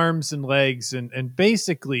his arms and legs and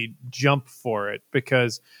basically jump for it,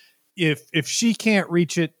 because if she can't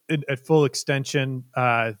reach it at full extension,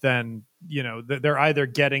 then they're either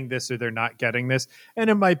getting this or they're not getting this. And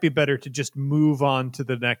it might be better to just move on to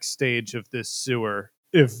the next stage of this sewer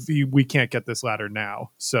if we can't get this ladder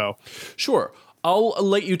now. So, sure. I'll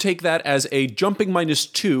let you take that as a jumping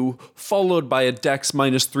 -2, followed by a dex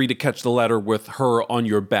 -3 to catch the ladder with her on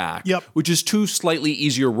your back. Yep. Which is 2 slightly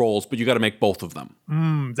easier rolls, but you got to make both of them.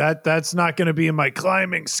 That's not going to be in my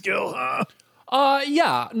climbing skill, huh?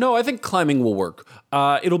 Yeah. No, I think climbing will work.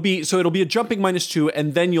 It'll be a jumping -2,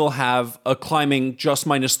 and then you'll have a climbing just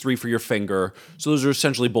 -3 for your finger. So those are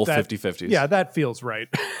essentially both 50-50s. Yeah, that feels right.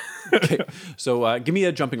 Okay. So give me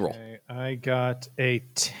a jumping roll. Okay, I got a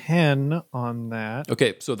 10 on that.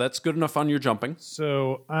 Okay, so that's good enough on your jumping.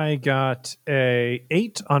 So I got a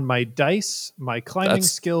 8 on my dice. My climbing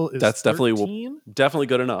skill is that's 13. definitely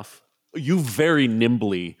good enough. You very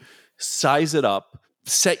nimbly size it up,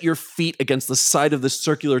 set your feet against the side of the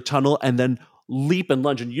circular tunnel, and then leap and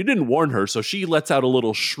lunge. And you didn't warn her, so she lets out a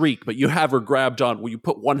little shriek, but you have her grabbed on. Well, you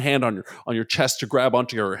put one hand on your chest to grab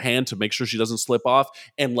onto her hand to make sure she doesn't slip off,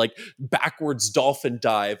 and like backwards dolphin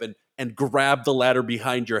dive and grab the ladder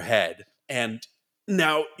behind your head. And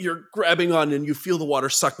now you're grabbing on and you feel the water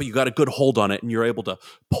suck, but you got a good hold on it and you're able to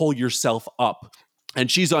pull yourself up. And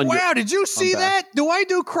she's on Wow, did you see that? Do I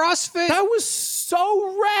do CrossFit? That was so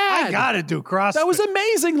rad. I gotta do CrossFit. That was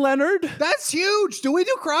amazing, Leonard. That's huge. Do we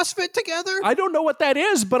do CrossFit together? I don't know what that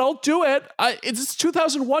is, but I'll do it. It's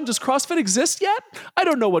 2001. Does CrossFit exist yet? I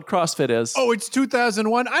don't know what CrossFit is. Oh, it's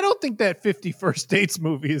 2001. I don't think that 50 First Dates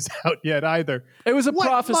movie is out yet either. It was a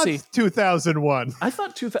prophecy. Month 2001. I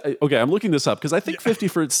thought okay, I'm looking this up because I think 50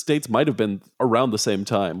 First Dates might have been around the same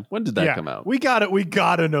time. When did that come out? We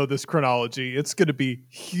gotta know this chronology. It's gonna be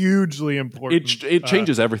hugely important. It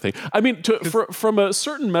changes everything. I mean, from a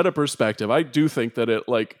certain meta perspective, I do think that it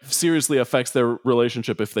like seriously affects their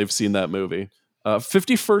relationship if they've seen that movie.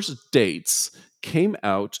 50 First Dates came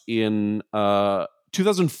out in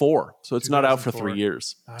 2004, so it's not out for 3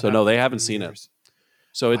 years. So no, they haven't seen it.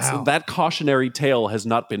 So it's that cautionary tale has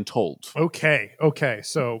not been told. Okay.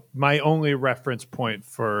 So my only reference point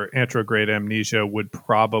for anterograde amnesia would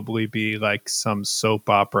probably be like some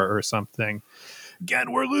soap opera or something.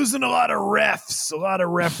 Again, we're losing a lot of refs, a lot of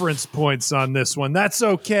reference points on this one. That's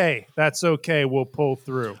okay. We'll pull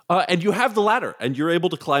through. And you have the ladder, and you're able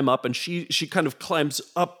to climb up, and she kind of climbs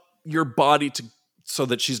up your body to so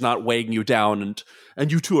that she's not weighing you down,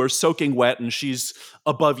 and you two are soaking wet, and she's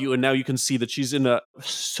above you, and now you can see that she's in a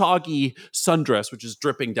soggy sundress, which is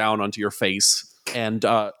dripping down onto your face. And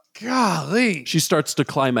golly, she starts to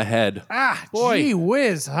climb ahead. Boy. Gee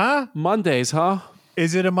whiz, huh? Mondays, huh?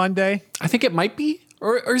 Is it a Monday? I think it might be.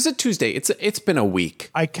 Or is it Tuesday? It's been a week.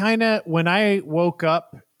 I kind of, when I woke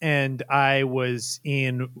up and I was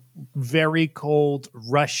in very cold,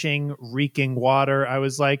 rushing, reeking water, I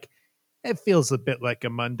was like, it feels a bit like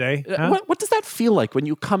a Monday. Huh? What does that feel like when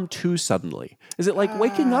you come to suddenly? Is it like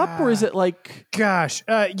waking up, or is it like... Gosh,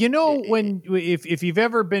 if you've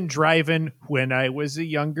ever been driving, when I was a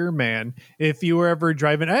younger man, if you were ever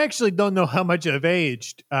driving, I actually don't know how much I've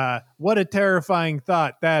aged. What a terrifying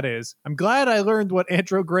thought that is. I'm glad I learned what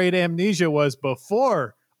anterograde amnesia was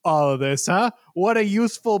before all of this, huh? What a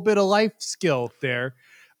useful bit of life skill there.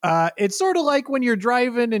 It's sort of like when you're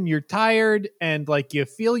driving and you're tired and like you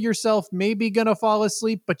feel yourself maybe gonna fall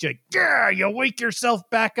asleep, but you wake yourself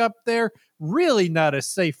back up there. Really not a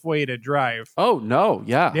safe way to drive. Oh no,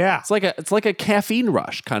 yeah. Yeah. It's like a caffeine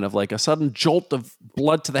rush, kind of like a sudden jolt of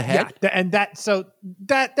blood to the head. Yeah,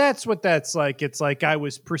 that's what that's like. It's like I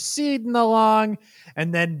was proceeding along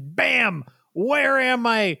and then bam, where am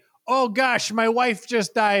I? Oh gosh, my wife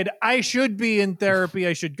just died. I should be in therapy.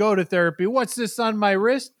 I should go to therapy. What's this on my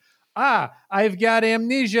wrist? I've got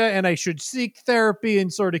amnesia and I should seek therapy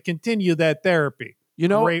and sort of continue that therapy. You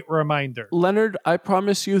know, great reminder. Leonard, I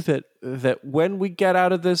promise you that when we get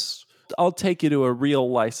out of this, I'll take you to a real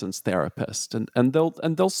licensed therapist and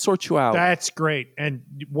they'll sort you out. That's great. And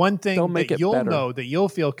one thing that you'll know that you'll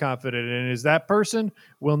feel confident in is that person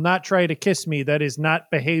will not try to kiss me. That is not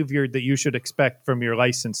behavior that you should expect from your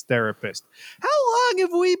licensed therapist. How long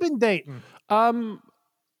have we been dating?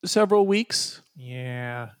 Several weeks.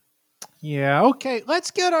 Yeah. Okay.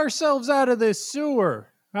 Let's get ourselves out of this sewer.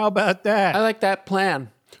 How about that? I like that plan.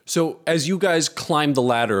 So as you guys climb the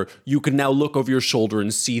ladder, you can now look over your shoulder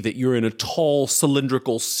and see that you're in a tall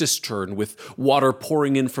cylindrical cistern with water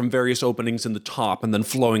pouring in from various openings in the top and then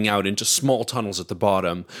flowing out into small tunnels at the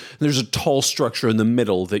bottom. There's a tall structure in the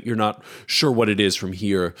middle that you're not sure what it is from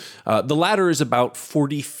here. The ladder is about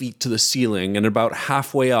 40 feet to the ceiling, and about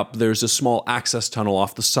halfway up there's a small access tunnel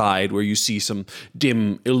off the side where you see some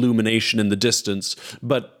dim illumination in the distance,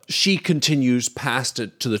 but she continues past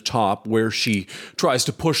it to the top, where she tries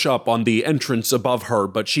to push up on the entrance above her,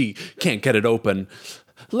 but she can't get it open.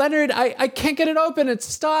 Leonard, I can't get it open. It's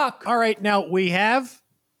stuck. All right, now we have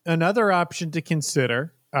another option to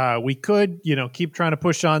consider. We could, keep trying to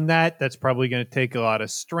push on that. That's probably going to take a lot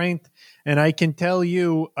of strength. And I can tell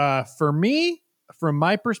you, for me, from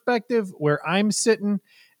my perspective, where I'm sitting,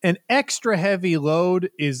 an extra heavy load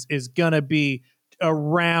is going to be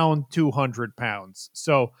around 200 pounds.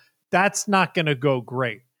 So that's not going to go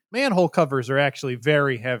great. Manhole covers are actually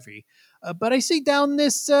very heavy. But I see down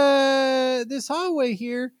this hallway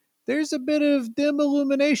here, there's a bit of dim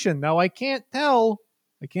illumination. Now I can't tell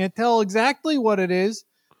exactly what it is,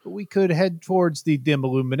 but we could head towards the dim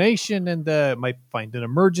illumination and might find an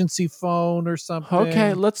emergency phone or something.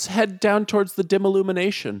 Okay, let's head down towards the dim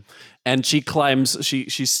illumination. And she climbs, she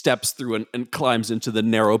steps through and climbs into the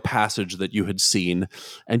narrow passage that you had seen.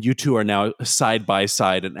 And you two are now side by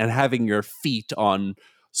side and having your feet on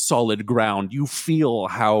solid ground. You feel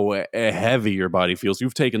how heavy your body feels.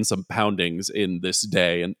 You've taken some poundings in this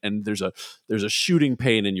day, and there's a shooting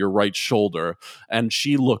pain in your right shoulder. And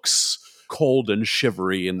she looks cold and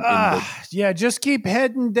shivery. Just keep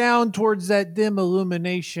heading down towards that dim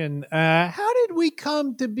illumination. How did we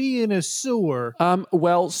come to be in a sewer?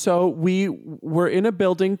 So we were in a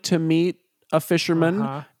building to meet a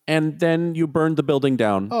fisherman, and then you burned the building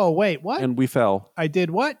down. Oh, wait, what? And we fell. I did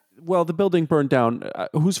what? Well, the building burned down.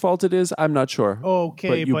 Whose fault it is, I'm not sure.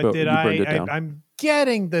 Okay, but did I'm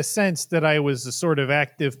getting the sense that I was a sort of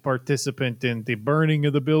active participant in the burning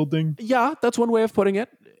of the building. Yeah, that's one way of putting it.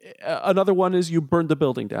 Another one is you burned the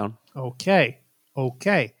building down. Okay.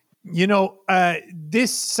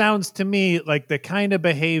 This sounds to me like the kind of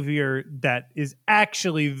behavior that is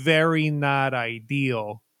actually very not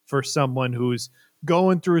ideal for someone who's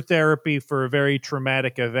going through therapy for a very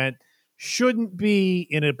traumatic event. Shouldn't be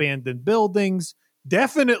in abandoned buildings.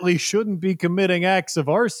 Definitely shouldn't be committing acts of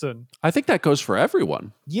arson. I think that goes for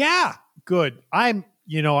everyone. Yeah, good. I'm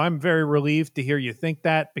very relieved to hear you think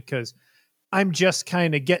that, because I'm just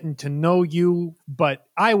kind of getting to know you, but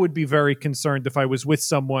I would be very concerned if I was with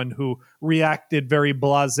someone who reacted very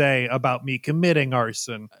blasé about me committing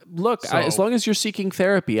arson. Look, as long as you're seeking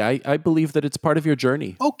therapy, I believe that it's part of your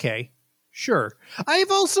journey. Okay. Sure. I've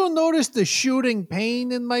also noticed a shooting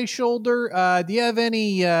pain in my shoulder. Do you have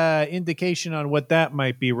any indication on what that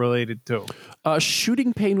might be related to?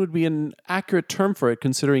 Shooting pain would be an accurate term for it,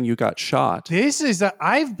 considering you got shot.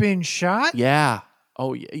 I've been shot? Yeah.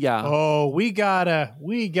 Oh, yeah. Oh, we gotta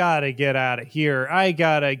get out of here. I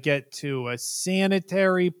gotta get to a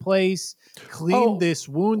sanitary place, clean this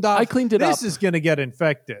wound off. I cleaned it up. This is gonna get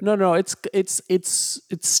infected. No, it's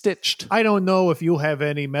stitched. I don't know if you have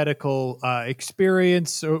any medical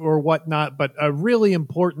experience or whatnot, but a really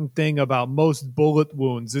important thing about most bullet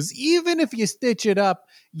wounds is even if you stitch it up,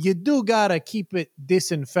 you do gotta keep it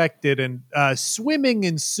disinfected, and swimming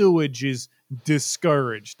in sewage is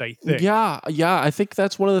discouraged, I think. Yeah, I think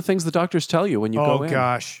that's one of the things the doctors tell you when you go in.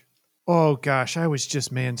 Oh gosh, I was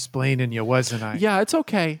just mansplaining you, wasn't I? Yeah, it's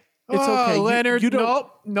okay. It's okay. Leonard, you don't...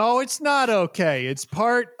 No, it's not okay. It's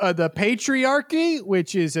part of the patriarchy,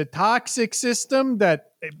 which is a toxic system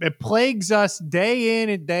that it plagues us day in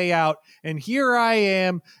and day out. And here I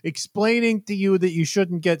am explaining to you that you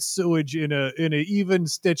shouldn't get sewage in a even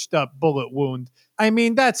stitched up bullet wound. I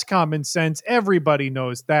mean, that's common sense. Everybody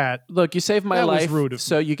knows that. Look, you saved my life,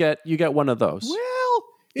 so you get one of those. Well,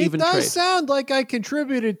 it Even does trade. sound like I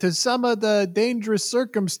contributed to some of the dangerous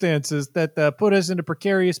circumstances that put us in a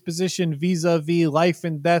precarious position vis-a-vis life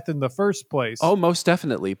and death in the first place. Oh, most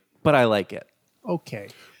definitely. But I like it. Okay.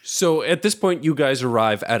 So at this point, you guys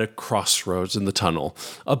arrive at a crossroads in the tunnel.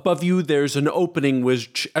 Above you, there's an opening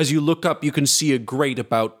which, as you look up, you can see a grate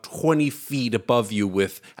about 20 feet above you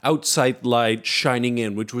with outside light shining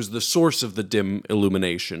in, which was the source of the dim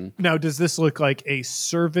illumination. Now, does this look like a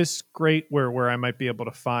service grate where I might be able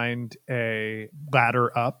to find a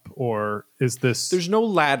ladder up, or is this... There's no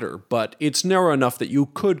ladder, but it's narrow enough that you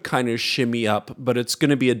could kind of shimmy up, but it's going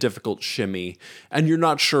to be a difficult shimmy. And you're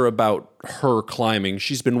not sure about her climbing.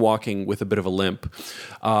 She's been walking with a bit of a limp.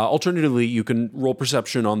 Alternatively, you can roll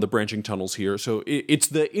perception on the branching tunnels here. So it's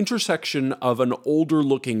the intersection of an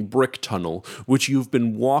older-looking brick tunnel, which you've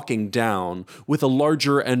been walking down, with a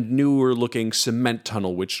larger and newer-looking cement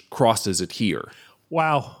tunnel, which crosses it here.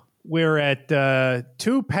 Wow. We're at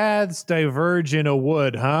two paths diverge in a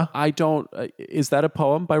wood, huh? I don't... is that a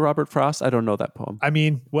poem by Robert Frost? I don't know that poem. I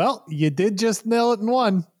mean, well, you did just nail it in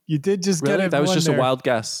one. You did just Really? get it. That was just there. a wild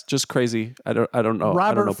guess. Just crazy. I don't know. Robert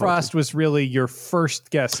I don't know Frost was really your first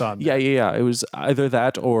guess on that. Yeah. It was either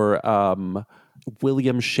that or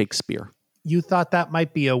William Shakespeare. You thought that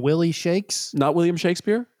might be a Willie Shakes? Not William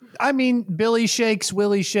Shakespeare? I mean, Billy Shakes,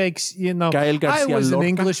 Willie Shakes, you know. Gael I Garcia was an Lorca?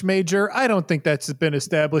 English major. I don't think that's been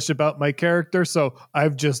established about my character, so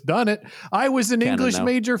I've just done it. I was an Canon English now.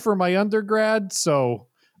 major for my undergrad, so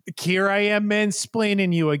here I am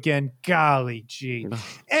mansplaining you again. Golly gee.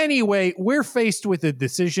 Anyway, we're faced with a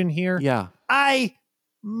decision here. Yeah. I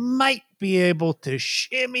might be able to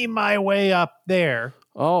shimmy my way up there.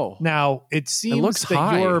 Oh. Now, it seems looks that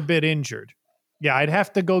high. you're a bit injured. Yeah, I'd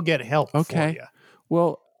have to go get help for Okay. you.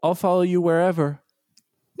 Well, I'll follow you wherever.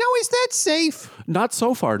 Now, is that safe? Not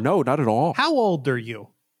so far. No, not at all. How old are you?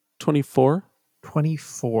 24?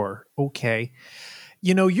 24. Okay.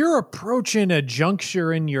 You know, you're approaching a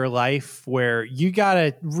juncture in your life where you got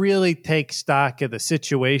to really take stock of the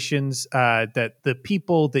situations that the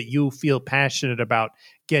people that you feel passionate about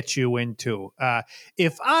get you into.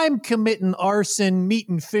 If I'm committing arson,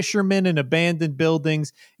 meeting fishermen in abandoned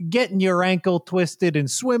buildings, getting your ankle twisted and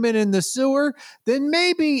swimming in the sewer, then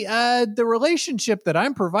maybe the relationship that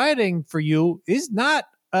I'm providing for you is not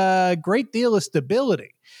a great deal of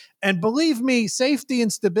stability. And believe me, safety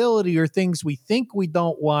and stability are things we think we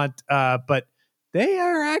don't want, but they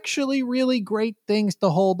are actually really great things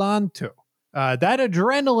to hold on to. That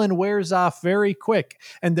adrenaline wears off very quick,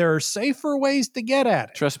 and there are safer ways to get at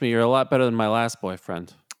it. Trust me, you're a lot better than my last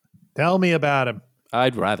boyfriend. Tell me about him.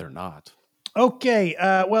 I'd rather not. Okay,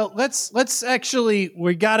 well, let's actually,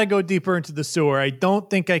 we got to go deeper into the sewer. I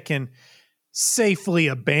don't think I can safely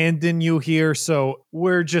abandon you here, so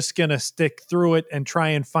we're just going to stick through it and try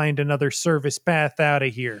and find another service path out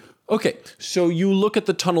of here. Okay, so you look at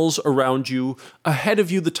the tunnels around you. Ahead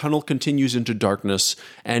of you, the tunnel continues into darkness,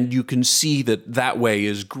 and you can see that way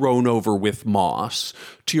is grown over with moss.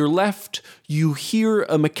 To your left, you hear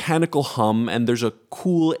a mechanical hum, and there's a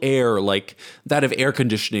cool air like that of air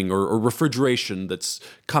conditioning or refrigeration that's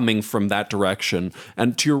coming from that direction.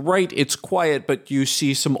 And to your right, it's quiet, but you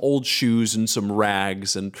see some old shoes and some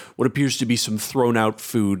rags and what appears to be some thrown out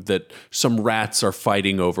food that some rats are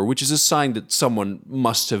fighting over, which is a sign that someone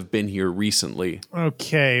must have been here recently.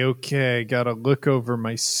 Okay. Gotta look over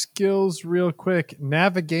my skills real quick.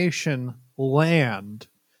 Navigation, land.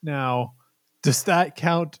 Now, does that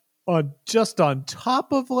count just on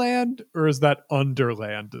top of land, or is that under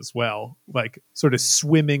land as well? Like sort of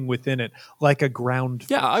swimming within it, like a ground.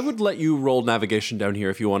 Yeah, I would let you roll navigation down here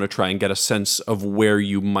if you want to try and get a sense of where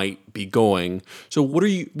you might be going. So what are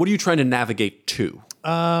you trying to navigate to?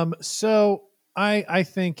 So I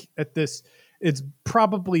think at this, it's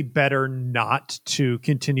probably better not to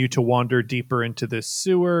continue to wander deeper into this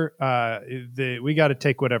sewer. We got to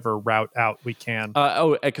take whatever route out we can.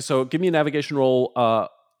 So give me a navigation roll.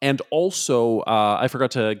 And also, I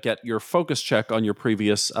forgot to get your focus check on your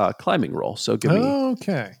previous climbing roll. So give me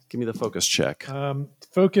the focus check.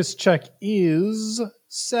 Focus check is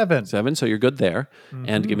 7. 7, so you're good there. Mm-hmm.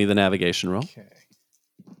 And give me the navigation roll. Okay.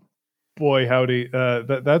 Boy, howdy.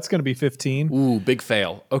 That's going to be 15. Ooh, big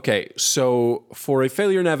fail. Okay, so for a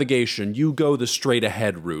failure navigation, you go the straight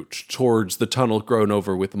ahead route towards the tunnel grown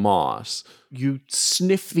over with moss. You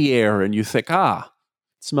sniff the air and you think, it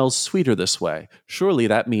smells sweeter this way. Surely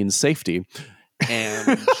that means safety.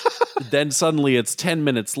 And then suddenly it's 10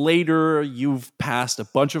 minutes later. You've passed a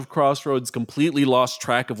bunch of crossroads, completely lost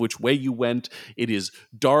track of which way you went. It is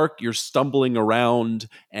dark. You're stumbling around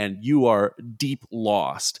and you are deep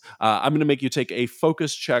lost. I'm going to make you take a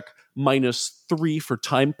focus check -3 for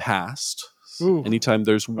time passed. Ooh. Anytime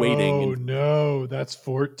there's waiting. Oh, no. That's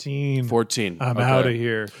 14. 14. I'm out of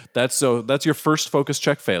here. That's your first focus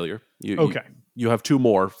check failure. Okay. You have 2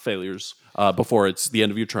 more failures before it's the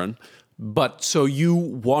end of your turn. But so you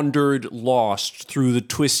wandered lost through the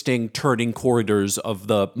twisting, turning corridors of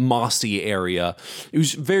the mossy area. It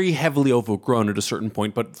was very heavily overgrown at a certain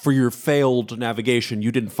point, but for your failed navigation,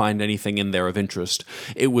 you didn't find anything in there of interest.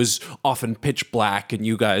 It was often pitch black, and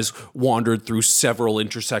you guys wandered through several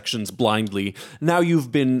intersections blindly. Now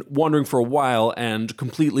you've been wandering for a while and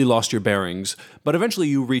completely lost your bearings, but eventually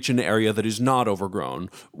you reach an area that is not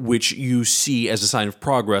overgrown, which you see as a sign of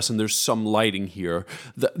progress, and there's some lighting here.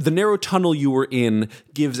 The narrow tunnel you were in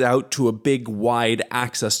gives out to a big, wide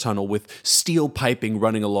access tunnel with steel piping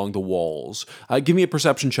running along the walls. Give me a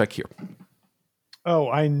perception check here. Oh,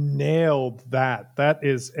 I nailed that. That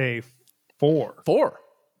is a 4. 4.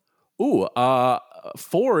 Ooh,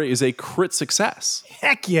 4 is a crit success.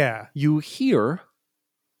 Heck yeah. You hear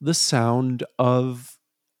the sound of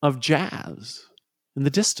jazz in the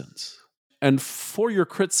distance. And for your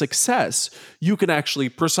crit success, you can actually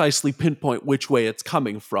precisely pinpoint which way it's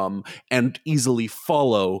coming from and easily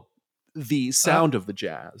follow the sound of the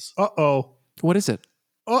jazz. Uh-oh. What is it?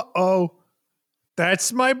 Uh-oh.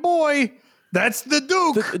 That's my boy. That's the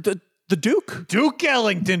Duke. The Duke? Duke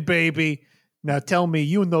Ellington, baby. Now tell me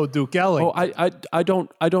you know Duke Ellington. Oh, I don't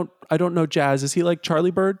know jazz. Is he like Charlie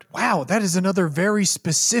Bird? Wow, that is another very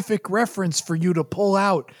specific reference for you to pull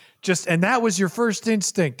out. And that was your first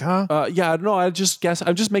instinct, huh? Yeah, no, I just guess.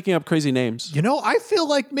 I'm just making up crazy names. You know, I feel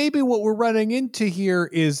like maybe what we're running into here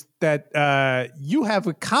is that you have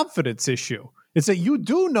a confidence issue. It's that you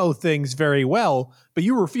do know things very well, but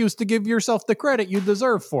you refuse to give yourself the credit you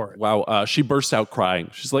deserve for it. Wow, she bursts out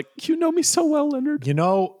crying. She's like, you know me so well, Leonard. You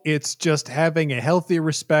know, it's just having a healthy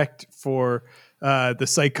respect for the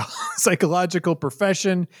psychological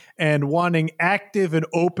profession and wanting active and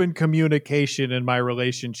open communication in my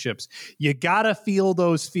relationships. You gotta feel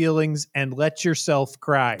those feelings and let yourself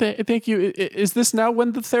cry. Thank you. Is this now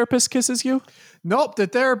when the therapist kisses you? Nope, the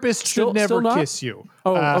therapist should never kiss you.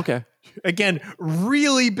 Oh, okay. Again,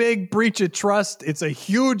 really big breach of trust. It's a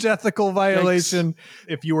huge ethical violation. Thanks.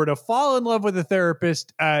 If you were to fall in love with a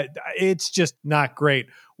therapist, it's just not great.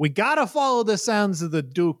 We gotta follow the sounds of the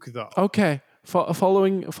Duke, though. Okay.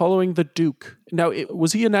 Following the Duke. Now,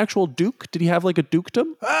 was he an actual Duke? Did he have like a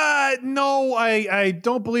dukedom? No, I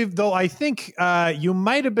don't believe, though. I think you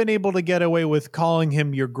might have been able to get away with calling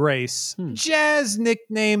him Your Grace. Jazz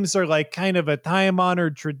nicknames are like kind of a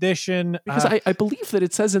time-honored tradition. Because I believe that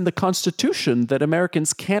it says in the Constitution that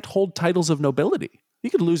Americans can't hold titles of nobility. He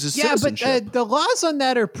could lose his citizenship. Yeah, but the laws on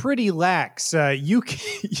that are pretty lax.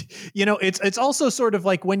 It's also sort of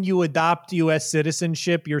like when you adopt U.S.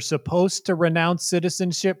 citizenship, you're supposed to renounce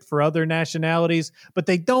citizenship for other nationalities, but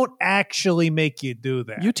they don't actually make you do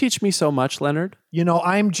that. You teach me so much, Leonard. You know,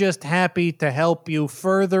 I'm just happy to help you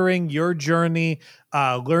furthering your journey,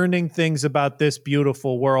 learning things about this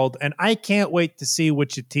beautiful world, and I can't wait to see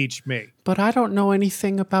what you teach me. But I don't know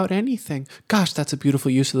anything about anything. Gosh, that's a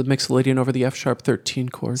beautiful use of the Mixolydian over the F-sharp 13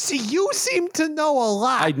 chord. See, you seem to know a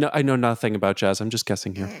lot. I know nothing about jazz. I'm just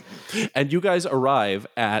guessing here. And you guys arrive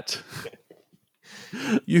at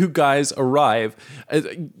You guys arrive.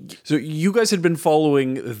 So you guys had been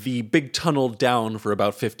following the big tunnel down for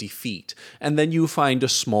about 50 feet, and then you find a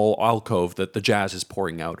small alcove that the jazz is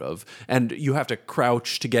pouring out of, and you have to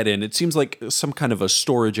crouch to get in. It seems like some kind of a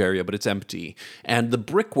storage area, but it's empty. And the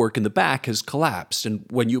brickwork in the back has collapsed, and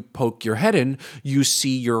when you poke your head in, you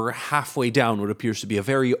see you're halfway down what appears to be a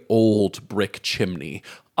very old brick chimney.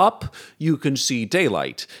 Up, you can see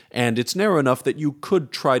daylight, and it's narrow enough that you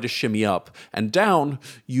could try to shimmy up. And down,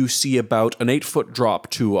 you see about an 8-foot drop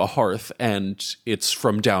to a hearth, and it's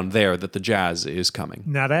from down there that the jazz is coming.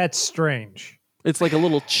 Now that's strange. It's like a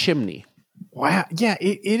little chimney. Wow. Yeah,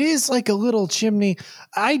 it is like a little chimney.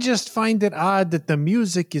 I just find it odd that the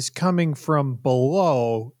music is coming from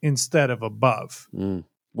below instead of above.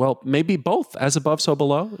 Well, maybe both. As above, so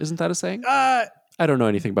below. Isn't that a saying? I don't know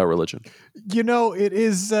anything about religion. You know, it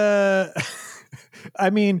is, I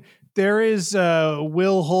mean, there is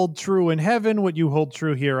will hold true in heaven what you hold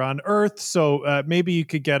true here on earth. So maybe you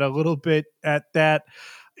could get a little bit at that.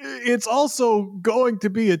 It's also going to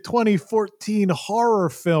be a 2014 horror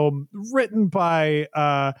film written by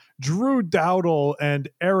Drew Dowdle and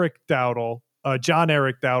Eric Dowdle. John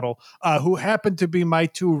Eric Dowdle, who happened to be my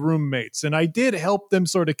two roommates. And I did help them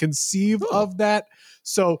sort of conceive of that.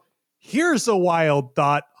 So here's a wild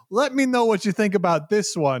thought. Let me know what you think about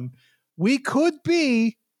this one. We could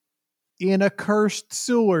be in a cursed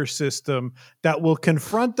sewer system that will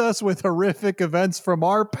confront us with horrific events from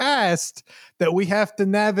our past that we have to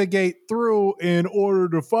navigate through in order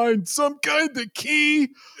to find some kind of key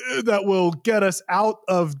that will get us out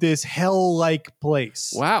of this hell-like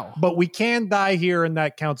place. Wow. But we can die here, and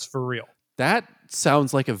that counts for real. That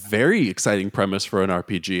sounds like a very exciting premise for an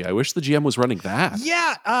RPG. I wish the GM was running that.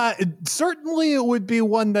 Yeah, certainly it would be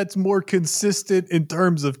one that's more consistent in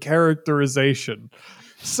terms of characterization.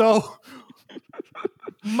 So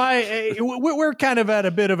we're kind of at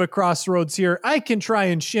a bit of a crossroads here. I can try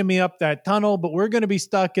and shimmy up that tunnel, but we're going to be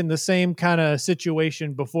stuck in the same kind of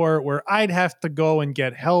situation before where I'd have to go and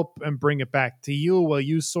get help and bring it back to you while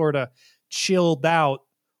you sort of chilled out.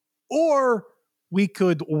 Or we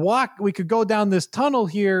could go down this tunnel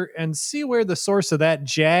here and see where the source of that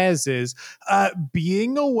jazz is,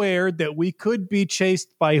 being aware that we could be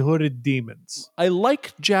chased by hooded demons. I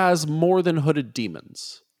like jazz more than hooded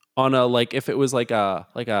demons. On a, like, if it was like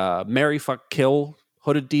a marry, fuck, kill,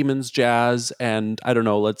 hooded demons, jazz, and I don't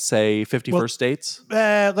know, let's say 50 First Dates.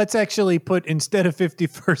 Let's actually put, instead of 50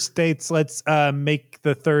 First Dates, let's make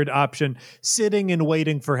the third option sitting and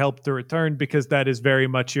waiting for help to return, because that is very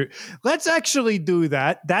much your... Let's actually do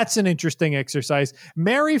that. That's an interesting exercise.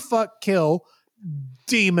 Marry, fuck, kill,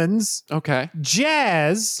 demons. Okay.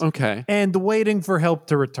 Jazz. Okay. And waiting for help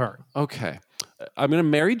to return. Okay. I'm going to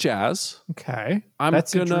marry jazz. Okay.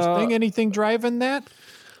 That's interesting. Anything driving that?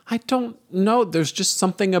 I don't know. There's just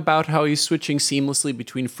something about how he's switching seamlessly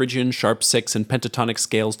between Phrygian, sharp six, and pentatonic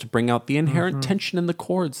scales to bring out the inherent tension in the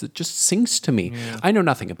chords that just sings to me. Yeah. I know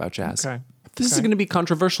nothing about jazz. Okay. This is going to be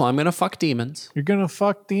controversial. I'm going to fuck demons. You're going to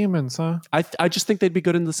fuck demons, huh? I just think they'd be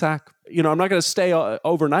good in the sack. You know, I'm not going to stay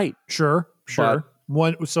overnight. Sure.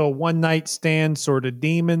 One night stand sort of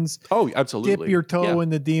demons. Oh, absolutely. Dip your toe in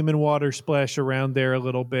the demon water, splash around there a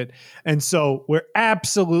little bit. And so we're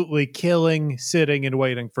absolutely killing, sitting, and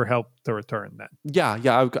waiting for help to return then.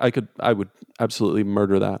 Yeah, I would absolutely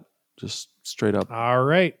murder that. Just straight up. All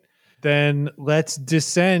right. Then let's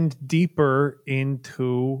descend deeper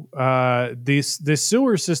into this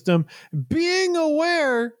sewer system, being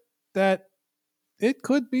aware that it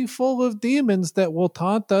could be full of demons that will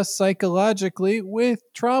taunt us psychologically with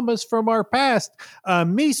traumas from our past.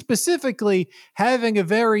 Me specifically having a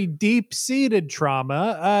very deep-seated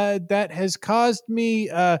trauma that has caused me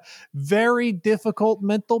a very difficult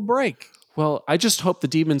mental break. Well, I just hope the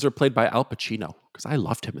demons are played by Al Pacino, because I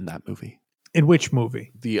loved him in that movie. In which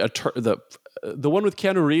movie? The one with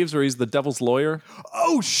Keanu Reeves where he's the devil's lawyer.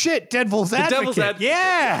 Oh, shit. Devil's Advocate.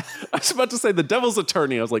 Yeah. I was about to say the devil's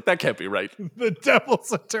attorney. I was like, that can't be right. The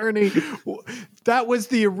devil's attorney. That was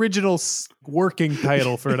the original working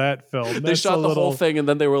title for that film. They shot the whole thing and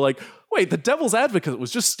then they were like, wait, the devil's advocate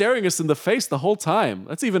was just staring us in the face the whole time.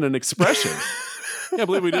 That's even an expression. I can't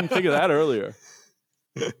believe we didn't think of that earlier.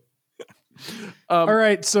 All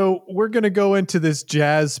right, so we're going to go into this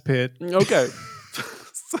jazz pit. Okay.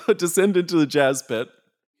 So descend into the jazz pit.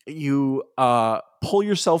 You pull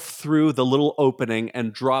yourself through the little opening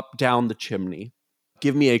and drop down the chimney.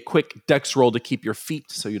 Give me a quick dex roll to keep your feet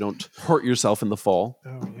so you don't hurt yourself in the fall.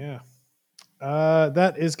 Oh, yeah.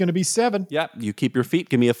 That is going to be 7. Yeah, you keep your feet.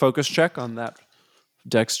 Give me a focus check on that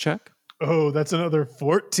dex check. Oh, that's another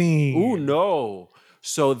 14. Ooh, no.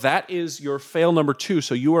 So that is your fail number 2.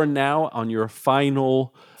 So you are now on your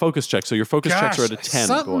final focus check. So your focus checks are at a 10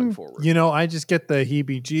 going forward. I just get the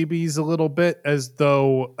heebie-jeebies a little bit, as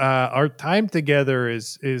though our time together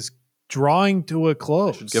is drawing to a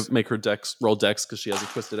close. I should make her roll dex because she has a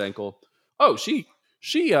twisted ankle. Oh, she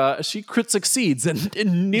crit succeeds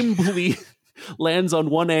and nimbly lands on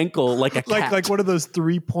one ankle like a cat. Like one of those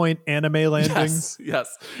 3-point anime landings.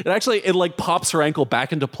 Yes. And actually, it like pops her ankle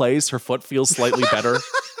back into place. Her foot feels slightly better.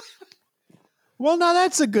 Well, now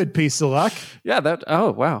that's a good piece of luck. Yeah.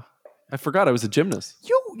 Oh, wow. I forgot I was a gymnast.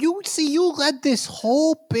 You led this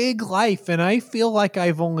whole big life, and I feel like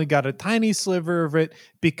I've only got a tiny sliver of it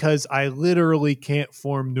because I literally can't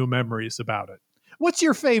form new memories about it. What's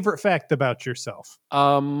your favorite fact about yourself?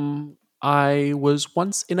 I was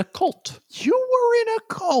once in a cult. You were in a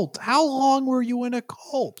cult. How long were you in a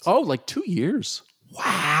cult? Oh, like 2 years.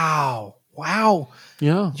 Wow.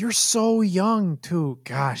 Yeah. You're so young too.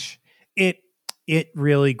 Gosh, it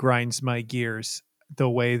really grinds my gears the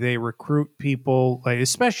way they recruit people, like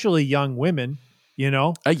especially young women,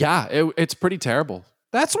 It's pretty terrible.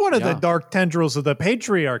 That's one of the dark tendrils of the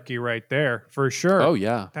patriarchy right there, for sure. Oh,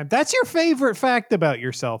 yeah. That's your favorite fact about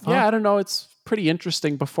yourself, huh? Yeah, I don't know. It's pretty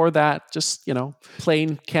interesting. Before that, just,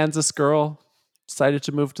 plain Kansas girl, decided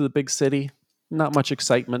to move to the big city. Not much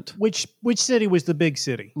excitement. Which city was the big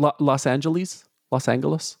city? Los Angeles.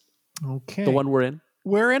 Okay. The one we're in.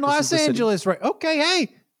 We're in Los Angeles, right? Okay,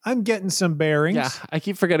 hey, I'm getting some bearings. Yeah, I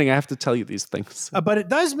keep forgetting I have to tell you these things. But it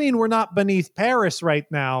does mean we're not beneath Paris right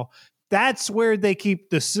now. That's where they keep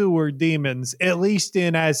the sewer demons, at least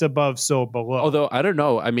in As Above, So Below. Although, I don't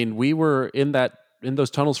know. I mean, we were in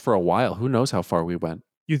those tunnels for a while. Who knows how far we went?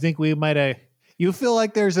 You think we might have... You feel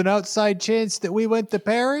like there's an outside chance that we went to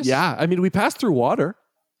Paris? Yeah, I mean, we passed through water.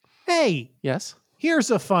 Hey. Yes?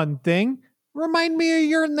 Here's a fun thing. Remind me of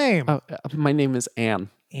your name. Oh, my name is Anne.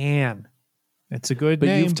 Anne. It's a good but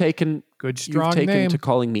name. You've taken name. to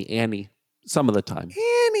calling me Annie some of the time.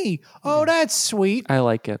 Annie. Oh, that's sweet. I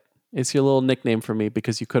like it. It's your little nickname for me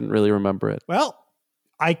because you couldn't really remember it. Well,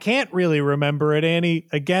 I can't really remember it, Annie.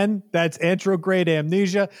 Again, that's anterograde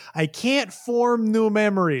amnesia. I can't form new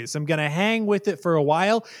memories. I'm going to hang with it for a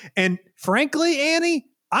while. And frankly, Annie,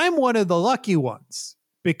 I'm one of the lucky ones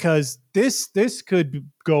because this could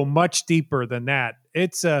go much deeper than that.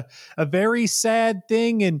 It's a very sad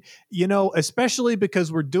thing. And, especially because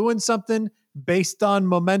we're doing something based on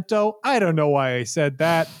Memento. I don't know why I said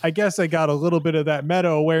that. I guess I got a little bit of that meta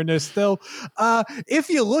awareness still. If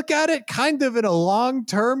you look at it kind of in a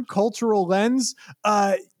long-term cultural lens,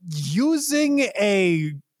 using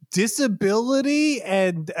a disability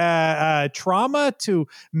and trauma to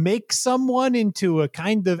make someone into a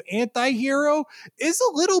kind of anti-hero is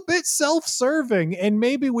a little bit self-serving, and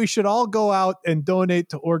maybe we should all go out and donate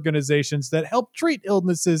to organizations that help treat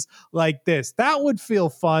illnesses like this. That would feel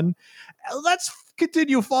fun. Let's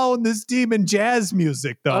continue following this demon jazz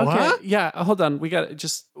music, though. Okay, huh? Yeah. Hold on.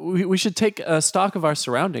 We should take a stock of our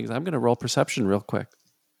surroundings. I'm going to roll perception real quick.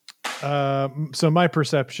 So my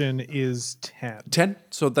perception is 10. 10.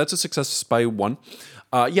 So that's a success by 1.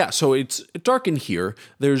 So it's dark in here.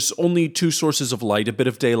 There's only 2 sources of light, a bit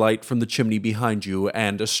of daylight from the chimney behind you,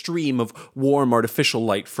 and a stream of warm artificial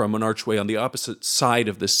light from an archway on the opposite side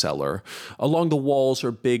of the cellar. Along the walls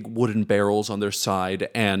are big wooden barrels on their side,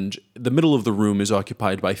 and the middle of the room is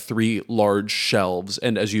occupied by 3 large shelves.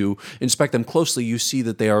 And as you inspect them closely, you see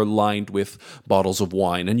that they are lined with bottles of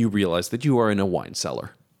wine, and you realize that you are in a wine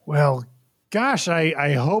cellar. Well, gosh,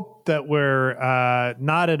 I hope that we're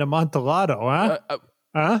not at Amontillado, huh?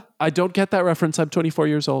 Huh? I don't get that reference. I'm 24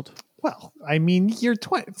 years old. Well, I mean, you're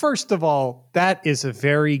 20. First of all, that is a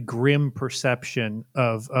very grim perception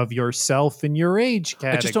of yourself and your age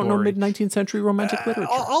category. I just don't know mid-19th century romantic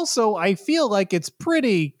literature. Also, I feel like it's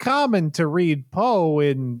pretty common to read Poe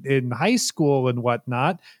in high school and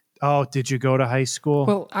whatnot. Oh, did you go to high school?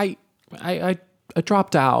 Well, I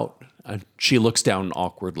dropped out. She looks down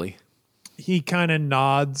awkwardly. He kind of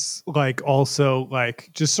nods,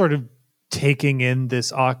 just sort of taking in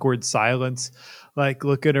this awkward silence, like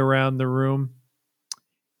looking around the room.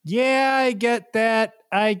 Yeah, I get that.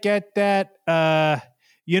 The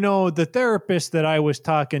therapist that I was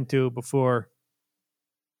talking to before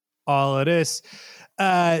all of this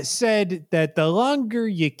said that the longer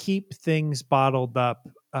you keep things bottled up,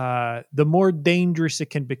 the more dangerous it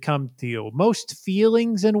can become to you. Most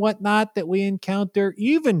feelings and whatnot that we encounter,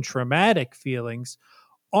 even traumatic feelings,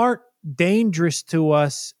 aren't dangerous to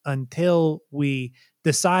us until we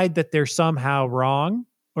decide that they're somehow wrong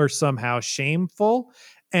or somehow shameful,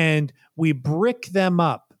 and we brick them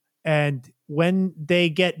up. And when they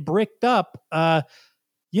get bricked up,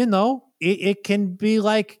 it can be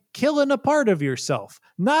like killing a part of yourself.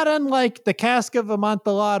 Not unlike the Cask of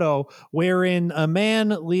Amontillado, wherein a man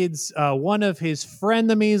leads one of his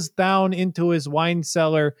frenemies down into his wine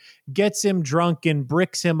cellar, gets him drunk, and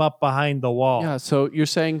bricks him up behind the wall. Yeah, so you're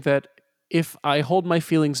saying that if I hold my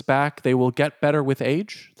feelings back, they will get better with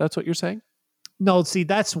age? That's what you're saying? No, see,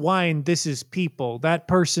 that's wine. This is people. That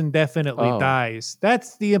person definitely dies.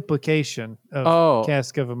 That's the implication of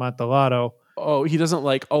Cask of Amontillado. Oh, he doesn't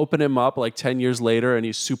like open him up like 10 years later and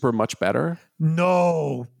he's super much better?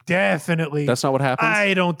 No, definitely. That's not what happens?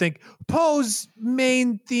 I don't think. Poe's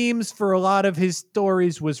main themes for a lot of his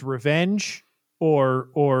stories was revenge or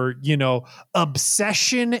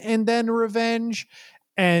obsession and then revenge.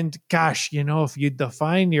 And gosh, if you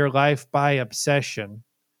define your life by obsession,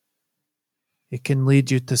 it can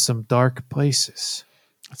lead you to some dark places.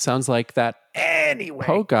 It sounds like that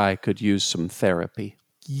Poe guy could use some therapy.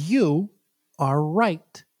 You are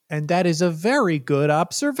right. And that is a very good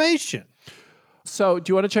observation. So,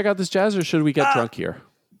 do you want to check out this jazz or should we get drunk here?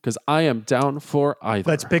 Because I am down for either.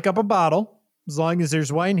 Let's pick up a bottle. As long as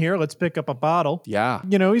there's wine here, let's pick up a bottle. Yeah.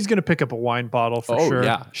 He's going to pick up a wine bottle for sure. Oh,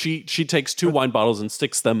 yeah. She takes 2 wine bottles and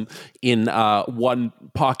sticks them in one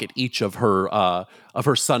pocket each of her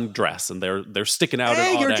sundress, and they're sticking out.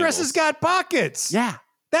 Hey, at your odd dress angles. has got pockets. Yeah.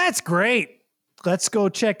 That's great. Let's go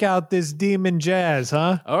check out this demon jazz,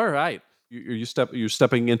 huh? All right. You're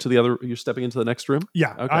stepping into the next room?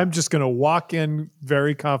 Yeah. Okay. I'm just going to walk in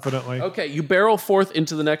very confidently. Okay, you barrel forth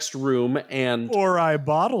into the next room and Or I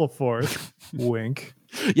bottle forth. Wink.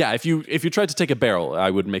 yeah, if you tried to take a barrel, I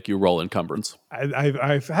would make you roll encumbrance.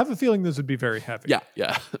 I have a feeling this would be very heavy.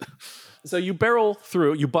 Yeah. So you bottle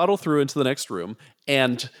through into the next room,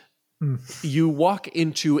 and you walk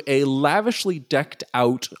into a lavishly decked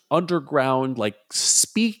out underground like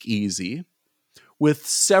speakeasy with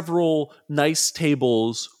several nice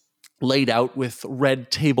tables laid out with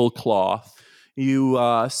red tablecloth.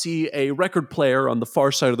 You see a record player on the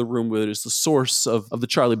far side of the room, where it is the source of the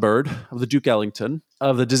Charlie Bird, of the Duke Ellington,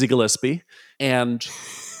 of the Dizzy Gillespie. And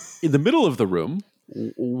in the middle of the room,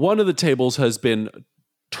 one of the tables has been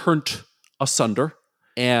turned asunder,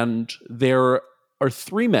 and there are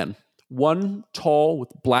 3 men, one tall with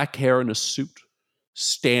black hair and a suit,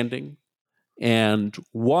 standing, and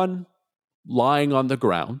one lying on the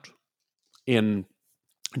ground in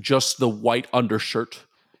just the white undershirt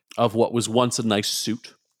of what was once a nice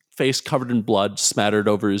suit, face covered in blood smattered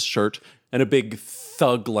over his shirt, and a big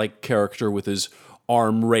thug-like character with his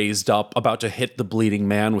arm raised up, about to hit the bleeding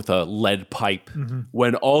man with a lead pipe,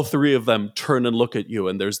 when all 3 of them turn and look at you,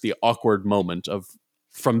 and there's the awkward moment of,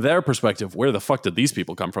 from their perspective, where the fuck did these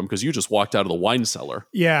people come from? Because you just walked out of the wine cellar.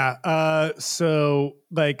 Yeah. So,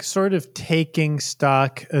 sort of taking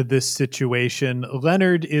stock of this situation,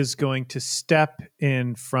 Leonard is going to step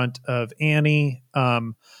in front of Annie,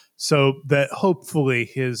 so that hopefully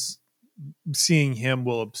his seeing him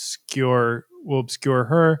will obscure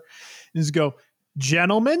her. And just go,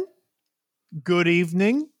 gentlemen, good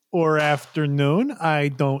evening or afternoon. I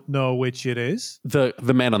don't know which it is. The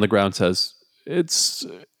man on the ground says, It's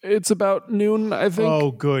about noon, I think.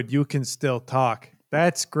 Oh, good. You can still talk.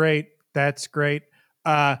 That's great.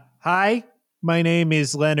 Hi, my name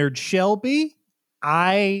is Leonard Shelby.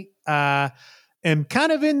 I am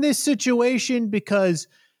kind of in this situation because,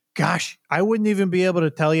 gosh, I wouldn't even be able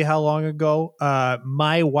to tell you how long ago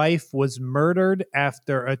my wife was murdered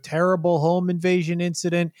after a terrible home invasion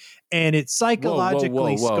incident, and it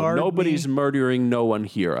psychologically scarred me. Nobody's murdering no one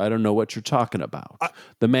here. I don't know what you're talking about.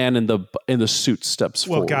 The man in the suit steps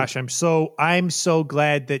forward. Well, gosh, I'm so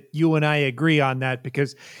glad that you and I agree on that,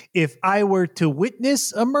 because if I were to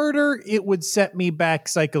witness a murder, it would set me back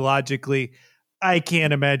psychologically. I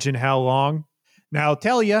can't imagine how long. Now, I'll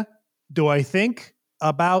tell you, do I think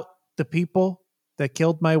about the people that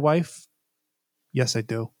killed my wife? Yes, I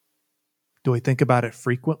do. Do I think about it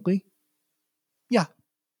frequently? Yeah,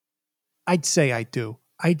 I'd say I do.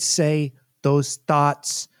 I'd say those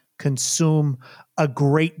thoughts consume a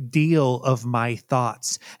great deal of my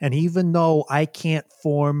thoughts. And even though I can't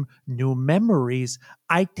form new memories,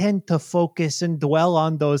 I tend to focus and dwell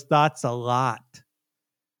on those thoughts a lot.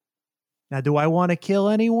 Now, do I want to kill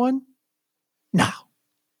anyone? No,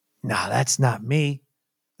 that's not me.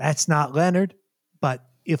 That's not Leonard. But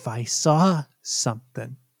if I saw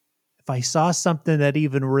something that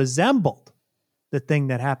even resembled the thing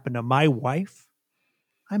that happened to my wife,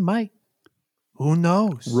 I might. Who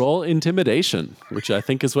knows? Roll intimidation, which I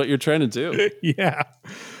think is what you're trying to do. Yeah.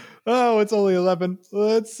 Oh, it's only 11.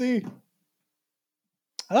 Let's see.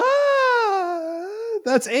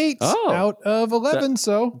 That's 8 out of 11.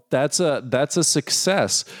 That's a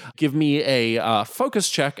success. Give me a focus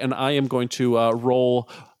check, and I am going to roll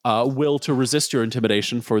will to resist your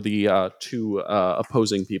intimidation for the 2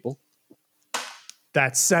 opposing people.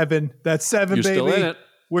 That's 7. That's 7, You're baby. still in it.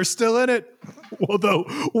 We're still in it. Although,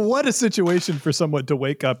 what a situation for someone to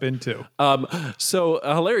wake up into. So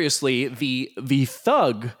hilariously, the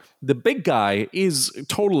thug, the big guy, is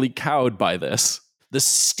totally cowed by this. The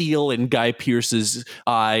steel in Guy Pearce's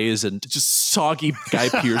eyes and just soggy Guy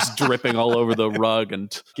Pearce dripping all over the rug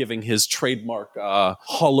and giving his trademark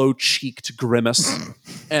hollow-cheeked grimace.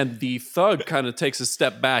 And the thug kind of takes a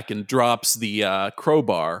step back and drops the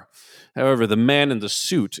crowbar. However, the man in the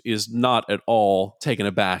suit is not at all taken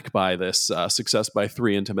aback by this success by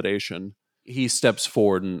 3 intimidation. He steps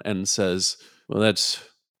forward and says, well, that's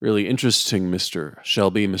really interesting, Mr.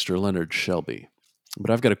 Shelby, Mr. Leonard Shelby. But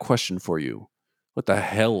I've got a question for you. What the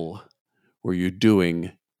hell were you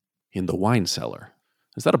doing in the wine cellar?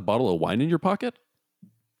 Is that a bottle of wine in your pocket?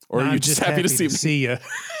 Or are you just happy to see you?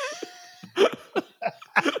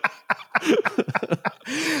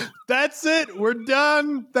 That's it. We're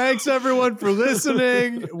done. Thanks, everyone, for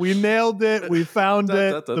listening. We nailed it. We found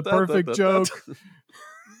it. The perfect joke.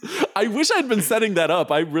 I wish I'd been setting that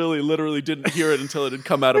up. I really literally didn't hear it until it had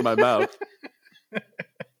come out of my mouth.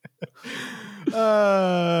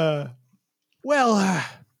 Well,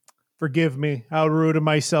 forgive me. How rude of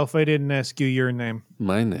myself. I didn't ask you your name.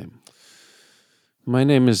 My name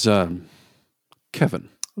is Kevin.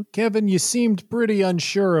 Kevin, you seemed pretty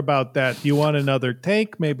unsure about that. You want another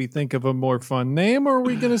take? Maybe think of a more fun name, or are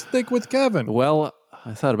we going to stick with Kevin? Well,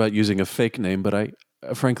 I thought about using a fake name, but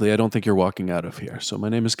frankly, I don't think you're walking out of here. So my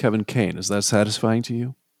name is Kevin Kane. Is that satisfying to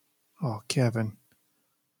you? Oh, Kevin.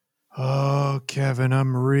 Oh, Kevin,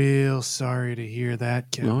 I'm real sorry to hear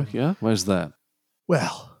that, Kevin. Oh, yeah? Why is that?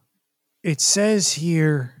 Well, it says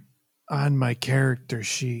here on my character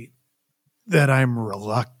sheet that I'm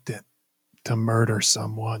reluctant to murder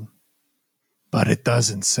someone, but it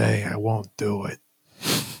doesn't say I won't do it.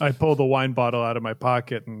 I pull the wine bottle out of my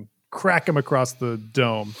pocket and crack him across the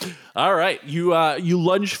dome. All right. You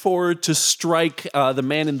lunge forward to strike the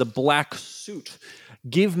man in the black suit.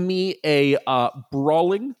 Give me a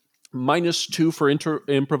brawling -2 for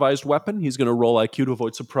improvised weapon. He's going to roll IQ to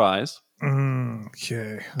avoid surprise.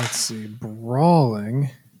 Okay. Let's see. Brawling.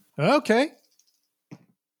 Okay.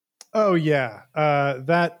 Oh, yeah.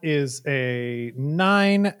 That is a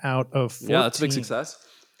 9 out of 14. Yeah, that's a big success.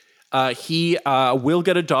 He will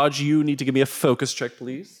get a dodge. You need to give me a focus check,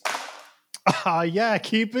 please. Yeah,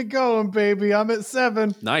 keep it going, baby. I'm at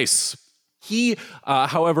 7. Nice. He,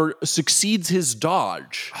 however, succeeds his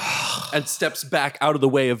dodge and steps back out of the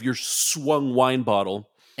way of your swung wine bottle.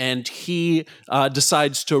 And he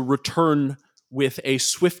decides to return with a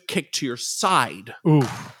swift kick to your side. Ooh.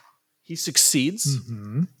 He succeeds.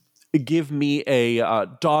 Mm-hmm. Give me a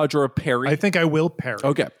dodge or a parry. I think I will parry.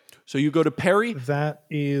 Okay. So you go to parry. That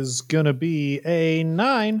is going to be a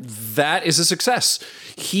 9. That is a success.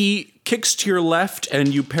 He kicks to your left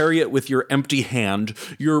and you parry it with your empty hand.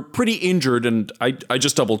 You're pretty injured, and I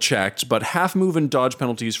just double checked, but half move and dodge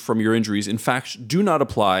penalties from your injuries, in fact, do not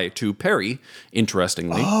apply to parry,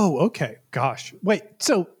 interestingly. Oh, okay. Gosh. Wait,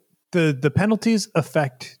 so the penalties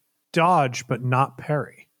affect dodge, but not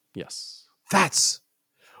parry? Yes.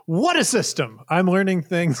 What a system. I'm learning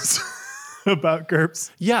things about GURPS.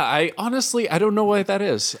 Yeah, I don't know why that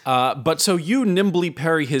is. But so you nimbly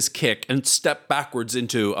parry his kick and step backwards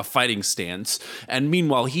into a fighting stance. And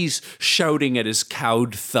meanwhile, he's shouting at his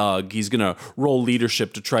cowed thug. He's going to roll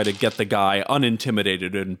leadership to try to get the guy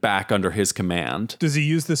unintimidated and back under his command. Does he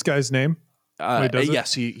use this guy's name?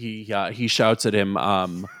 Yes, he shouts at him.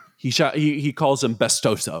 He calls him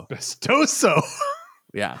Bestoso. Bestoso.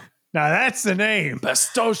 Yeah. Now that's the name.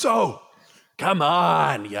 Bestoso. Come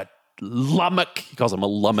on, you lummock. He calls him a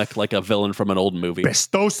lummock, like a villain from an old movie.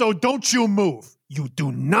 Bestoso, don't you move. You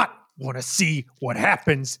do not want to see what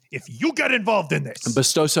happens if you get involved in this.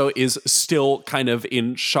 Bestoso is still kind of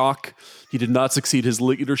in shock. He did not succeed his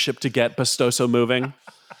leadership to get Bestoso moving.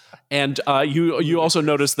 And you also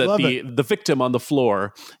notice that the victim on the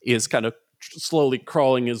floor is kind of slowly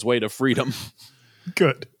crawling his way to freedom.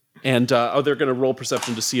 Good. And they're going to roll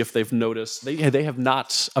perception to see if they've noticed. They have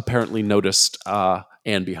not apparently noticed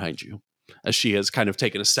Anne behind you, as she has kind of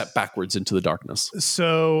taken a step backwards into the darkness.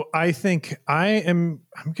 So I think I'm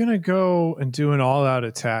going to go and do an all-out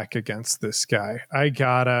attack against this guy. I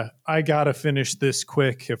gotta finish this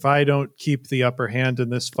quick. If I don't keep the upper hand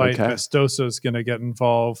in this fight, Bestoso's going to get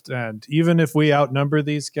involved. And even if we outnumber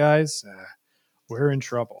these guys, we're in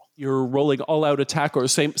trouble. You're rolling all out attack or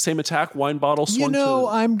same attack, wine bottle swung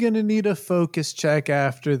I'm going to need a focus check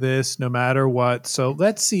after this no matter what. So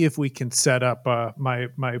let's see if we can set up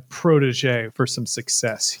my protege for some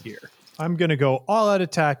success here. I'm going to go all out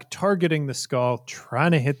attack, targeting the skull,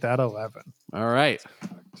 trying to hit that 11. All right.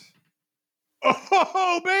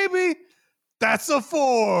 Oh, baby. That's a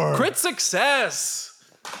 4. Crit success.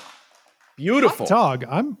 Beautiful. Dog,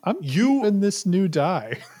 I'm in this new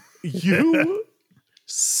die. You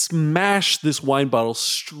smash this wine bottle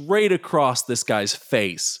straight across this guy's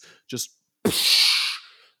face. Just,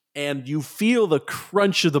 and you feel the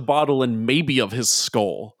crunch of the bottle and maybe of his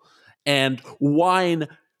skull. And wine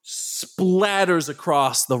splatters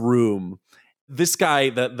across the room. This guy,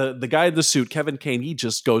 the guy in the suit, Kevin Kane, he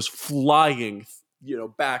just goes flying,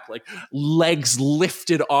 back, like legs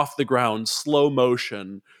lifted off the ground, slow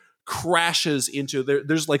motion, crashes into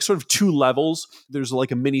there's like sort of 2 levels. There's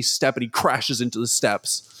like a mini step and he crashes into the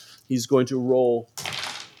steps. He's going to roll.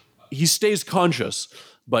 He stays conscious,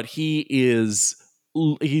 but he's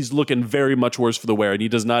looking very much worse for the wear, and he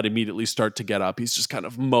does not immediately start to get up. He's just kind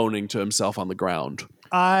of moaning to himself on the ground.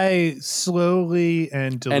 I slowly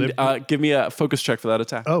and deliberately... And give me a focus check for that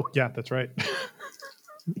attack. Oh, yeah, that's right.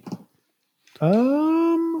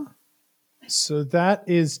 So that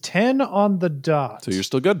is 10 on the dot. So you're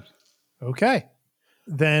still good. Okay.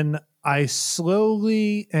 Then I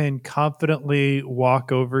slowly and confidently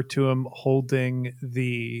walk over to him holding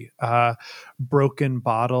the broken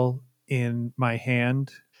bottle in my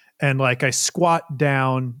hand. And like I squat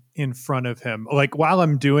down in front of him. Like while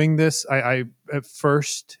I'm doing this, I at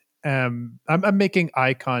first I'm making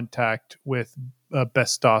eye contact with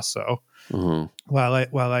Bestoso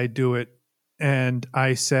while I do it. And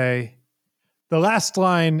I say, the last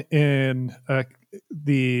line in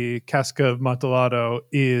the Casca of Montellado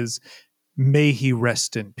is, "May he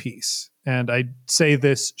rest in peace." And I say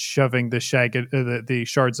this shoving the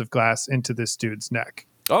shards of glass into this dude's neck.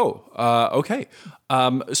 Oh, okay.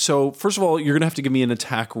 So first of all, you're going to have to give me an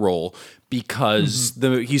attack roll because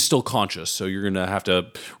he's still conscious. So you're going to have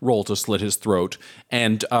to roll to slit his throat.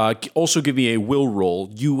 And also give me a will roll.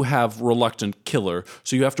 You have Reluctant Killer.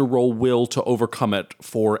 So you have to roll will to overcome it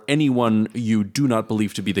for anyone you do not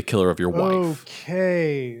believe to be the killer of your wife.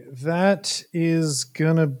 Okay. That is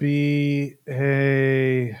going to be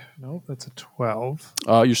no, that's a 12.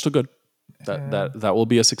 You're still good. That will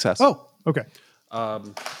be a success. Oh, okay.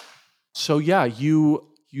 So yeah, you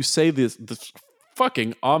say this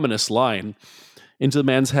fucking ominous line into the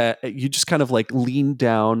man's head. You just kind of like lean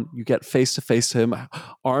down, you get face to face to him,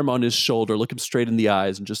 arm on his shoulder, look him straight in the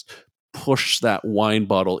eyes, and just push that wine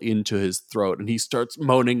bottle into his throat. And he starts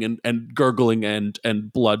moaning and gurgling, and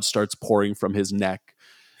blood starts pouring from his neck.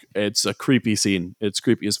 It's a creepy scene. It's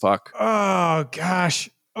creepy as fuck. Oh gosh.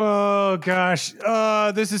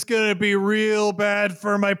 This is going to be real bad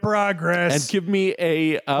for my progress. And give me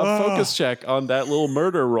a focus check on that little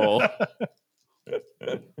murder roll.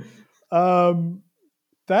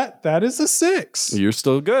 That is a 6. You're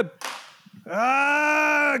still good.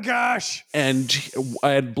 Gosh.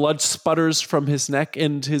 And blood sputters from his neck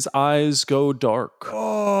and his eyes go dark.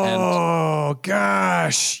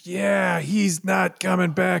 Gosh. Yeah, he's not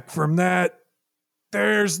coming back from that.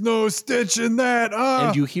 There's no stitch in that.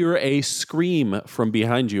 And you hear a scream from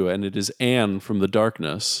behind you, and it is Anne from the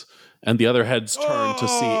darkness. And the other heads turn to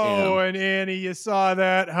see Anne. Oh, and Annie, you saw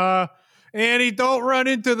that, huh? Annie, don't run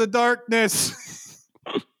into the darkness.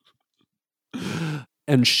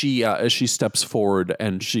 And she, as she steps forward,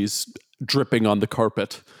 and she's dripping on the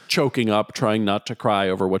carpet, choking up, trying not to cry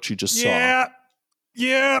over what she just saw.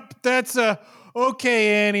 Yep, that's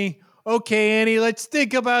okay, Annie. Okay, Annie, let's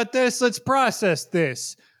think about this. Let's process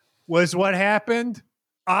this. Was what happened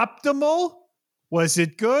optimal? Was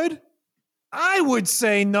it good? I would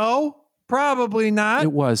say no. Probably not.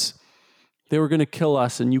 It was. They were going to kill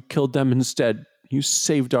us, and you killed them instead. You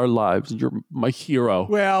saved our lives. You're my hero.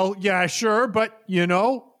 Well, yeah, sure. But,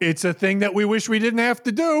 it's a thing that we wish we didn't have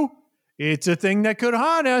to do. It's a thing that could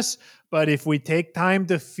haunt us. But if we take time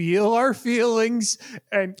to feel our feelings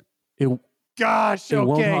and... Gosh, it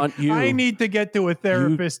won't haunt you. I need to get to a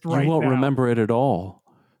therapist right now. You won't remember it at all.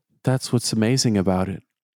 That's what's amazing about it.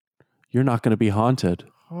 You're not going to be haunted.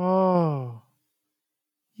 Oh.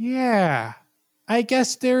 Yeah. I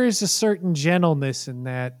guess there is a certain gentleness in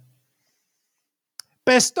that.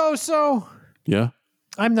 Bestoso. Yeah?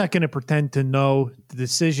 I'm not going to pretend to know the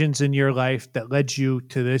decisions in your life that led you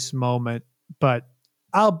to this moment, but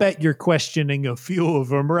I'll bet you're questioning a few of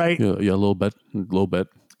them, right? Yeah, a little bit.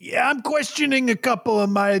 Yeah, I'm questioning a couple of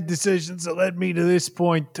my decisions that led me to this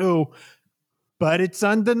point too. But it's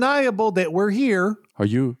undeniable that we're here. Are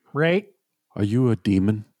you? Right? Are you a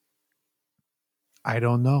demon? I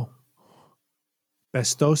don't know.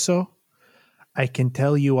 Bestoso, I can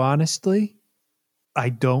tell you honestly, I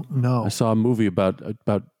don't know. I saw a movie about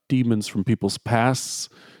demons from people's pasts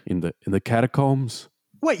in the catacombs.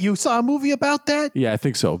 Wait, you saw a movie about that? Yeah, I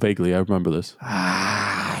think so. Vaguely, I remember this.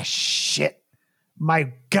 Shit.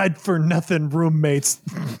 My good-for-nothing roommates.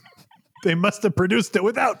 They must have produced it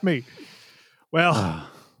without me. Well,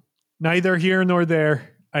 neither here nor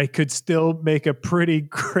there. I could still make a pretty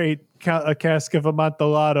great a Cask of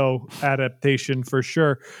Amontillado adaptation for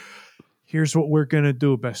sure. Here's what we're going to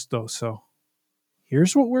do, Bestoso.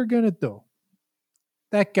 Here's what we're going to do.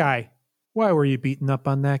 That guy. Why were you beating up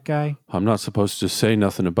on that guy? I'm not supposed to say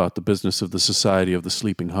nothing about the business of the Society of the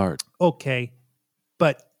Sleeping Heart. Okay,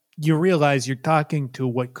 but you realize you're talking to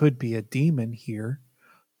what could be a demon here.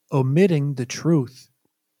 Omitting the truth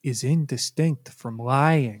is indistinct from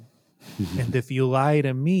lying. And if you lie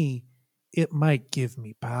to me, it might give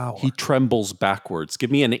me power. He trembles backwards. Give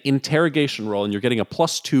me an interrogation roll, and you're getting a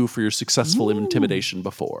 +2 for your successful intimidation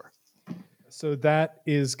before. So that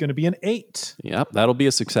is going to be an 8. Yep, that'll be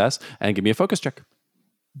a success. And give me a focus check.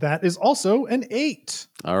 That is also an 8.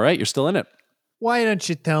 All right, you're still in it. Why don't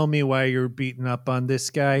you tell me why you're beating up on this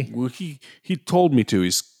guy? Well, he told me to.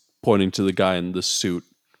 He's pointing to the guy in the suit.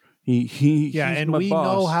 He's and my we boss.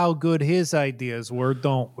 know how good his ideas were,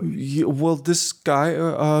 don't we? Yeah, well, this guy,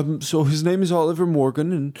 so his name is Oliver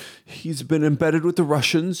Morgan, and he's been embedded with the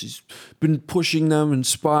Russians. He's been pushing them and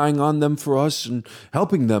spying on them for us and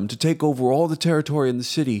helping them to take over all the territory in the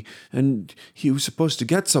city. And he was supposed to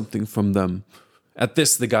get something from them. At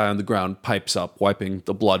this, the guy on the ground pipes up, wiping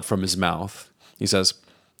the blood from his mouth. He says,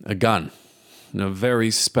 A gun. A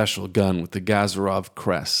very special gun with the Gazarov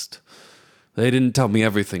crest. They didn't tell me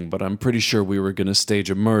everything, but I'm pretty sure we were going to stage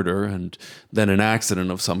a murder and then an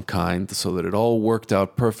accident of some kind so that it all worked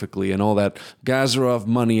out perfectly and all that Gazarov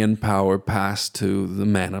money and power passed to the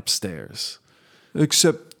man upstairs.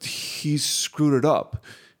 Except he screwed it up.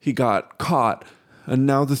 He got caught, and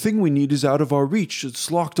now the thing we need is out of our reach.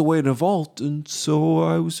 It's locked away in a vault, and so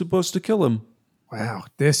I was supposed to kill him. Wow,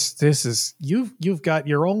 this is you've got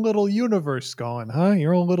your own little universe going, huh?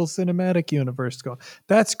 Your own little cinematic universe going.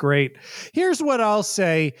 That's great. Here's what I'll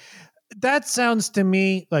say. That sounds to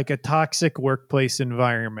me like a toxic workplace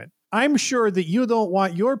environment. I'm sure that you don't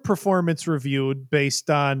want your performance reviewed based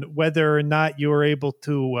on whether or not you were able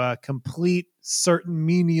to complete certain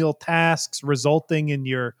menial tasks resulting in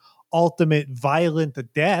your ultimate violent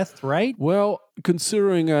death, right? Well,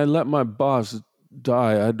 considering I let my boss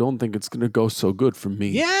die, I don't think it's going to go so good for me.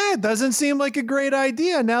 Yeah, it doesn't seem like a great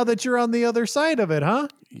idea now that you're on the other side of it, huh?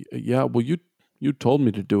 Yeah, well, you told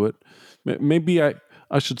me to do it. Maybe I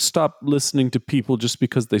should stop listening to people just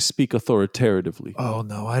because they speak authoritatively. Oh,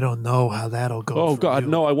 no, I don't know how that'll go. Oh, God,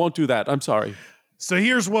 no, I won't do that. I'm sorry. So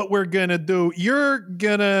here's what we're going to do. You're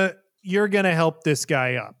going to help this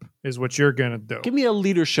guy up is what you're going to do. give me a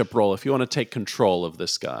leadership roll if you want to take control of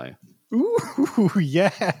this guy. Ooh,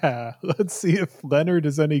 yeah. Let's see if Leonard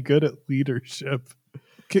is any good at leadership.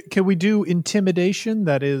 Can we do intimidation?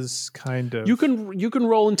 That is kind of... You can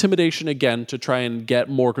roll intimidation again to try and get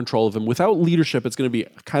more control of him. Without leadership, it's going to be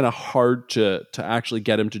kind of hard to actually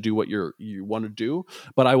get him to do what you want to do.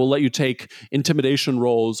 But I will let you take intimidation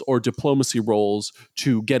rolls or diplomacy rolls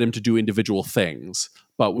to get him to do individual things.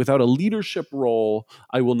 But without a leadership roll,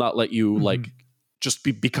 I will not let you just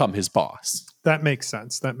become his boss. That makes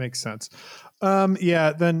sense.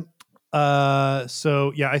 Yeah, then I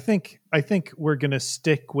think we're going to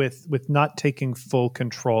stick with not taking full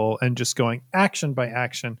control and just going action by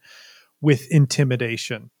action with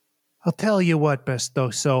intimidation. I'll tell you what,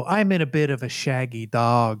 Bestoso, I'm in a bit of a shaggy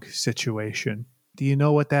dog situation. Do you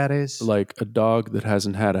know what that is? Like a dog that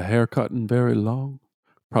hasn't had a haircut in very long,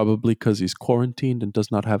 probably because he's quarantined and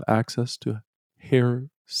does not have access to hair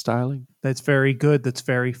styling. That's very good. That's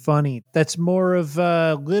very funny. That's more of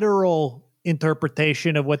a literal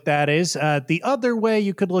interpretation of what that is. The other way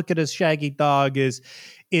you could look at a shaggy dog is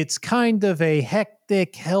it's kind of a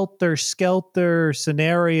hectic helter-skelter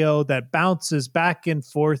scenario that bounces back and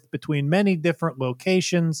forth between many different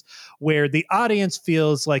locations where the audience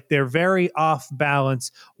feels like they're very off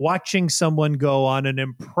balance watching someone go on an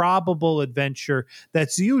improbable adventure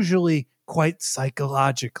that's usually quite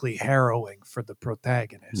psychologically harrowing for the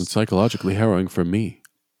protagonist. It's psychologically harrowing for me.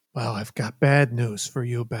 Well, I've got bad news for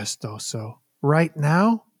you, Bestoso. Right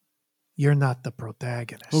now, you're not the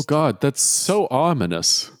protagonist. Oh, God, that's so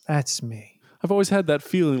ominous. That's me. I've always had that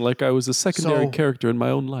feeling like I was a secondary character in my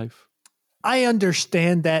own life. I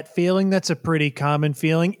understand that feeling. That's a pretty common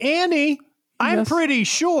feeling. Annie, I'm pretty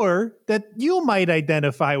sure that you might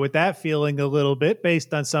identify with that feeling a little bit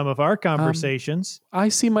based on some of our conversations. I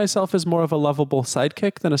see myself as more of a lovable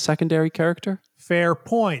sidekick than a secondary character. Fair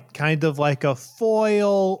point. Kind of like a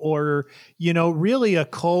foil or, really a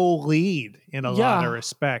co-lead in a lot of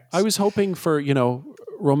respects. I was hoping for,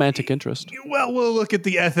 romantic interest. Well, we'll look at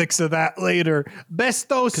the ethics of that later.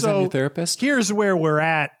 Bestoso, 'Cause I'm your therapist? Here's where we're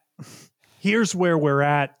at.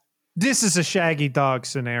 This is a shaggy dog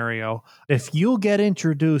scenario. If you'll get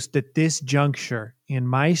introduced at this juncture in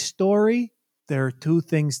my story, there are two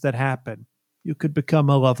things that happen. You could become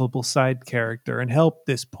a lovable side character and help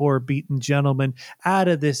this poor beaten gentleman out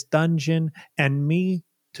of this dungeon and me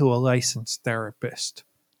to a licensed therapist.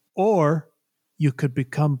 Or you could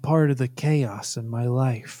become part of the chaos in my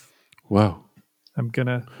life. Wow.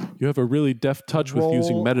 You have a really deft touch with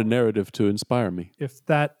using meta-narrative to inspire me. If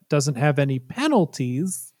that doesn't have any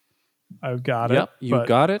penalties, I've got it. Yep, you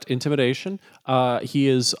got it. Intimidation. He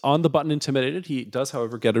is on the button intimidated. He does,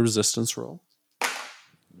 however, get a resistance roll.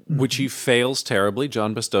 Which he fails terribly.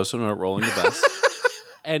 John Bestoso not rolling the best.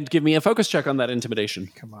 And give me a focus check on that intimidation.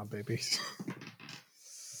 Come on, baby.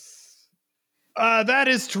 That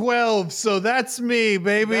is 12, so that's me,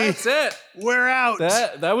 baby. That's it. We're out.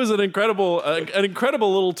 That was an incredible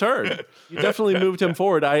little turn. You definitely moved him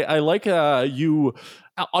forward. I like you.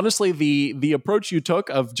 Honestly, the approach you took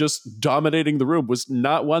of just dominating the room was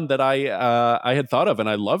not one that I had thought of, and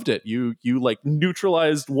I loved it. You like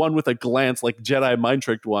neutralized one with a glance, like Jedi mind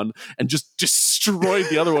tricked one, and just destroyed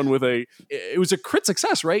the other one with it was a crit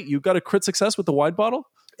success, right? You got a crit success with the wide bottle.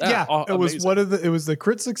 Yeah, it was it was the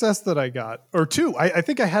crit success that I got, or two. I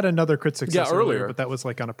think I had another crit success earlier, but that was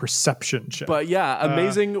like on a perception check. But yeah,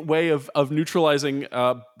 amazing way of neutralizing.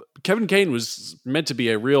 Kevin Kane was meant to be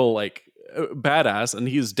a real badass, and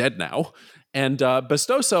he's dead now. And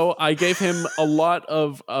Bestoso, I gave him a lot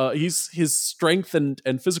of his strength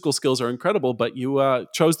and physical skills are incredible, but you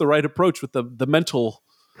chose the right approach with the mental.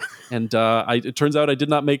 And it turns out I did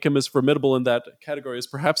not make him as formidable in that category as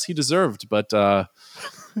perhaps he deserved. But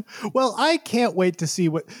well, I can't wait to see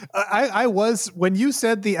what I was when you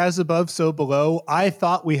said the as above, so below. I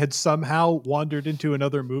thought we had somehow wandered into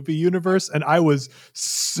another movie universe, and I was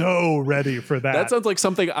so ready for that. That sounds like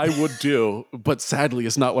something I would do, but sadly,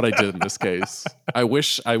 it's not what I did in this case. I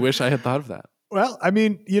wish I had thought of that. Well, I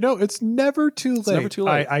mean, it's never too late. It's never too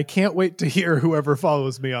late. I can't wait to hear whoever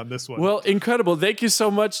follows me on this one. Well, incredible. Thank you so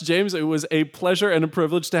much, James. It was a pleasure and a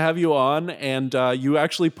privilege to have you on. And you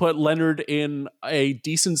actually put Leonard in a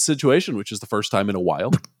decent situation, which is the first time in a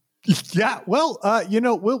while. Yeah. Well,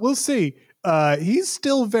 we'll see. He's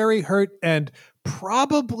still very hurt and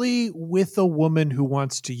probably with a woman who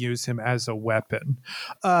wants to use him as a weapon.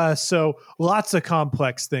 So lots of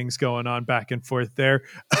complex things going on back and forth there.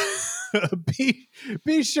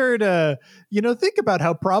 Be sure to think about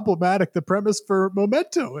how problematic the premise for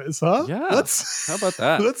Memento is, huh? Yeah. How about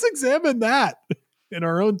that? Let's examine that in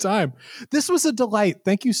our own time. This was a delight.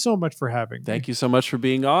 Thank you so much for having me. Thank you so much for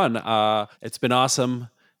being on. It's been awesome.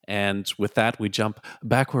 And with that, we jump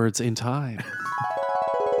backwards in time.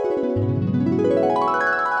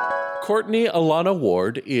 Courtney Alana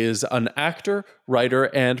Ward is an actor,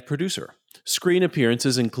 writer, and producer. Screen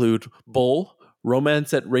appearances include Bull,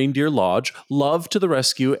 Romance at Reindeer Lodge, Love to the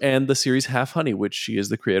Rescue, and the series Half Honey, which she is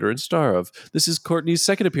the creator and star of. This is Courtney's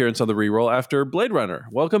second appearance on the reroll after Blade Runner.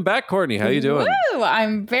 Welcome back, Courtney. How you doing? Woo!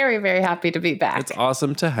 I'm very, very happy to be back. It's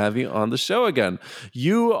awesome to have you on the show again.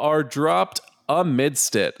 You are dropped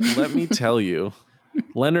amidst it. Let me tell you,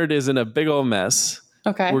 Leonard is in a big old mess.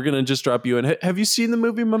 Okay. We're going to just drop you in. Have you seen the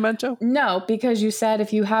movie Memento? No, because you said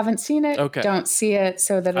if you haven't seen it, don't see it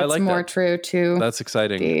so that it's more true to That's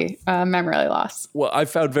exciting. the memory loss. Well, I've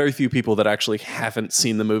found very few people that actually haven't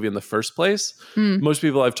seen the movie in the first place. Most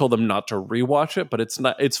people, I've told them not to rewatch it, but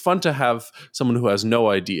it's fun to have someone who has no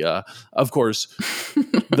idea. Of course,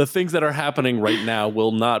 the things that are happening right now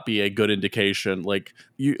will not be a good indication.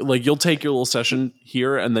 You'll take your little session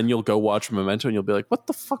here and then you'll go watch Memento and you'll be like, what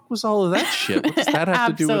the fuck was all of that shit? What does that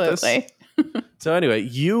have to do with this? So anyway,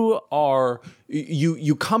 you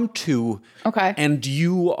come to, and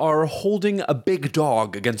you are holding a big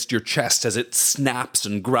dog against your chest as it snaps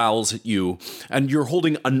and growls at you, and you're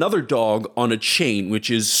holding another dog on a chain which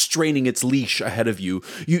is straining its leash ahead of you.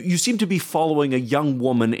 You seem to be following a young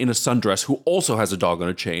woman in a sundress who also has a dog on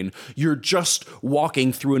a chain. You're just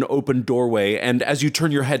walking through an open doorway, and as you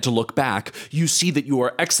turn your head to look back, you see that you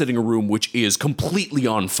are exiting a room which is completely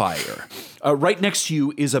on fire. Right next to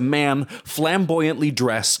you is a man flamboyant flamboyantly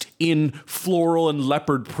dressed in floral and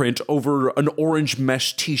leopard print over an orange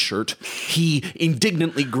mesh t-shirt. He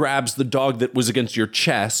indignantly grabs the dog that was against your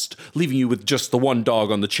chest, leaving you with just the one dog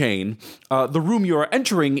on the chain. The room you are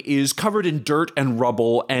entering is covered in dirt and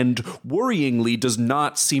rubble and worryingly does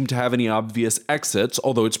not seem to have any obvious exits,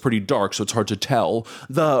 although it's pretty dark, so it's hard to tell.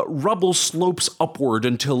 The rubble slopes upward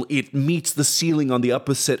until it meets the ceiling on the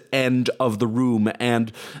opposite end of the room,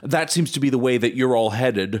 and that seems to be the way that you're all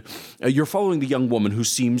headed. You're following the young woman who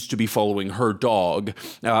seems to be following her dog,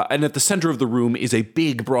 and at the center of the room is a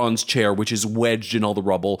big bronze chair which is wedged in all the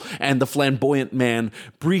rubble, and the flamboyant man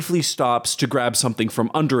briefly stops to grab something from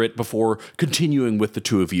under it before continuing with the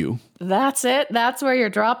two of you. That's it? That's where you're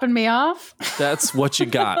dropping me off? That's what you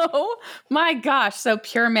got. Oh my gosh, so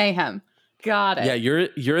pure mayhem. Got it. Yeah,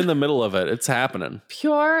 you're in the middle of it. It's happening.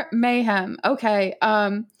 Pure mayhem. Okay.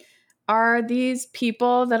 Are these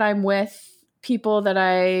people that I'm with people that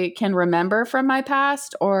I can remember from my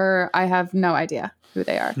past, or I have no idea who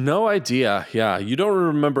they are? No idea. Yeah. You don't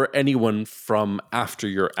remember anyone from after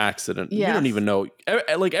your accident. Yes. You don't even know.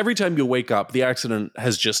 Like every time you wake up, the accident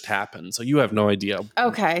has just happened. So you have no idea.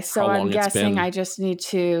 Okay. So I'm guessing I just need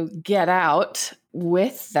to get out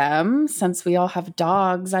with them since we all have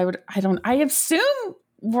dogs. I assume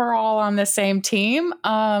we're all on the same team.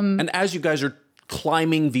 And as you guys are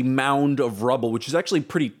climbing the mound of rubble, which is actually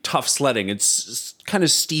pretty tough sledding. It's kind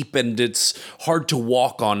of steep and it's hard to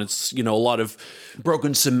walk on. It's, a lot of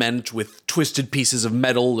broken cement with twisted pieces of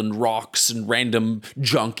metal and rocks and random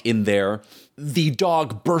junk in there. The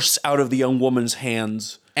dog bursts out of the young woman's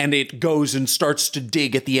hands and it goes and starts to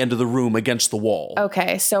dig at the end of the room against the wall.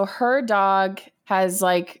 Okay, so her dog has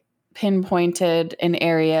pinpointed an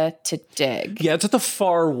area to dig. Yeah, it's at the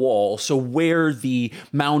far wall, so where the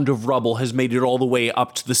mound of rubble has made it all the way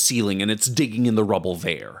up to the ceiling, and it's digging in the rubble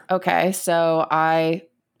there. Okay, so I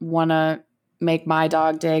want to make my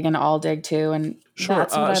dog dig, and I'll dig too, and sure.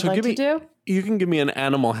 That's what I'd like to do. You can give me an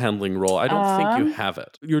animal handling roll. I don't think you have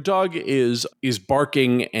it. Your dog is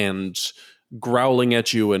barking and growling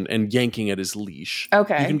at you and yanking at his leash.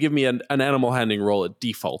 Okay. You can give me an animal handling roll at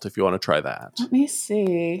default if you want to try that. Let me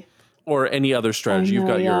see. Or any other strategy. You've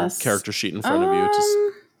got your character sheet in front of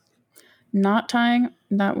you. Not tying,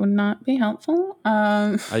 that would not be helpful.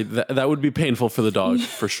 That would be painful for the dog,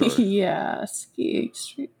 for sure. Yeah.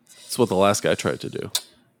 That's what the last guy tried to do.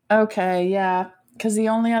 Okay, yeah. Because the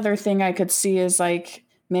only other thing I could see is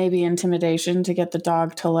maybe intimidation to get the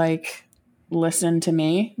dog to listen to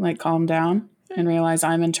me, calm down and realize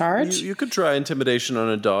I'm in charge. You could try intimidation on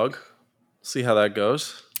a dog. See how that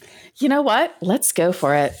goes. You know what? Let's go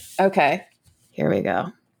for it. Okay. Here we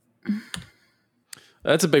go.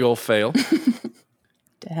 That's a big old fail.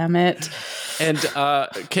 Damn it. And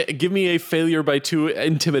give me a failure by 2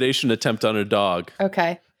 intimidation attempt on a dog.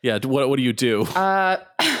 Okay. Yeah, what do you do?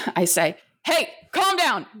 I say, hey, calm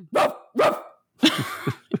down. Ruff, ruff.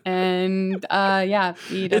 And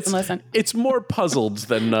he doesn't listen. It's more puzzled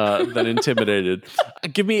than intimidated.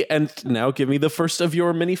 Give me the first of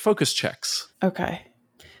your mini focus checks. Okay.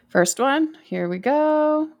 First one, here we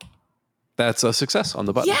go. That's a success on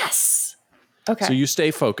the button. Yes! Okay. So you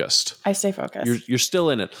stay focused. I stay focused. You're still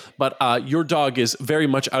in it. But your dog is very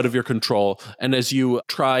much out of your control. And as you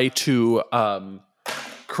try to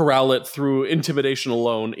corral it through intimidation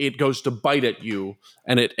alone, it goes to bite at you.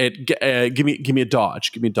 And give me a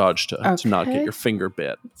dodge. Give me a dodge to not get your finger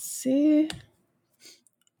bit. Let's see.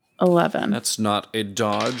 11. That's not a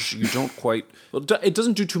dodge. You don't quite... Well, it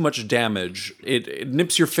doesn't do too much damage. It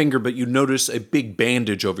nips your finger, but you notice a big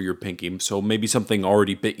bandage over your pinky, so maybe something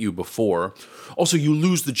already bit you before. Also, you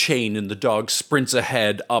lose the chain, and the dog sprints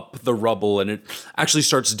ahead up the rubble, and it actually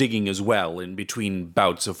starts digging as well, in between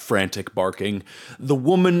bouts of frantic barking. The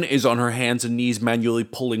woman is on her hands and knees manually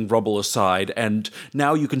pulling rubble aside, and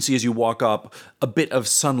now you can see as you walk up a bit of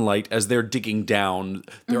sunlight as they're digging down.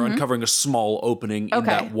 They're uncovering a small opening in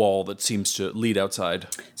that wall that seems to lead outside.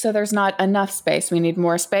 So there's not enough space. We need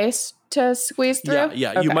more space to squeeze through?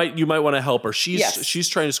 Yeah. Okay. You might want to help her. She's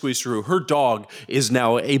trying to squeeze through. Her dog is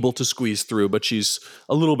now able to squeeze through, but she's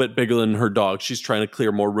a little bit bigger than her dog. She's trying to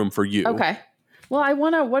clear more room for you. Okay. Well,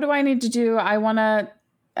 what do I need to do? I want to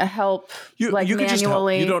help you manually. Can just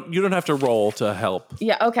help. You don't have to roll to help.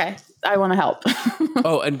 Yeah, okay. I want to help.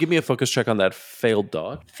 Oh, and give me a focus check on that failed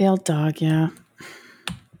dog. Failed dog, yeah.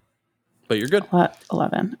 But you're good.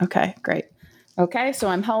 11. Okay, great. Okay, so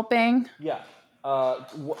I'm helping. Yeah.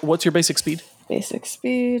 What's your basic speed? Basic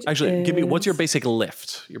speed. Actually, give me, what's your basic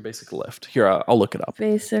lift? Your basic lift. Here, I'll look it up.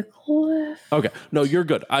 Basic lift. Okay. No, you're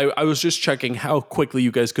good. I was just checking how quickly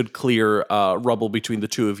you guys could clear rubble between the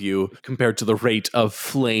two of you compared to the rate of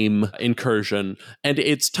flame incursion. And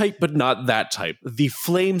it's tight, but not that tight. The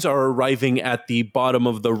flames are arriving at the bottom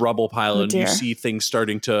of the rubble pile, and you see things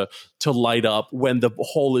starting to light up when the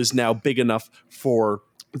hole is now big enough for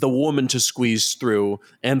the woman to squeeze through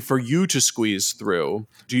and for you to squeeze through.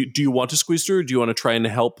 Do you want to squeeze through? Or do you want to try and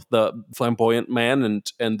help the flamboyant man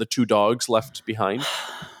and the two dogs left behind?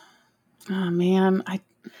 Oh man, I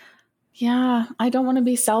don't want to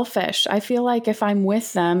be selfish. I feel like if I'm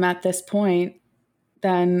with them at this point,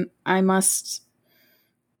 then I must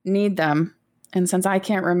need them. And since I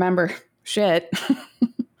can't remember shit,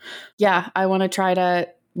 I want to try to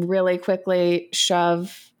really quickly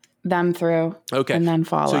shove them through, and then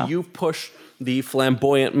follow. So you push the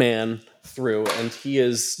flamboyant man through, and he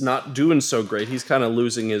is not doing so great. He's kind of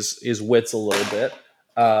losing his wits a little bit,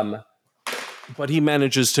 but he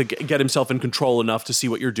manages to get himself in control enough to see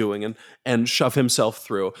what you're doing and shove himself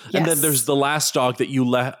through. Yes. And then there's the last dog that you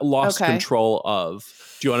lost control of.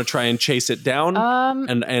 Do you want to try and chase it down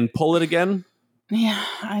and pull it again? Yeah,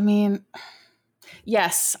 I mean...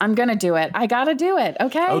 Yes, I'm going to do it. I got to do it.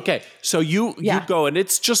 Okay. Okay. So you go, and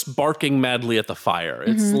it's just barking madly at the fire.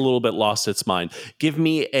 It's a little bit lost its mind. Give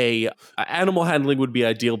me animal handling would be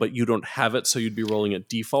ideal, but you don't have it. So you'd be rolling at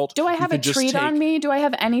default. Do I have a treat on me? Do I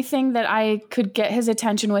have anything that I could get his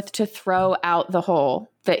attention with to throw out the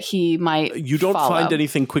hole that he might You don't find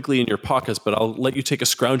anything quickly in your pockets, but I'll let you take a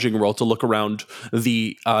scrounging roll to look around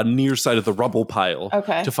the near side of the rubble pile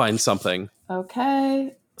to find something.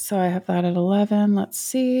 Okay. So I have that at 11. Let's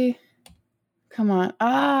see. Come on.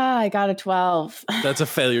 I got a 12. That's a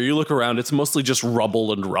failure. You look around, it's mostly just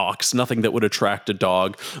rubble and rocks, nothing that would attract a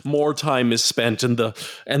dog. More time is spent and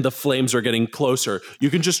the flames are getting closer. You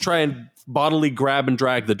can just try and bodily grab and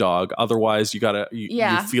drag the dog. Otherwise, you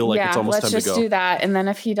feel like it's almost time to go. Let's just do that. And then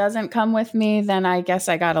if he doesn't come with me, then I guess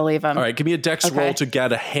I got to leave him. All right, give me a dex roll to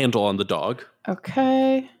get a handle on the dog.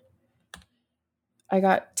 Okay. I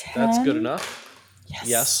got 10. That's good enough.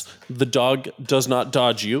 Yes. The dog does not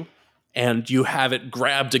dodge you, and you have it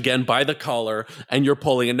grabbed again by the collar, and you're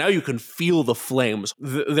pulling, and now you can feel the flames.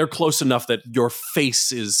 They're close enough that your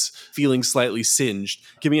face is feeling slightly singed.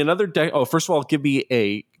 Give me another first of all, give me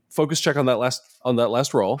a focus check on that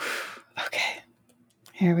last roll. Okay.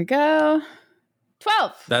 Here we go.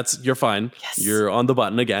 12. You're fine. Yes. You're on the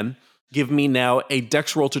button again. Give me now a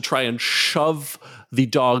dex roll to try and shove the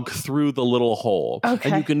dog through the little hole. Okay.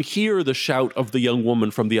 And you can hear the shout of the young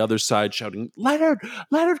woman from the other side shouting, Leonard,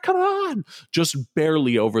 come on. Just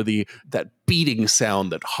barely over that beating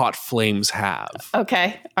sound that hot flames have.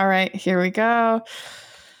 Okay. All right. Here we go.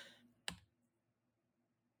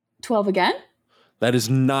 12 again? That is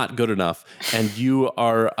not good enough. And you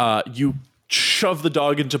are, you shove the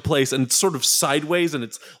dog into place, and it's sort of sideways, and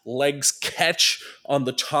its legs catch on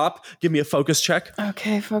the top. Give me a focus check.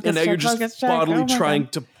 Okay, focus check. And now you're just bodily trying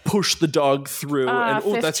to push the dog through. And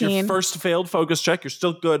 15. That's your first failed focus check. You're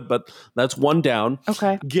still good, but that's one down.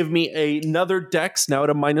 Okay. Give me another dex, now at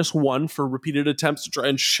a -1 for repeated attempts to try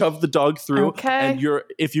and shove the dog through. Okay. And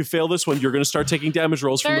if you fail this one, you're going to start taking damage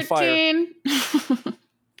rolls 13. from the fire.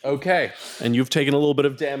 Okay, and you've taken a little bit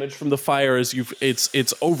of damage from the fire as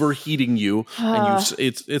it's overheating you, and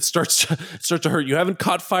it starts to hurt. You haven't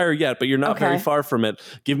caught fire yet, but you're not very far from it.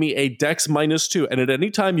 Give me a dex -2, and at any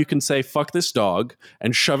time you can say "fuck this dog"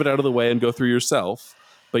 and shove it out of the way and go through yourself.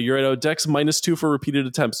 But you're at a dex -2 for repeated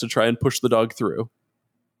attempts to try and push the dog through.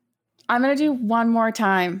 I'm gonna do one more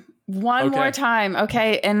time. One more time,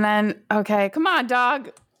 okay, and then come on, dog.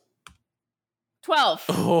 12.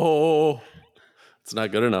 Oh. It's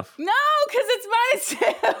not good enough. No, because it's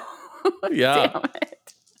 -2. Yeah. Damn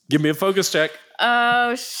it. Give me a focus check.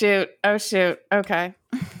 Oh, shoot. Okay.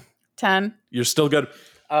 10. You're still good.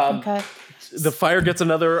 Okay. The fire gets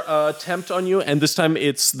another attempt on you, and this time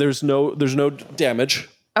there's no damage.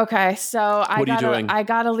 Okay, so What are you doing? I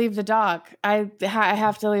gotta leave the dog. I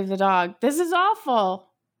have to leave the dog. This is awful.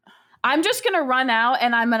 I'm just gonna run out,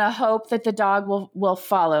 and I'm gonna hope that the dog will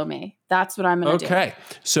follow me. That's what I'm gonna do. Okay,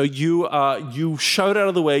 so you shout out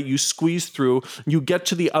of the way, you squeeze through, you get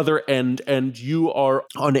to the other end, and you are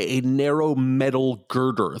on a narrow metal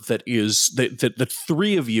girder that the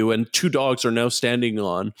three of you and two dogs are now standing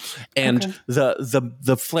on, and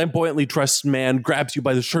the flamboyantly dressed man grabs you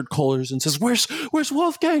by the shirt collars and says, "Where's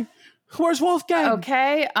Wolfgang? Where's Wolfgang?"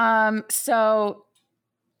 Okay, so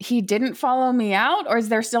he didn't follow me out, or is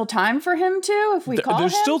there still time for him to, if we call him?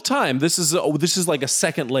 There's still time. This is like a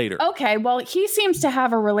second later. Okay, well, he seems to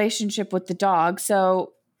have a relationship with the dog,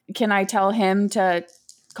 so can I tell him to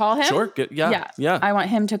call him? Sure. Yeah. I want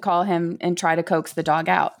him to call him and try to coax the dog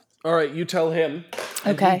out. All right, you tell him.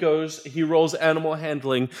 Okay. He rolls animal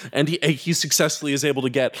handling, and he successfully is able to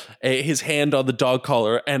get his hand on the dog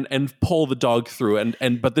collar and pull the dog through.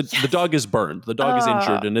 But the dog is burned. The dog is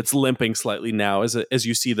injured, and it's limping slightly now as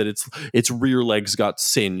you see that its rear legs got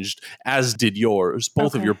singed, as did yours.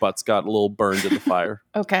 Both of your butts got a little burned in the fire.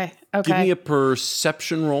 Okay. Give me a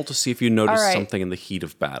perception roll to see if you notice something in the heat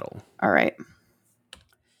of battle. All right.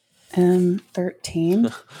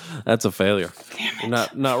 13. That's a failure. Damn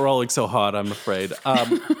it. Not rolling so hot, I'm afraid.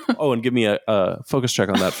 And give me a focus check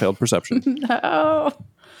on that failed perception. No.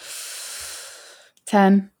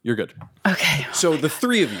 10. You're good. Okay. So the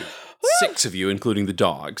three of you, 6 of you, including the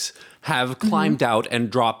dogs, have climbed out and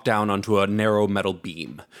dropped down onto a narrow metal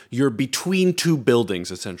beam. You're between 2 buildings,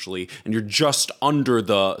 essentially, and you're just under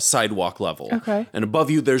the sidewalk level. Okay. And above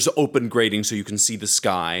you, there's open grating so you can see the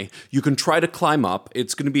sky. You can try to climb up.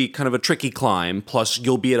 It's going to be kind of a tricky climb, plus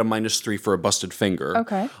you'll be at a -3 for a busted finger.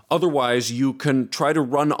 Okay. Otherwise, you can try to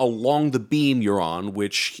run along the beam you're on,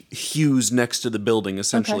 which hews next to the building,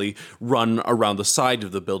 essentially run around the side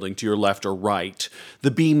of the building to your left or right. The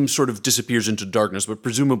beam sort of disappears into darkness, but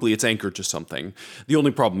presumably it's anchored to something. The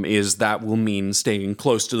only problem is that will mean staying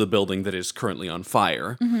close to the building that is currently on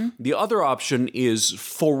fire. Mm-hmm. The other option is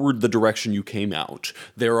forward the direction you came out.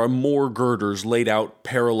 There are more girders laid out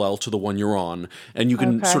parallel to the one you're on, and you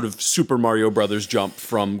can sort of Super Mario Brothers jump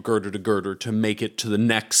from girder to girder to make it to the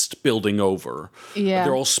next building over. Yeah.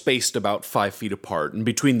 They're all spaced about 5 feet apart, and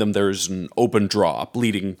between them there's an open drop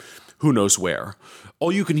leading who knows where.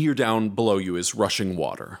 All you can hear down below you is rushing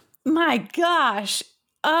water. My gosh.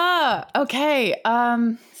 Okay.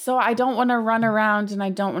 So I don't want to run around and I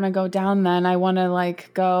don't want to go down then. I want to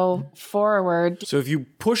go forward. So if you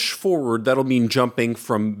push forward, that'll mean jumping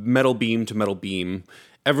from metal beam to metal beam.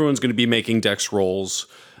 Everyone's going to be making dex rolls.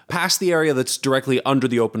 Past the area that's directly under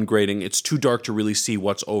the open grating, it's too dark to really see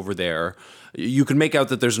what's over there. You can make out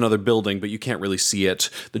that there's another building, but you can't really see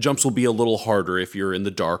it. The jumps will be a little harder if you're in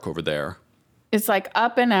the dark over there. It's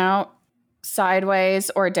up and out. Sideways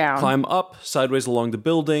or down? Climb up, sideways along the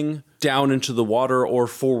building, down into the water, or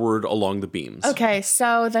forward along the beams. Okay,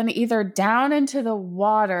 so then either down into the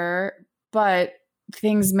water, but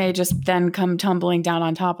things may just then come tumbling down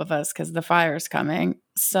on top of us because the fire's coming.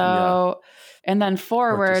 So, and then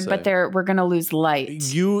forward, but we're going to lose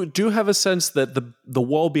light. You do have a sense that the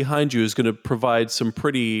wall behind you is going to provide some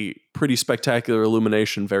pretty spectacular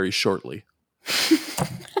illumination very shortly.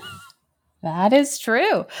 That is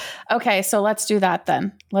true. Okay, so let's do that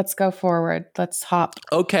then. Let's go forward. Let's hop.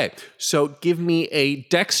 Okay, so give me a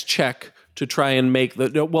dex check to try and make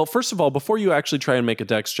well, first of all, before you actually try and make a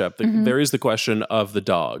dex check, there is the question of the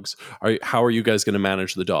dogs. How are you guys going to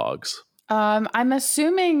manage the dogs? I'm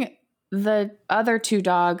assuming the other 2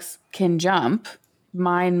 dogs can jump.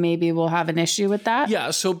 Mine maybe will have an issue with that. Yeah,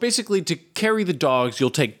 so basically to carry the dogs, you'll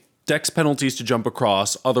take dex penalties to jump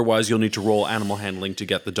across. Otherwise, you'll need to roll animal handling to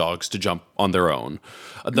get the dogs to jump on their own.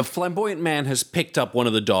 The flamboyant man has picked up one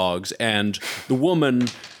of the dogs, and the woman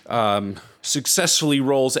successfully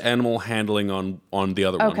rolls animal handling on the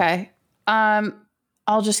other one. Okay.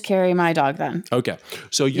 I'll just carry my dog then. Okay.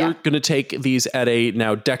 So you're going to take these at a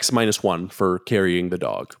now dex -1 for carrying the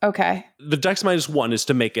dog. Okay. The dex -1 is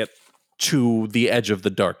to make it to the edge of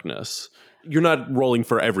the darkness. You're not rolling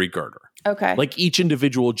for every girder. Okay. Each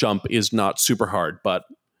individual jump is not super hard, but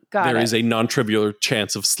there is a non-trivial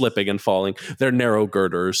chance of slipping and falling. They're narrow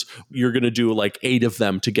girders. You're going to do 8 of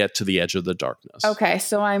them to get to the edge of the darkness. Okay,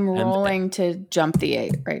 so I'm rolling to jump the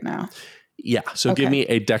 8 right now. Yeah, so give me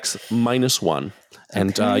a dex -1,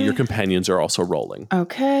 and your companions are also rolling.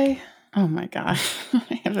 Okay. Oh my God.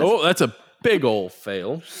 Oh, that's a big old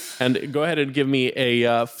fail. And go ahead and give me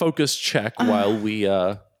a focus check while we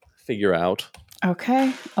figure out.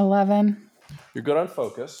 Okay, 11. You're good on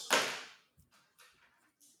focus.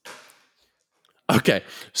 Okay,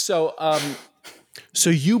 so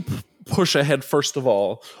you push ahead first of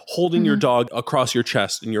all, holding your dog across your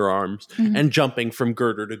chest and your arms and jumping from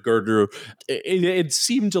girder to girder. It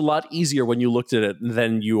seemed a lot easier when you looked at it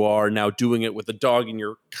than you are now doing it with the dog in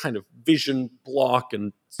your kind of vision block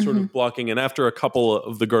and sort of blocking. And after a couple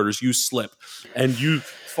of the girders, you slip and you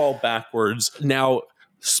fall backwards. Now,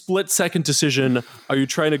 split-second decision. Are you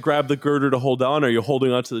trying to grab the girder to hold on? Are you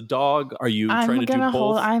holding on to the dog? Are you trying to do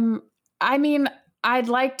both? I'd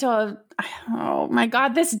like to... Oh, my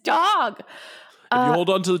God, this dog! If you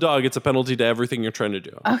hold on to the dog, it's a penalty to everything you're trying to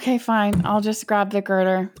do. Okay, fine. I'll just grab the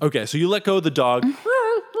girder. Okay, so you let go of the dog.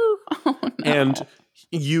 Oh, no. And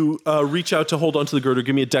you reach out to hold on to the girder.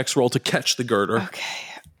 Give me a dex roll to catch the girder. Okay.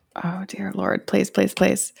 Oh, dear Lord. Please, please,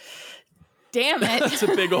 please. Damn it. That's a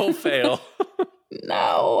big old fail.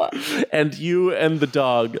 No. And you and the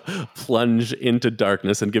dog plunge into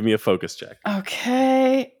darkness and give me a focus check.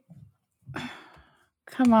 Okay.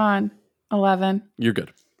 Come on. 11. You're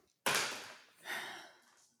good.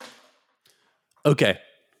 Okay.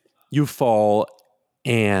 You fall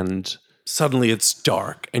and suddenly it's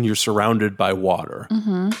dark and you're surrounded by water.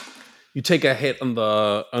 Mm-hmm. You take a hit on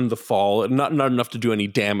the fall, not enough to do any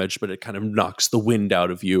damage, but it kind of knocks the wind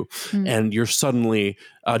out of you, and you're suddenly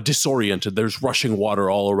disoriented. There's rushing water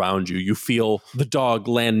all around you. You feel the dog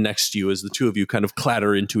land next to you as the two of you kind of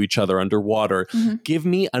clatter into each other underwater. Mm-hmm. Give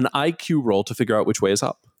me an IQ roll to figure out which way is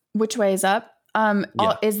up. Which way is up?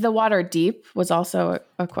 Is the water deep? Was also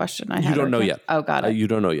a question I had. You don't know yet. Oh, got it. You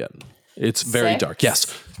don't know yet. It's very dark.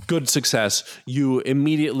 Yes. Good success. You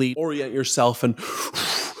immediately orient yourself and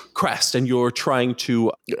crest, and you're trying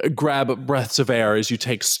to grab breaths of air as you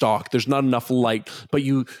take stock. There's not enough light, but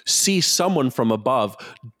you see someone from above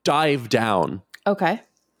dive down. Okay.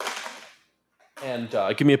 And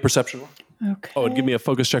give me a perception roll. Okay. Oh, and give me a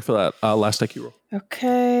focus check for that last IQ roll.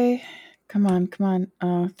 Okay. Come on.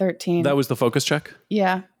 13. That was the focus check?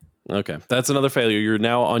 Yeah. Okay. That's another failure. You're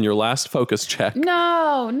now on your last focus check.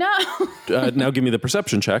 No. Now give me the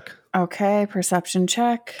perception check. Okay. Perception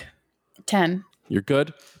check. 10. You're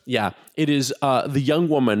good? Yeah. It is the young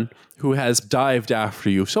woman who has dived after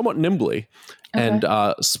you somewhat nimbly and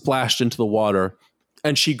splashed into the water.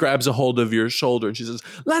 And she grabs a hold of your shoulder and she says,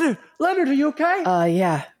 Leonard, are you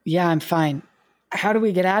okay? Yeah, I'm fine. How do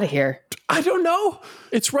we get out of here? I don't know.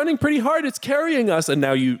 It's running pretty hard. It's carrying us. And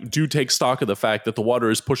now you do take stock of the fact that the water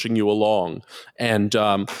is pushing you along. And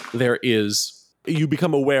you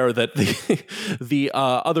become aware that the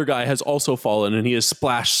other guy has also fallen and he is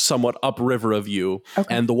splashed somewhat upriver of you.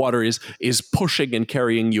 Okay. And the water is pushing and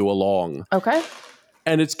carrying you along. Okay.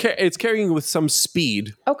 And it's carrying you with some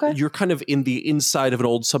speed. Okay. You're kind of in the inside of an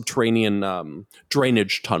old subterranean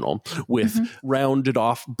drainage tunnel with rounded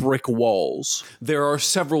off brick walls. There are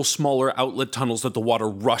several smaller outlet tunnels that the water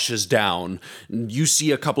rushes down. You see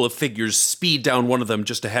a couple of figures speed down one of them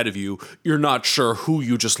just ahead of you. You're not sure who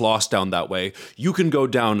you just lost down that way. You can go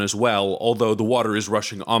down as well, although the water is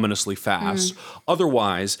rushing ominously fast.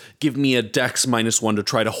 Otherwise, give me a Dex -1 to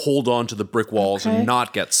try to hold on to the brick walls and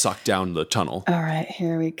not get sucked down the tunnel. All right.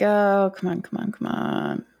 Here we go. Come on.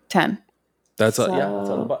 10. That's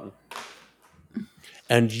on the button.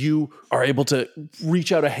 And you are able to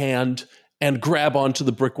reach out a hand and grab onto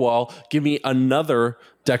the brick wall. Give me another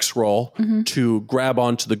Dex roll to grab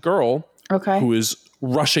onto the girl who is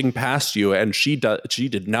rushing past you, and she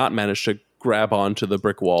did not manage to grab onto the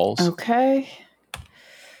brick walls. Okay.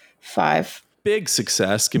 5. Big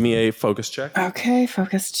success. Give me a focus check. Okay,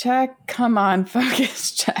 focus check. Come on,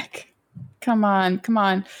 focus check. Come on.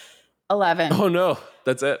 11. Oh no,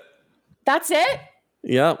 that's it. That's it?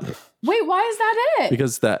 Yeah. Wait, why is that it?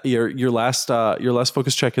 Because that your last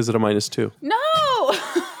focus check is at a -2. No.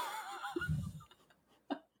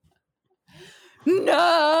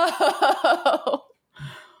 No.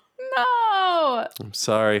 I'm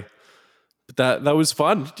sorry. But that was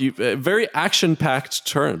fun. Very action-packed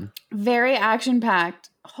turn. Very action-packed.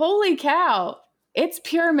 Holy cow. It's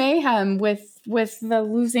pure mayhem with the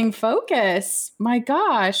losing focus. My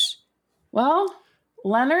gosh. Well,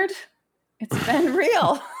 Leonard, it's been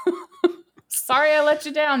real. Sorry I let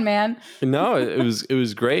you down, man. No, it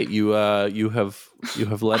was great. You have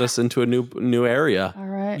led us into a new area. All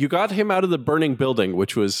right. You got him out of the burning building,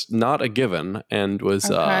 which was not a given and was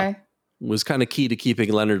kind of key to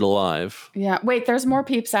keeping Leonard alive. Yeah. Wait, there's more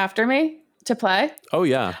peeps after me to play? Oh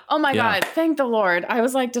yeah. Oh my God. Thank the Lord. I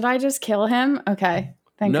was like, did I just kill him? Okay.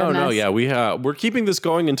 Thank goodness. No, yeah. We're keeping this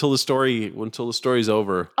going until the story's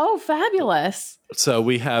over. Oh, fabulous. So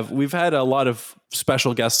we've had a lot of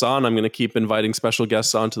special guests on. I'm going to keep inviting special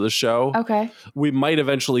guests onto the show. Okay. We might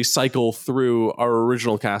eventually cycle through our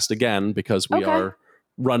original cast again because we are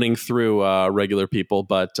running through regular people,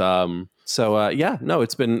 but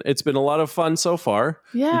it's been a lot of fun so far.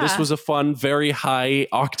 Yeah. This was a fun, very high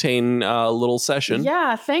octane little session.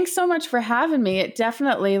 Yeah, thanks so much for having me. It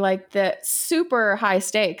definitely the super high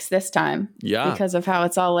stakes this time. Yeah. Because of how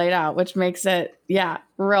it's all laid out, which makes it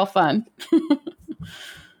real fun.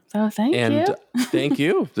 So thank you. Thank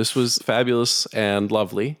you. This was fabulous and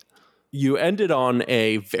lovely. You ended on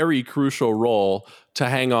a very crucial roll to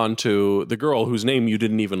hang on to the girl whose name you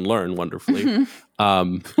didn't even learn wonderfully.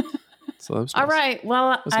 So that was nice. All right.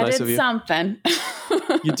 Well, I did something.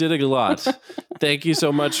 You did a lot. Thank you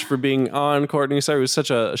so much for being on, Courtney. Sorry, it was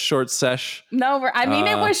such a short sesh. No,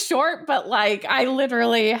 it was short, but I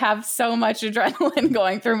literally have so much adrenaline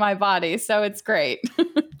going through my body. So it's great.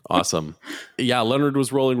 Awesome. Yeah, Leonard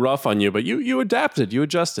was rolling rough on you, but you adapted, you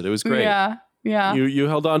adjusted. It was great. Yeah. You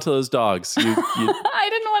held on to those dogs. You I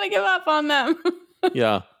didn't want to give up on them.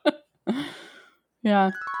 yeah.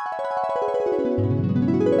 Yeah.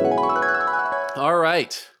 All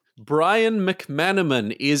right. Brian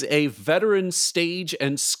McManamon is a veteran stage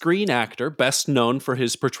and screen actor, best known for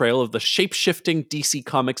his portrayal of the shape-shifting DC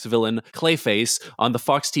Comics villain Clayface on the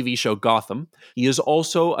Fox TV show Gotham. He is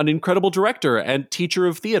also an incredible director and teacher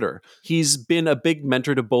of theater. He's been a big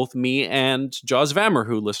mentor to both me and Jaws Vammer,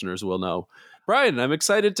 who listeners will know. Brian, I'm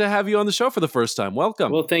excited to have you on the show for the first time.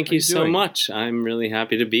 Welcome. Well, thank you so much. I'm really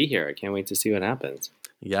happy to be here. I can't wait to see what happens.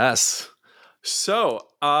 Yes. So,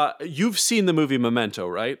 you've seen the movie Memento,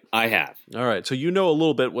 right? I have. All right. So you know a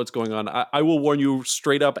little bit what's going on. I will warn you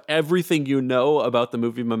straight up, everything you know about the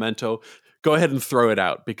movie Memento, go ahead and throw it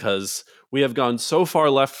out, because we have gone so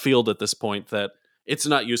far left field at this point that it's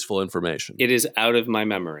not useful information. It is out of my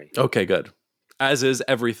memory. Okay, good. As is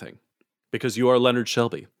everything, because you are Leonard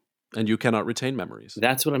Shelby and you cannot retain memories.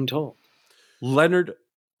 That's what I'm told. Leonard,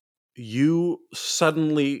 you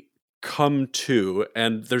suddenly come to,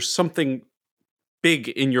 and there's something big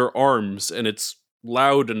in your arms, and it's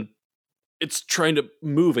loud, and it's trying to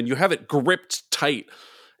move, and you have it gripped tight,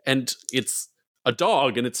 and it's a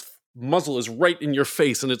dog, and its muzzle is right in your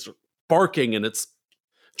face, and it's barking, and it's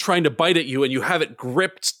trying to bite at you, and you have it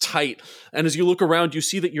gripped tight. And as you look around, you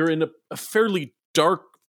see that you're in a fairly dark,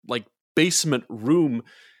 like, basement room,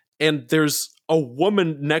 and there's a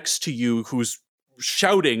woman next to you who's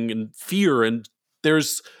shouting in fear, and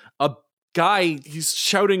there's a guy, he's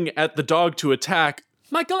shouting at the dog to attack.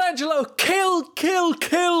 Michelangelo, kill, kill,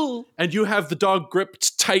 kill! And you have the dog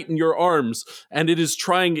gripped tight in your arms, and it is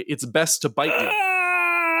trying its best to bite you.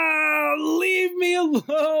 Leave me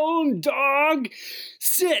alone, dog!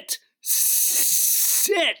 Sit!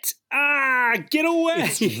 Get away!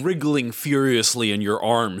 It's wriggling furiously in your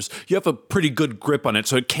arms. You have a pretty good grip on it,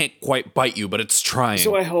 so it can't quite bite you, but it's trying.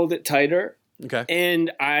 So I hold it tighter. Okay.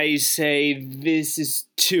 And I say, this is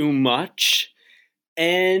too much,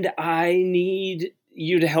 and I need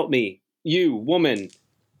you to help me. You, woman,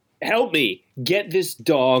 help me get this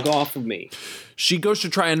dog off of me. She goes to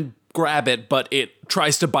try and grab it, but it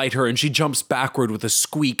tries to bite her, and she jumps backward with a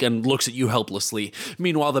squeak and looks at you helplessly.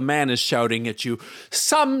 Meanwhile, the man is shouting at you,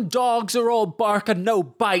 "Some dogs are all bark and no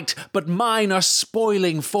bite, but mine are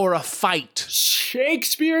spoiling for a fight."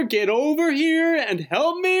 Shakespeare, get over here and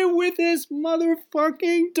help me with this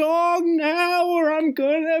motherfucking dog now, or I'm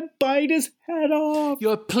gonna bite his head off.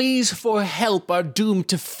 Your pleas for help are doomed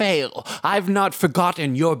to fail. I've not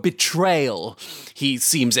forgotten your betrayal. He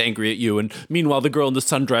seems angry at you, and meanwhile, the girl in the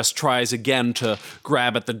sundress tries again to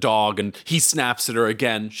grab at the dog, and he snaps at her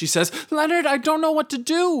again. She says, "Leonard, I don't know what to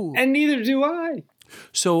do." And neither do I.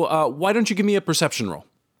 So, why don't you give me a perception roll?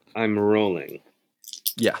 I'm rolling.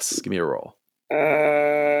 Yes, give me a roll.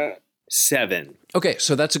 7. Okay,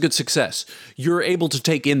 so that's a good success. You're able to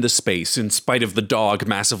take in the space in spite of the dog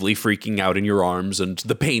massively freaking out in your arms and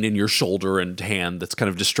the pain in your shoulder and hand that's kind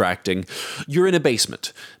of distracting. You're in a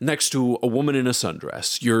basement next to a woman in a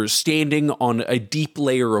sundress. You're standing on a deep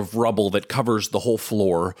layer of rubble that covers the whole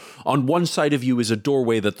floor. On one side of you is a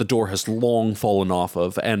doorway that the door has long fallen off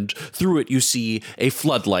of, and through it you see a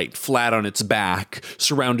floodlight flat on its back,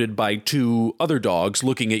 surrounded by 2 other dogs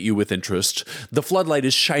looking at you with interest. The floodlight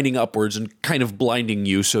is shining upwards and kind of blinding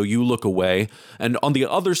you, so you look away. And on the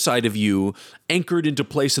other side of you, anchored into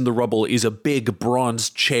place in the rubble, is a big bronze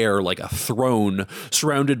chair like a throne,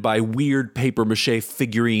 surrounded by weird papier-mâché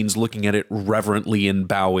figurines looking at it reverently and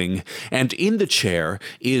bowing. And in the chair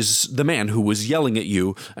is the man who was yelling at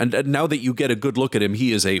you, and now that you get a good look at him,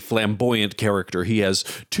 he is a flamboyant character. He has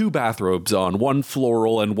 2 bathrobes on, one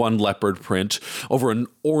floral and one leopard print, over an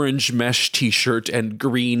orange mesh t-shirt and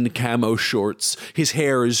green camo shorts. His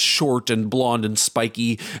hair is short and blonde and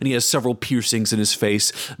spiky, and he has several piercings in his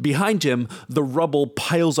face. Behind him, the rubble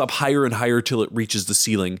piles up higher and higher till it reaches the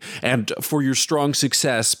ceiling. And for your strong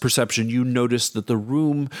success perception, you notice that the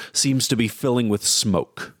room seems to be filling with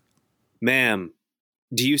smoke. Ma'am,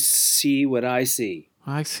 do you see what I see?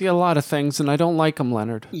 I see a lot of things, and I don't like them,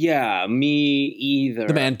 Leonard. Yeah, me either.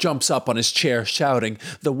 The man jumps up on his chair, shouting,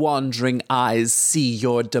 "The wandering eyes see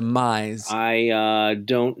your demise." I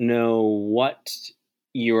don't know what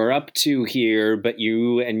you're up to here, but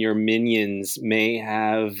you and your minions may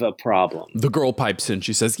have a problem. The girl pipes in.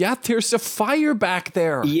 She says, "Yeah, there's a fire back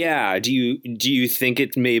there." Yeah, do you think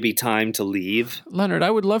it may be time to leave? Leonard, I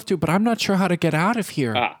would love to, but I'm not sure how to get out of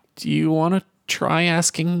here. Do you want to try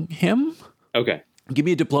asking him? Okay. Give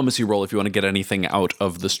me a diplomacy roll if you want to get anything out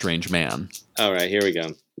of the strange man. All right, here we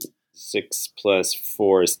go. 6 plus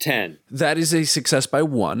 4 is 10. That is a success by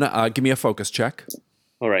 1. Give me a focus check.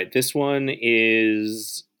 All right, this one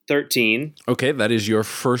is 13. Okay, that is your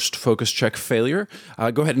first focus check failure.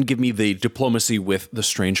 Go ahead and give me the diplomacy with the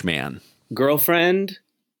strange man. Girlfriend,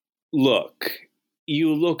 look,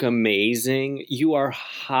 you look amazing. You are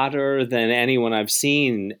hotter than anyone I've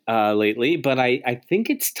seen lately, but I think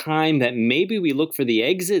it's time that maybe we look for the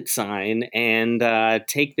exit sign and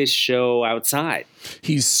take this show outside.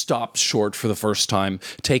 He's stopped short for the first time,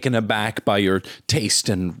 taken aback by your taste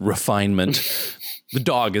and refinement. The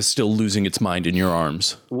dog is still losing its mind in your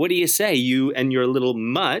arms. What do you say? You and your little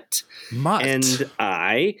mutt. And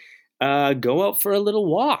I go out for a little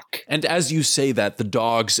walk. And as you say that, the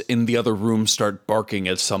dogs in the other room start barking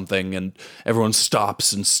at something, and everyone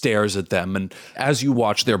stops and stares at them. And as you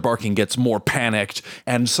watch, their barking gets more panicked,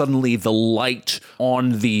 and suddenly the light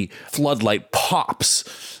on the floodlight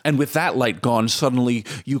pops. And with that light gone, suddenly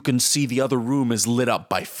you can see the other room is lit up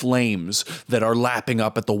by flames that are lapping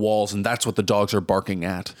up at the walls, and that's what the dogs are barking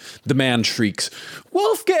at. The man shrieks,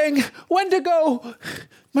 "Wolfgang, Wendigo!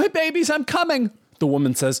 My babies, I'm coming!" The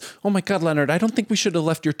woman says, "Oh my God, Leonard, I don't think we should have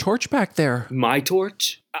left your torch back there." My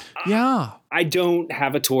torch? Yeah. I don't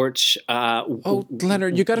have a torch. Oh,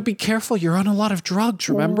 Leonard, you got to be careful. You're on a lot of drugs,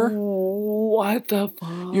 remember? What the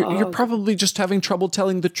fuck? You're probably just having trouble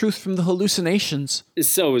telling the truth from the hallucinations.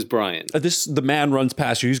 So is Brian. The man runs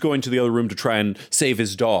past you. He's going to the other room to try and save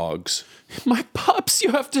his dogs. My pups,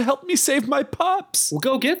 you have to help me save my pups. Well,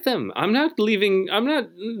 go get them. I'm not leaving. I'm not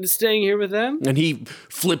staying here with them. And he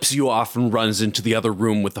flips you off and runs into the other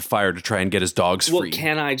room with the fire to try and get his dogs free. Well,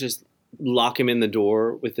 can I just lock him in the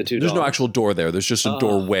door with the 2 dogs? There's no actual door there. There's just a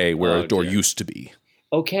doorway where a door used to be.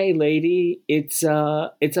 Okay, lady, it's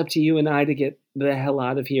up to you and I to get the hell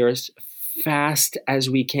out of here as fast as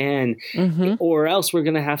we can, or else we're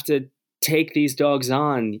gonna have to take these dogs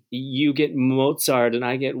on. You get Mozart and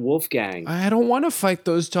I get Wolfgang. I don't want to fight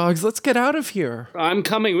those dogs. Let's get out of here. I'm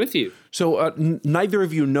coming with you. So neither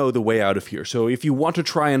of you know the way out of here. So if you want to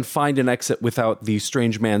try and find an exit without the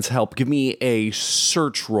strange man's help, give me a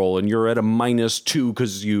search roll. And you're at a -2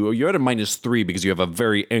 because you're at a -3 because you have a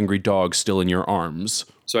very angry dog still in your arms.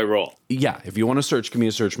 So I roll. Yeah, if you want to search, give me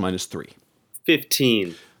a search -3.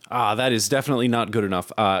 15. That is definitely not good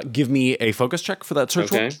enough. Give me a focus check for that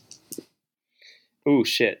search roll. Oh,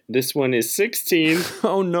 shit. This one is 16.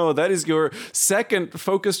 Oh, no. That is your second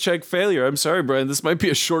focus check failure. I'm sorry, Brian. This might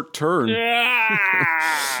be a short turn.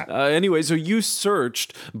 Anyway, so you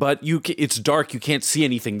searched, but it's dark. You can't see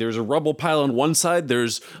anything. There's a rubble pile on one side.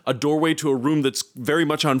 There's a doorway to a room that's very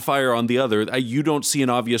much on fire on the other. You don't see an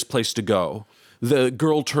obvious place to go. The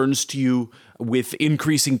girl turns to you with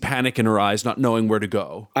increasing panic in her eyes, not knowing where to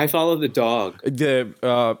go. I follow the dog. The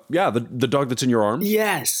dog that's in your arms?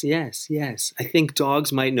 Yes. I think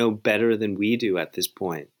dogs might know better than we do at this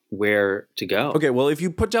point where to go. Okay, well, if you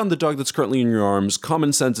put down the dog that's currently in your arms,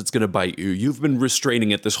 common sense, it's going to bite you. You've been restraining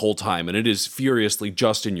it this whole time, and it is furiously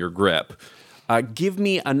just in your grip. Give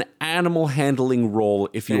me an animal handling roll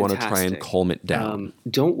if you want to try and calm it down.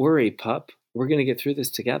 Don't worry, pup. We're going to get through this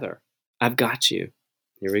together. I've got you.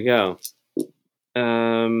 Here we go.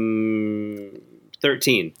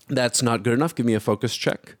 13. That's not good enough. Give me a focus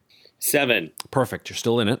check. 7. Perfect. You're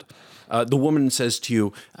still in it. The woman says to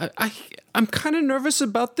you, I'm kind of nervous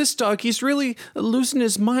about this dog. He's really losing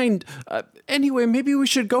his mind. Anyway, maybe we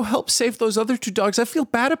should go help save those other 2 dogs. I feel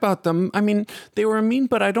bad about them. I mean, they were mean,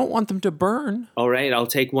 but I don't want them to burn. All right, I'll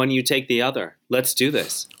take one, you take the other. Let's do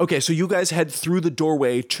this. Okay, so you guys head through the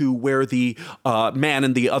doorway to where the man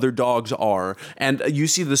and the other dogs are. And you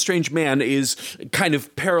see the strange man is kind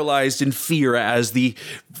of paralyzed in fear as the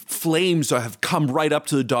flames have come right up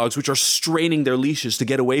to the dogs, which are straining their leashes to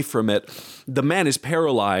get away from it. The man is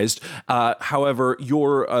paralyzed. However,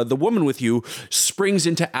 the woman with you springs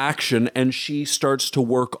into action and she starts to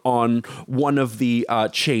work on one of the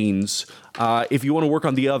chains. If you want to work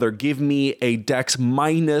on the other, give me a dex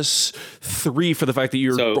 -3 for the fact that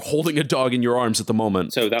you're holding a dog in your arms at the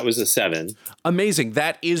moment. So that was a 7. Amazing.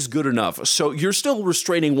 That is good enough. So you're still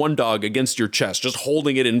restraining one dog against your chest, just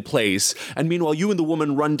holding it in place. And meanwhile, you and the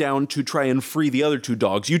woman run down to try and free the other 2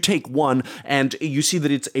 dogs. You take one and you see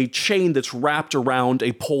that it's a chain that's wrapped around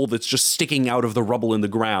a pole that's just sticking out of the rubble in the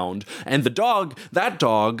ground. And that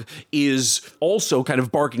dog is also kind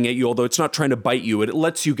of barking at you, although it's not trying to bite you. It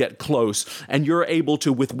lets you get close. And you're able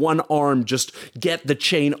to, with one arm, just get the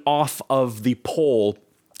chain off of the pole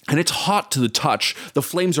And it's hot to the touch. The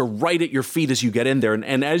flames are right at your feet as you get in there.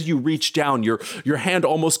 And as you reach down, your hand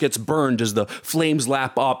almost gets burned as the flames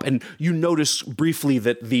lap up. And you notice briefly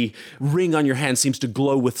that the ring on your hand seems to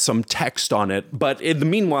glow with some text on it. But in the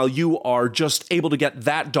meanwhile, you are just able to get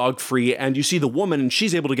that dog free. And you see the woman, and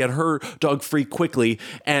she's able to get her dog free quickly.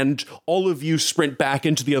 And all of you sprint back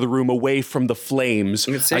into the other room away from the flames.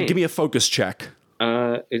 Give me a focus check.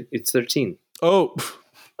 It's 13. Oh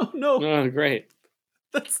no. Oh, great.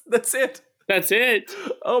 That's it. That's it.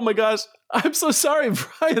 Oh my gosh. I'm so sorry,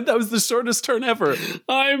 Brian. That was the shortest turn ever.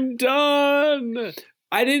 I'm done.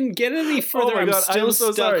 I didn't get any further. I'm still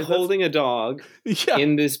stuck holding a dog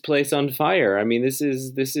in this place on fire. I mean, this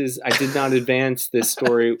is I did not advance this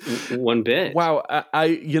story one bit. Wow.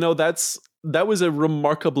 That was a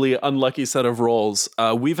remarkably unlucky set of rolls.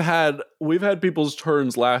 We've had people's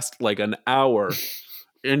turns last like an hour.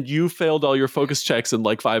 And you failed all your focus checks in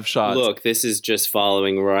like 5 shots. Look, this is just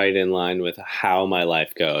following right in line with how my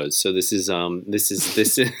life goes. So this is this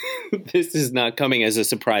is not coming as a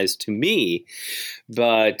surprise to me,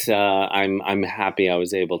 but I'm happy I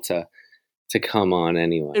was able to come on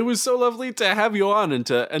anyway. It was so lovely to have you on and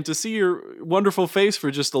to see your wonderful face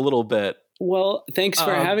for just a little bit. Well, thanks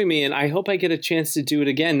for having me, and I hope I get a chance to do it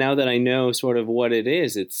again now that I know sort of what it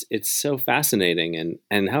is. It's so fascinating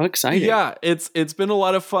and how exciting. Yeah, it's been a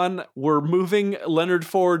lot of fun. We're moving Leonard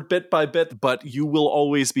forward bit by bit, but you will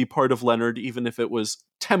always be part of Leonard, even if it was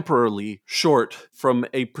temporarily short. From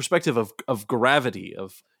a perspective of gravity,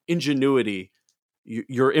 of ingenuity,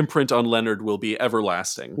 your imprint on Leonard will be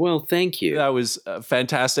everlasting. Well, thank you. That was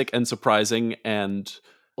fantastic and surprising and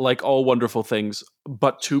like all wonderful things,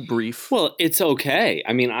 but too brief. Well, it's okay.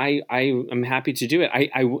 I mean, I'm happy to do it.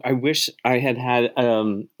 I wish I had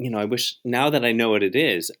I wish now that I know what it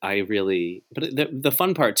is, but the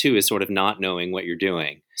fun part too is sort of not knowing what you're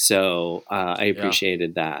doing. So I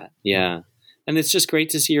appreciated that. Yeah. And it's just great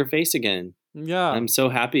to see your face again. Yeah. I'm so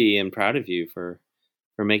happy and proud of you for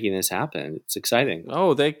making this happen. It's exciting.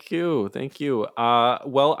 Oh, thank you. Thank you.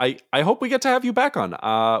 Well, I hope we get to have you back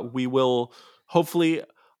on. We will hopefully,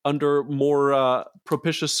 under more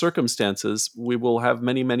propitious circumstances, we will have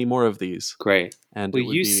many, many more of these. Great. And it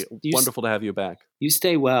would be wonderful to have you back. You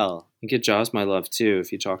stay well. And get Jaws my love, too,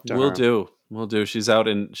 if you talk to her. We'll do. She's out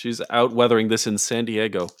weathering this in San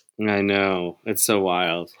Diego. I know. It's so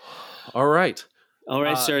wild. All right. All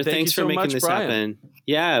right, sir. Thanks for making this happen.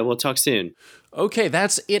 Yeah, we'll talk soon. Okay,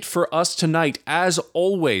 that's it for us tonight. As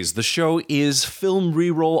always, the show is Film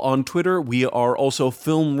Reroll on Twitter. We are also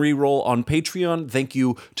Film Reroll on Patreon. Thank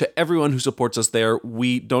you to everyone who supports us there.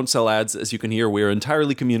 We don't sell ads, as you can hear. We are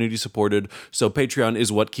entirely community supported, so Patreon is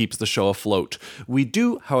what keeps the show afloat. We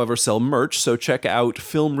do, however, sell merch, so check out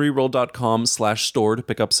filmreroll.com/store to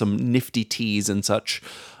pick up some nifty tees and such.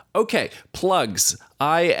 Okay, plugs.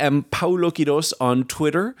 I am Paulo Quiros on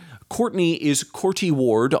Twitter. Courtney is Courtney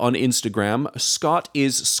Ward on Instagram. Scott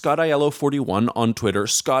is Scott Aiello 41 on Twitter.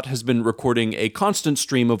 Scott has been recording a constant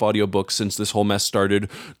stream of audiobooks since this whole mess started.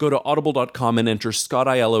 Go to audible.com and enter Scott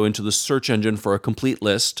Aiello into the search engine for a complete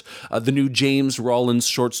list. The new James Rollins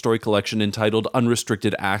short story collection entitled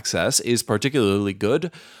Unrestricted Access is particularly good.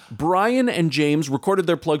 Brian and James recorded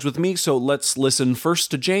their plugs with me, so let's listen first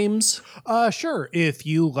to James. Sure. If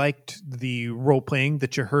you liked the role-playing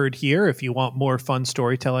that you heard here, if you want more fun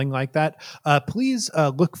storytelling like that, please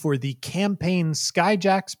look for the Campaign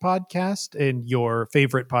Skyjacks podcast in your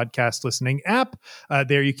favorite podcast listening app.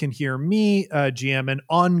 There you can hear me GM an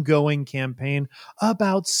ongoing campaign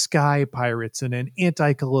about sky pirates in an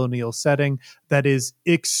anti-colonial setting that is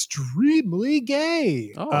extremely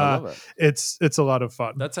gay. Oh, I love it. It's a lot of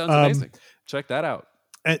fun. That sounds amazing. Check that out.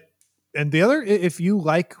 And the other, if you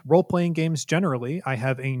like role-playing games generally, I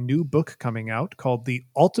have a new book coming out called the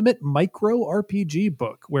Ultimate Micro RPG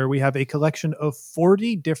Book, where we have a collection of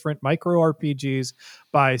 40 different micro RPGs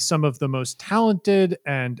by some of the most talented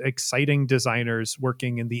and exciting designers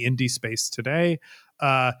working in the indie space today.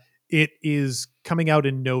 It is coming out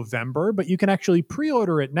in November, but you can actually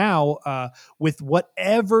pre-order it now with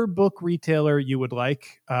whatever book retailer you would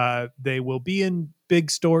like. They will be in big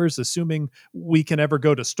stores, assuming we can ever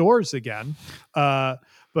go to stores again.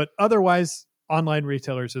 But otherwise, online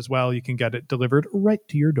retailers as well, you can get it delivered right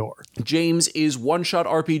to your door. James is One Shot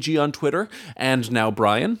RPG on Twitter. And now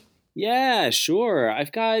Brian. Yeah, sure.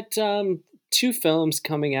 I've got 2 films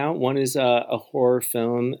coming out. One is a horror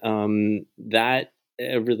film. That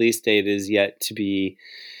release date is yet to be.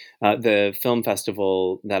 The film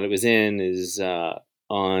festival that it was in is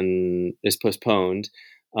postponed.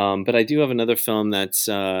 But I do have another film that's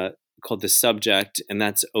called The Subject, and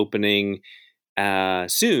that's opening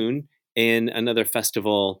soon in another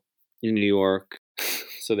festival in New York.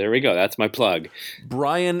 So there we go. That's my plug.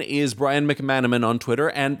 Brian is Brian McManamon on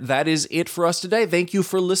Twitter, and that is it for us today. Thank you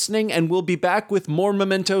for listening, and we'll be back with more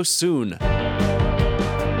Memento soon.